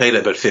ball, and he played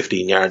it about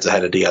 15 yards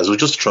ahead of Diaz. It was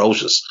just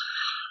atrocious.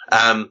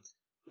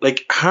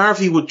 Like,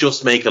 Harvey would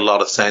just make a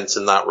lot of sense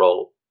in that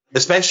role,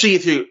 especially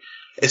if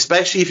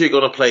you're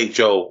going to play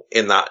Joe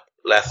in that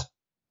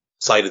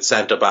left-sided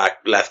centre back,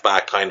 left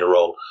back kind of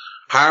role.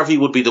 Harvey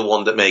would be the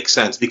one that makes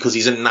sense because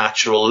he's a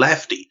natural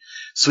lefty,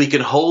 so he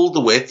can hold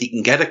the width, he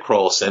can get a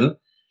cross in.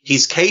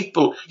 He's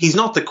capable. He's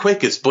not the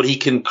quickest, but he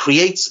can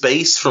create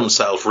space for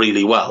himself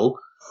really well.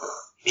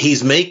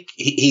 He's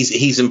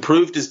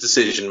improved his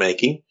decision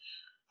making,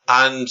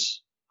 and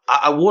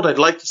I'd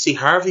like to see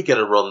Harvey get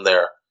a run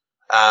there.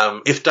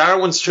 If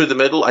Darwin's through the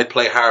middle, I'd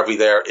play Harvey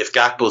there. If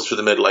Gakpo's through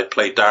the middle, I'd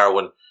play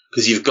Darwin,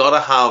 because you've got to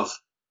have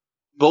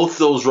both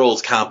those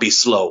roles can't be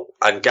slow,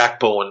 and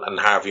Gakpo and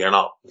Harvey they're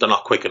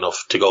not quick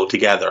enough to go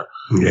together.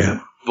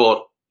 Yeah.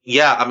 But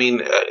yeah, I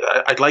mean,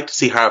 I'd like to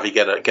see Harvey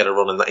get a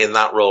run in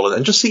that role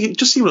and just see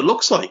what it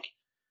looks like.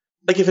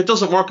 Like, if it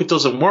doesn't work, it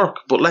doesn't work.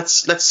 But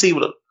let's see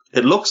what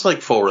it looks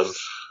like for him,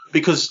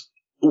 because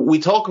we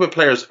talk about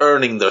players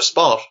earning their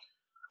spot,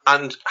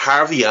 and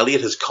Harvey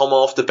Elliott has come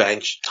off the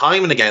bench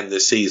time and again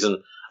this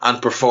season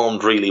and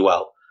performed really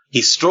well.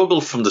 He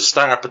struggled from the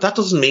start, but that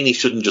doesn't mean he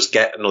shouldn't just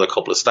get another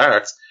couple of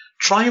starts.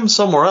 Try him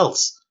somewhere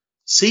else.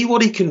 See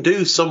what he can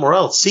do somewhere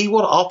else. See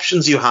what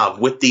options you have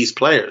with these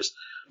players.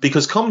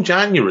 Because come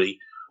January,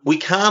 we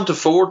can't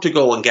afford to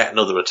go and get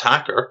another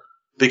attacker,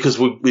 because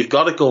we've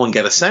got to go and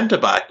get a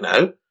centre-back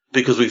now,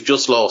 because we've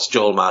just lost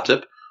Joel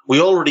Matip.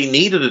 We already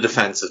needed a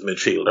defensive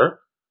midfielder.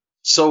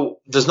 So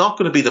there's not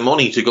going to be the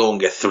money to go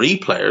and get 3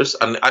 players,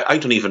 and I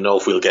don't even know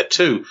if we'll get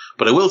 2.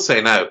 But I will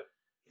say now,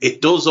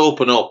 it does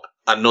open up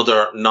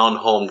another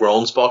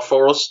non-homegrown spot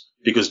for us,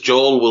 because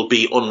Joel will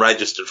be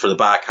unregistered for the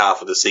back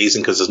half of the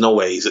season, because there's no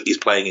way he's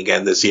playing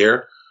again this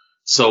year.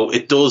 So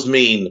it does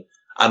mean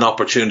an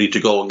opportunity to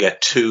go and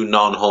get 2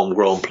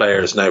 non-homegrown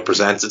players now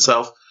presents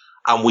itself,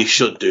 and we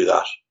should do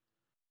that.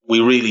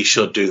 We really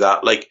should do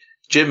that. Like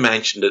Jim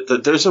mentioned it,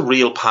 that there's a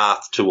real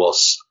path to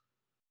us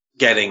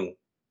getting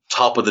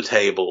top of the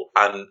table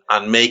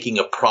and making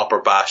a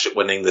proper bash at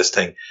winning this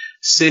thing.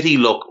 City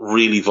look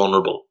really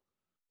vulnerable.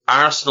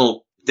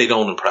 Arsenal, they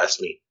don't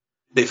impress me.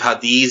 They've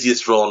had the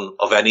easiest run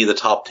of any of the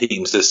top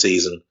teams this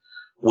season.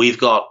 We've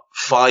got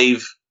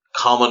 5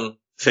 common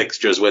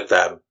fixtures with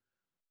them.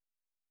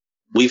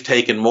 We've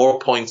taken more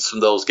points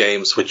from those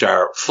games, which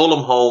are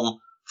Fulham home,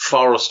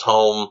 Forest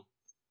home,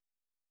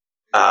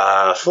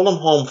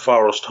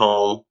 Forest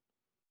home,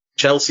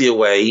 Chelsea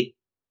away,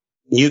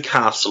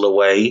 Newcastle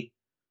away,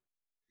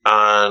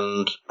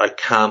 and I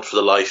can't for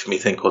the life of me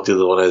think what the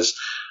other one is.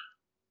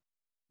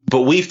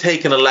 But we've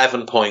taken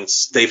 11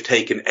 points. They've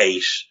taken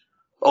 8.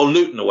 Oh,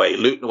 Luton away.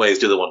 Luton away is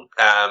the other one.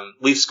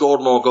 We've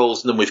scored more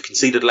goals than them. We've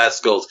conceded less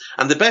goals.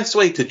 And the best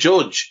way to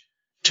judge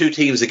 2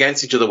 teams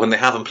against each other when they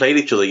haven't played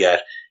each other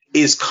yet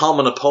is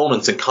common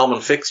opponents and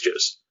common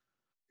fixtures.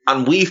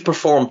 And we've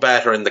performed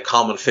better in the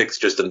common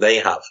fixtures than they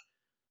have.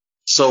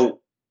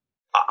 So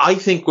I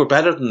think we're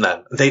better than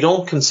them. They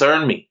don't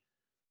concern me.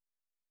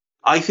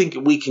 I think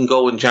we can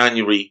go in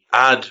January,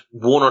 add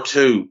 1 or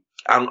 2,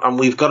 and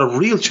we've got a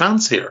real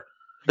chance here.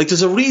 Like,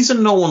 there's a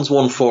reason no one's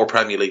won 4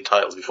 Premier League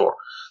titles before.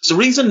 There's a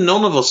reason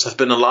none of us have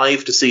been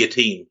alive to see a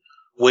team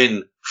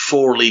win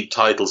 4 league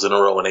titles in a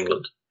row in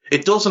England.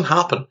 It doesn't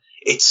happen.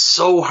 It's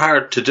so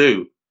hard to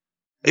do.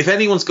 If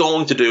anyone's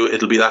going to do it,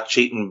 it'll be that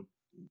cheating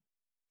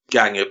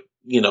gang of,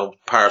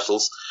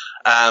 parcels.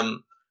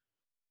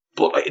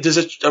 But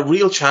there's a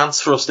real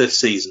chance for us this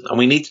season, and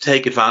we need to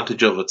take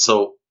advantage of it.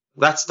 So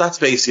that's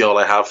basically all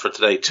I have for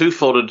today.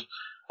 Two-footed.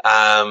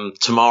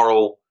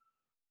 Tomorrow,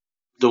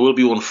 there will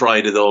be one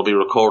Friday, though. I'll be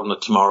recording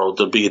it tomorrow.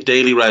 There'll be a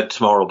Daily Red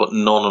tomorrow, but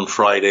none on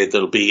Friday.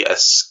 There'll be a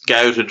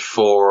Scouted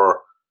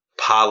for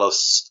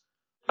Palace,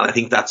 and I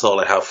think that's all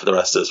I have for the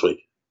rest of this week.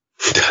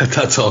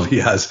 That's all he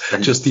has.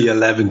 Just the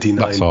 11:09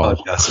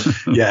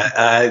 podcast. Yeah,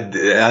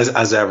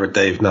 as ever,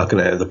 Dave knocking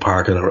it out of the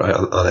park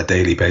on a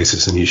daily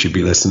basis, and you should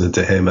be listening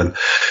to him. And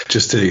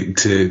just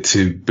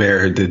to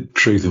bear the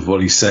truth of what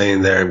he's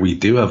saying there, we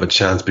do have a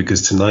chance,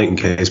 because tonight, in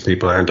case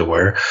people aren't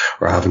aware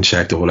or haven't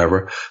checked or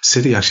whatever,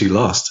 City actually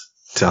lost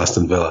to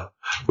Aston Villa,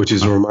 which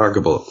is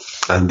remarkable.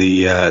 And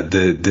the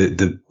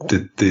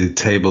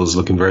table is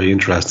looking very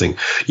interesting.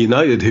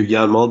 United, who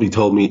Jan Mulby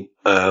told me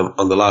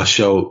on the last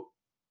show,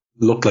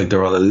 looked like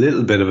they're on a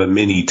little bit of a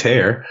mini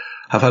tear,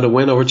 have had a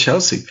win over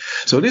Chelsea.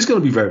 So it is going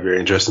to be very, very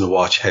interesting to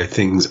watch how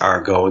things are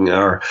going.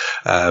 Our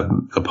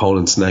next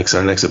opponents,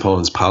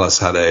 Palace,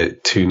 had a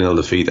 2-0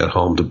 defeat at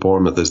home to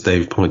Bournemouth, as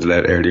Dave pointed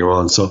out earlier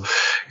on. So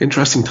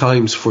interesting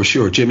times for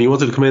sure. Jimmy, you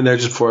wanted to come in there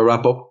just before I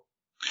wrap up?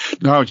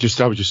 No, I was just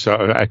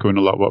sort of echoing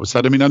a lot of what was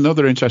said. I mean,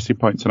 another interesting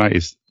point tonight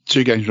is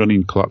 2 games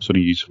running, Klopp's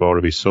only used 4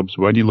 of his subs.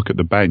 When you look at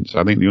the bench,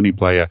 I think the only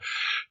player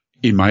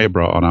he might have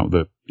brought on out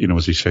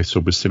as his fifth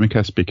sub was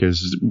Tsimikas,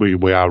 because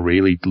we are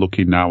really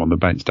looking now on the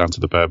bench down to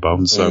the bare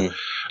bones. So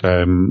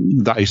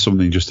that is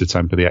something just to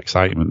temper the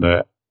excitement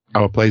that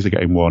our players are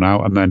getting worn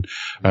out. And then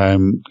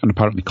and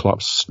apparently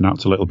Klopp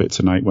snapped a little bit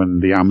tonight when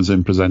the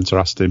Amazon presenter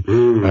asked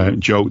him,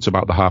 joked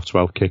about the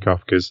 12:30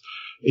 kickoff, because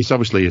it's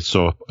obviously a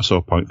sore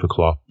point for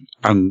Klopp.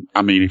 And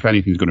I mean, if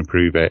anything's going to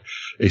prove it,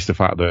 it's the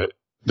fact that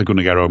they're going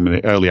to get home in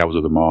the early hours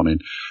of the morning,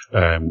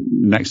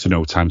 next to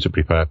no time to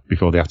prepare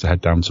before they have to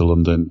head down to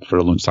London for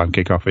a lunchtime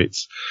kickoff.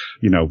 It's,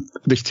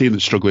 this team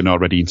that's struggling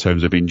already in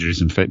terms of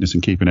injuries and fitness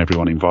and keeping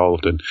everyone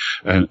involved and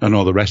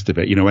all the rest of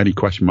it. Any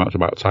question marks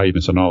about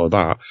tiredness and all of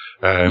that,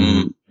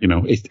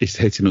 it's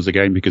hitting us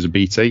again because of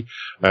BT.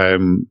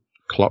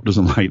 Klopp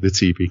doesn't like the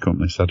TV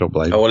company, so I don't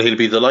blame him. Oh, well, he'll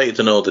be delighted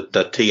to know that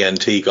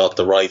TNT got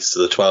the rights to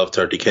the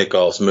 12:30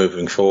 kickoffs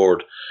moving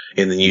forward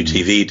in the new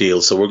TV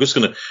deal. So we're just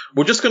gonna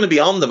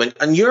be on them,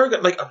 and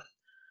Jurgen,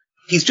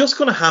 he's just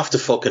gonna have to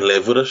fucking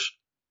live with it,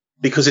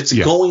 because it's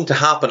going to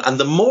happen. And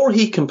the more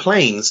he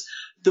complains,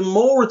 the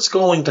more it's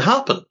going to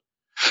happen.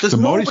 The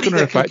more it's going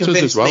to affect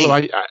us as well.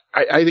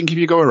 I think if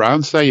you go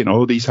around saying,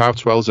 these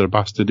 12:30s are a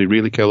bastard, they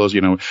really kill us,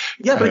 Yeah,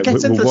 but it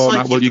gets into the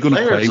psyche. Well, you're going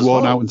to play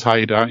worn well. out and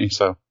tired, aren't you?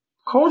 So.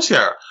 Of course you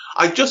are.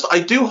 I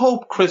do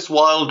hope Chris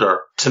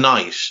Wilder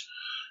tonight,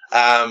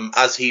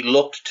 as he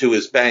looked to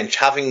his bench,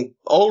 having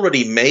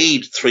already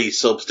made 3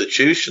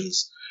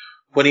 substitutions,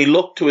 when he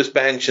looked to his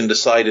bench and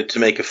decided to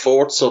make a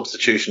 4th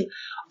substitution,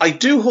 I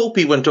do hope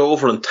he went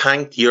over and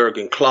thanked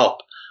Jurgen Klopp,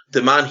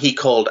 the man he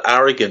called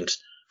arrogant,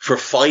 for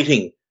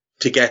fighting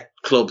to get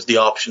clubs the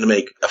option to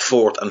make a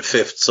 4th and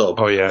 5th sub.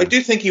 Oh, yeah. I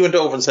do think he went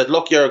over and said,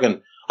 look,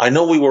 Jurgen, I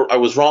know I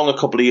was wrong a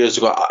couple of years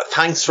ago.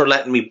 Thanks for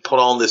letting me put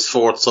on this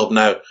 4th sub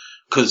now,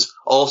 because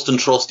Austin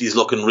Trusty's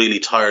looking really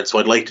tired, so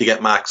I'd like to get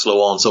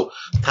Maxlow on. So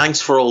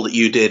thanks for all that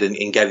you did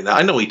in getting that.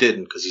 I know he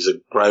didn't, because he's a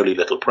growly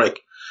little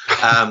prick.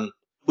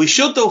 We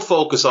should, though,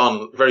 focus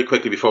on, very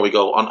quickly before we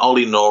go, on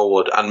Ollie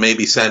Norwood and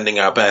maybe sending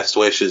our best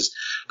wishes,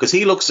 because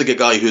he looks like a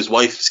guy whose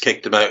wife has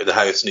kicked him out of the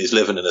house and he's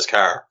living in his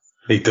car.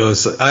 He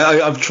does.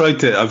 I've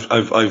tried to.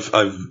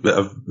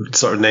 I've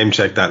sort of name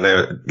checked that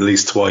now at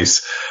least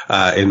twice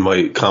in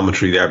my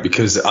commentary there,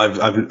 because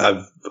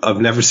I've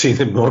never seen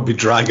him more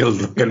bedraggled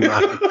looking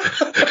man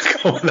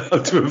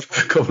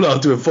coming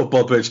onto a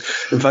football pitch.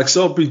 In fact,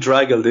 so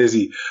bedraggled is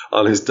he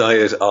on his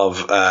diet of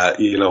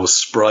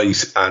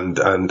Sprite and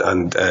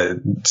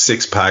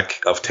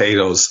 6-pack of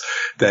Tato's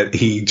that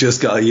he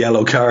just got a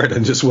yellow card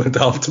and just went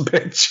off the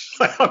pitch.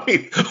 I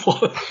mean,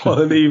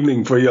 what an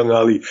evening for young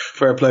Ollie.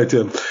 Fair play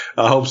to him.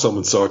 I hope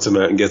someone sorts him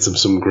out and gets him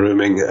some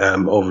grooming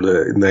over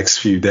the next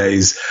few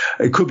days.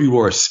 It could be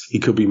worse. He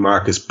could be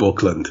Marcus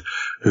Buckland,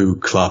 who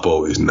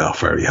Kloppo is not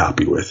very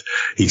happy with.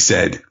 He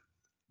said,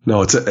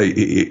 no,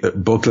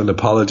 Buckland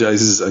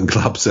apologizes and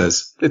Klopp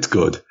says, it's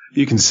good.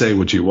 You can say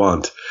what you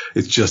want.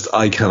 It's just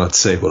I cannot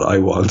say what I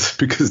want,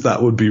 because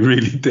that would be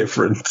really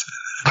different.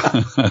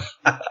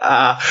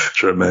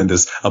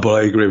 Tremendous. But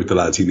I agree with the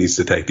lads. He needs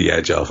to take the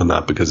edge off on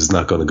that, because it's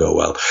not going to go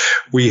well.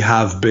 We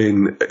have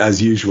been,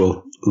 as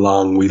usual,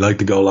 long. We like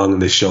to go long on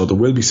this show. There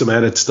will be some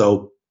edits,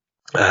 though.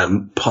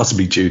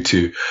 Possibly due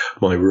to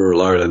my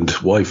rural Ireland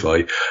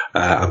Wi-Fi,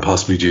 and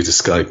possibly due to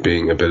Skype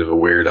being a bit of a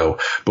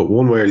weirdo. But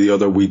one way or the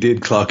other, we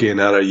did clock in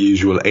at our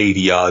usual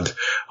 80 odd.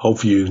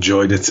 Hopefully you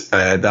enjoyed it.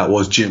 That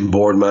was Jim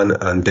Boardman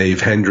and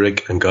Dave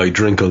Hendrick and Guy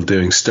Drinkle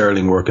doing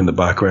sterling work in the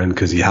background,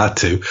 because he had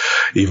to,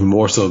 even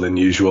more so than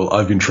usual.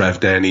 I've been Trev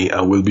Downey,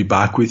 and we'll be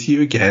back with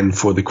you again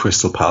for the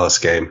Crystal Palace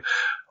game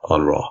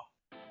on Raw.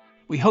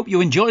 We hope you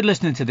enjoyed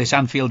listening to this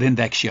Anfield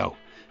Index show.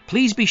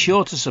 Please be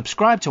sure to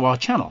subscribe to our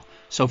channel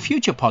so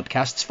future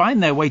podcasts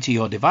find their way to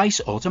your device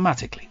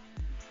automatically.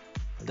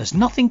 There's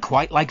nothing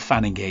quite like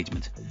fan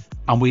engagement,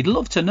 and we'd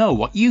love to know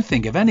what you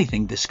think of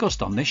anything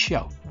discussed on this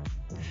show.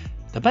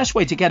 The best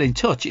way to get in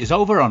touch is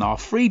over on our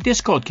free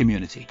Discord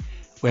community,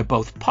 where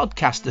both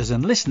podcasters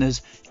and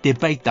listeners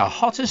debate the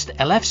hottest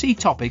LFC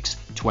topics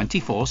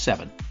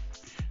 24/7.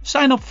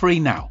 Sign up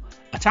free now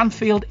at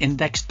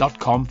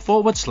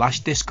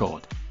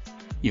AnfieldIndex.com/Discord.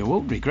 You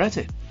won't regret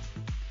it.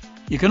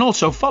 You can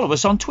also follow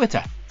us on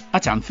Twitter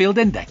at Anfield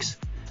Index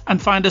and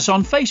find us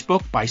on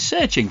Facebook by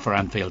searching for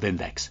Anfield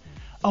Index.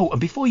 Oh, and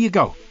before you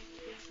go,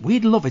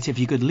 we'd love it if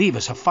you could leave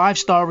us a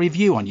 5-star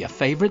review on your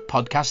favourite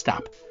podcast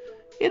app.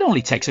 It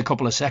only takes a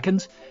couple of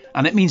seconds,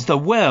 and it means the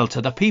world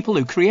to the people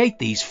who create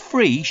these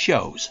free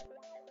shows.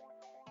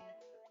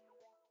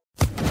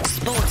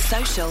 Sports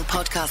Social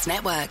Podcast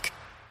Network.